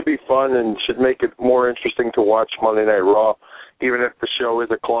 that should be fun and should make it more interesting to watch Monday Night Raw, even if the show is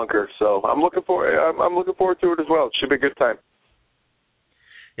a clunker. So I'm looking forward to it as well. It should be a good time.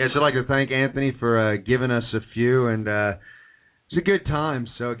 Yeah, so I'd like to thank Anthony for giving us a few, and it's a good time.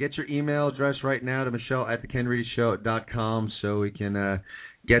 So get your email address right now to Michelle at thekenreedyshow.com so we can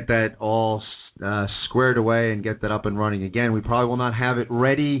get that all squared away and get that up and running. Again, we probably will not have it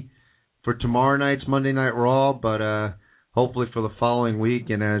ready for tomorrow night's Monday Night Raw, but hopefully for the following week,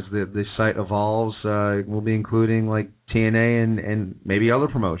 and as the site evolves, we'll be including like TNA and maybe other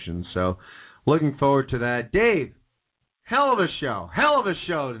promotions. So looking forward to that. Dave, hell of a show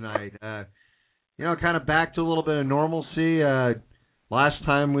tonight. Kind of back to a little bit of normalcy. Last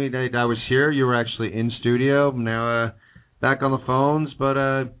time I was here, you were actually in studio. Now back on the phones, but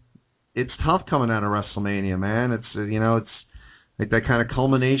it's tough coming out of WrestleMania, man. It's it's like that kind of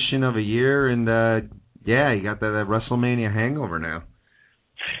culmination of a year, and you got that WrestleMania hangover now.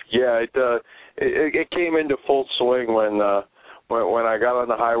 Yeah, it came into full swing when I got on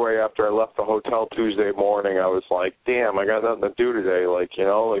the highway after I left the hotel Tuesday morning. I was like, damn, I got nothing to do today.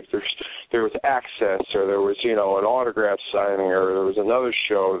 There was Access, or there was, an autograph signing, or there was another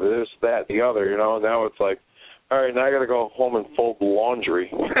show, this, that, the other, Now it's like, all right, now I got to go home and fold laundry.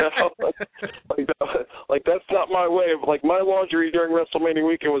 That's not my way. My laundry during WrestleMania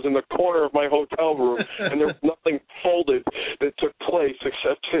weekend was in the corner of my hotel room, and there was nothing folded that took place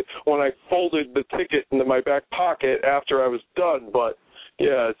except when I folded the ticket into my back pocket after I was done. But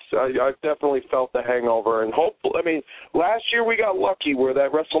yeah, I definitely felt the hangover, and last year we got lucky where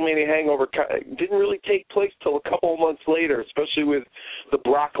that WrestleMania hangover didn't really take place till a couple of months later, especially with the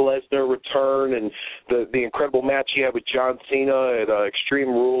Brock Lesnar return and the incredible match he had with John Cena at Extreme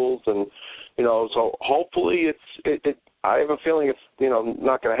Rules, and so hopefully I have a feeling it's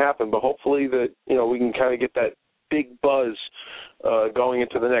not going to happen, but hopefully that we can kind of get that big buzz going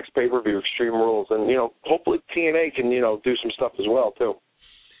into the next pay-per-view, Extreme Rules, and hopefully TNA can do some stuff as well too.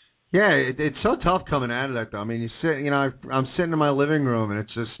 Yeah, it's so tough coming out of that, though. I mean, I'm sitting in my living room, and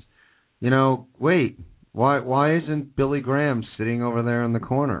it's just, wait, why isn't Billy Graham sitting over there in the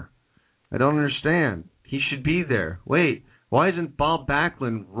corner? I don't understand. He should be there. Wait, why isn't Bob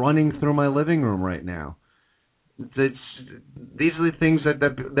Backlund running through my living room right now? These are the things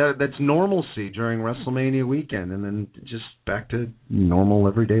that's normalcy during WrestleMania weekend, and then just back to normal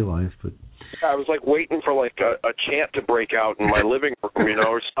everyday life. But I was waiting for a chant to break out in my living room,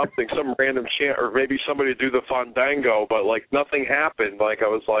 or something, some random chant, or maybe somebody do the Fandango, but nothing happened. I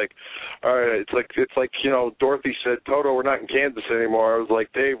was like, all right, it's like Dorothy said, Toto, we're not in Kansas anymore. I was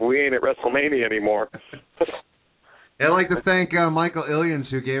like, Dave, we ain't at WrestleMania anymore. I'd like to thank Michael Illians,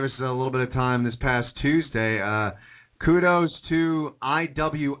 who gave us a little bit of time this past Tuesday. Kudos to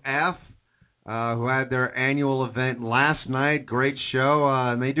IWF who had their annual event last night. Great show.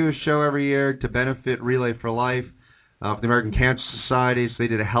 And they do a show every year to benefit Relay for Life for the American Cancer Society. So they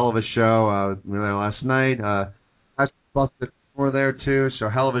did a hell of a show Relay last night. Were there too, so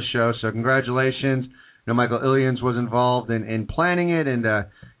hell of a show. So congratulations. Michael Illians was involved in planning it, and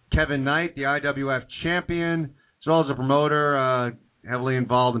Kevin Knight, the IWF champion, as well as a promoter, heavily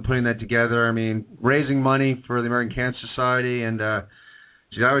involved in putting that together. I mean, raising money for the American Cancer Society, and I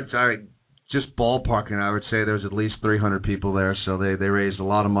would just ballparking, I would say there was at least 300 people there, so they raised a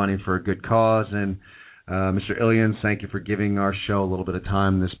lot of money for a good cause. And Mr. Illians, thank you for giving our show a little bit of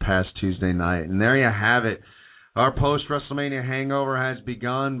time this past Tuesday night. And there you have it. Our post-WrestleMania hangover has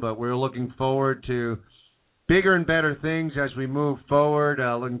begun, but we're looking forward to bigger and better things as we move forward.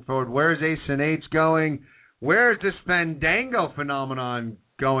 Looking forward, where's Ace and Eights going? Where is this Fandango phenomenon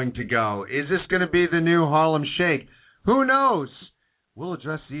going to go? Is this going to be the new Harlem Shake? Who knows? We'll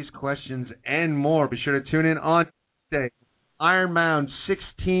address these questions and more. Be sure to tune in on Tuesday, Ironbound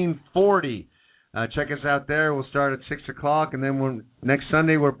 1640. Check us out there. We'll start at 6 o'clock, and then next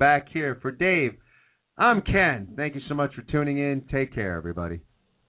Sunday we're back here. For Dave, I'm Ken. Thank you so much for tuning in. Take care, everybody.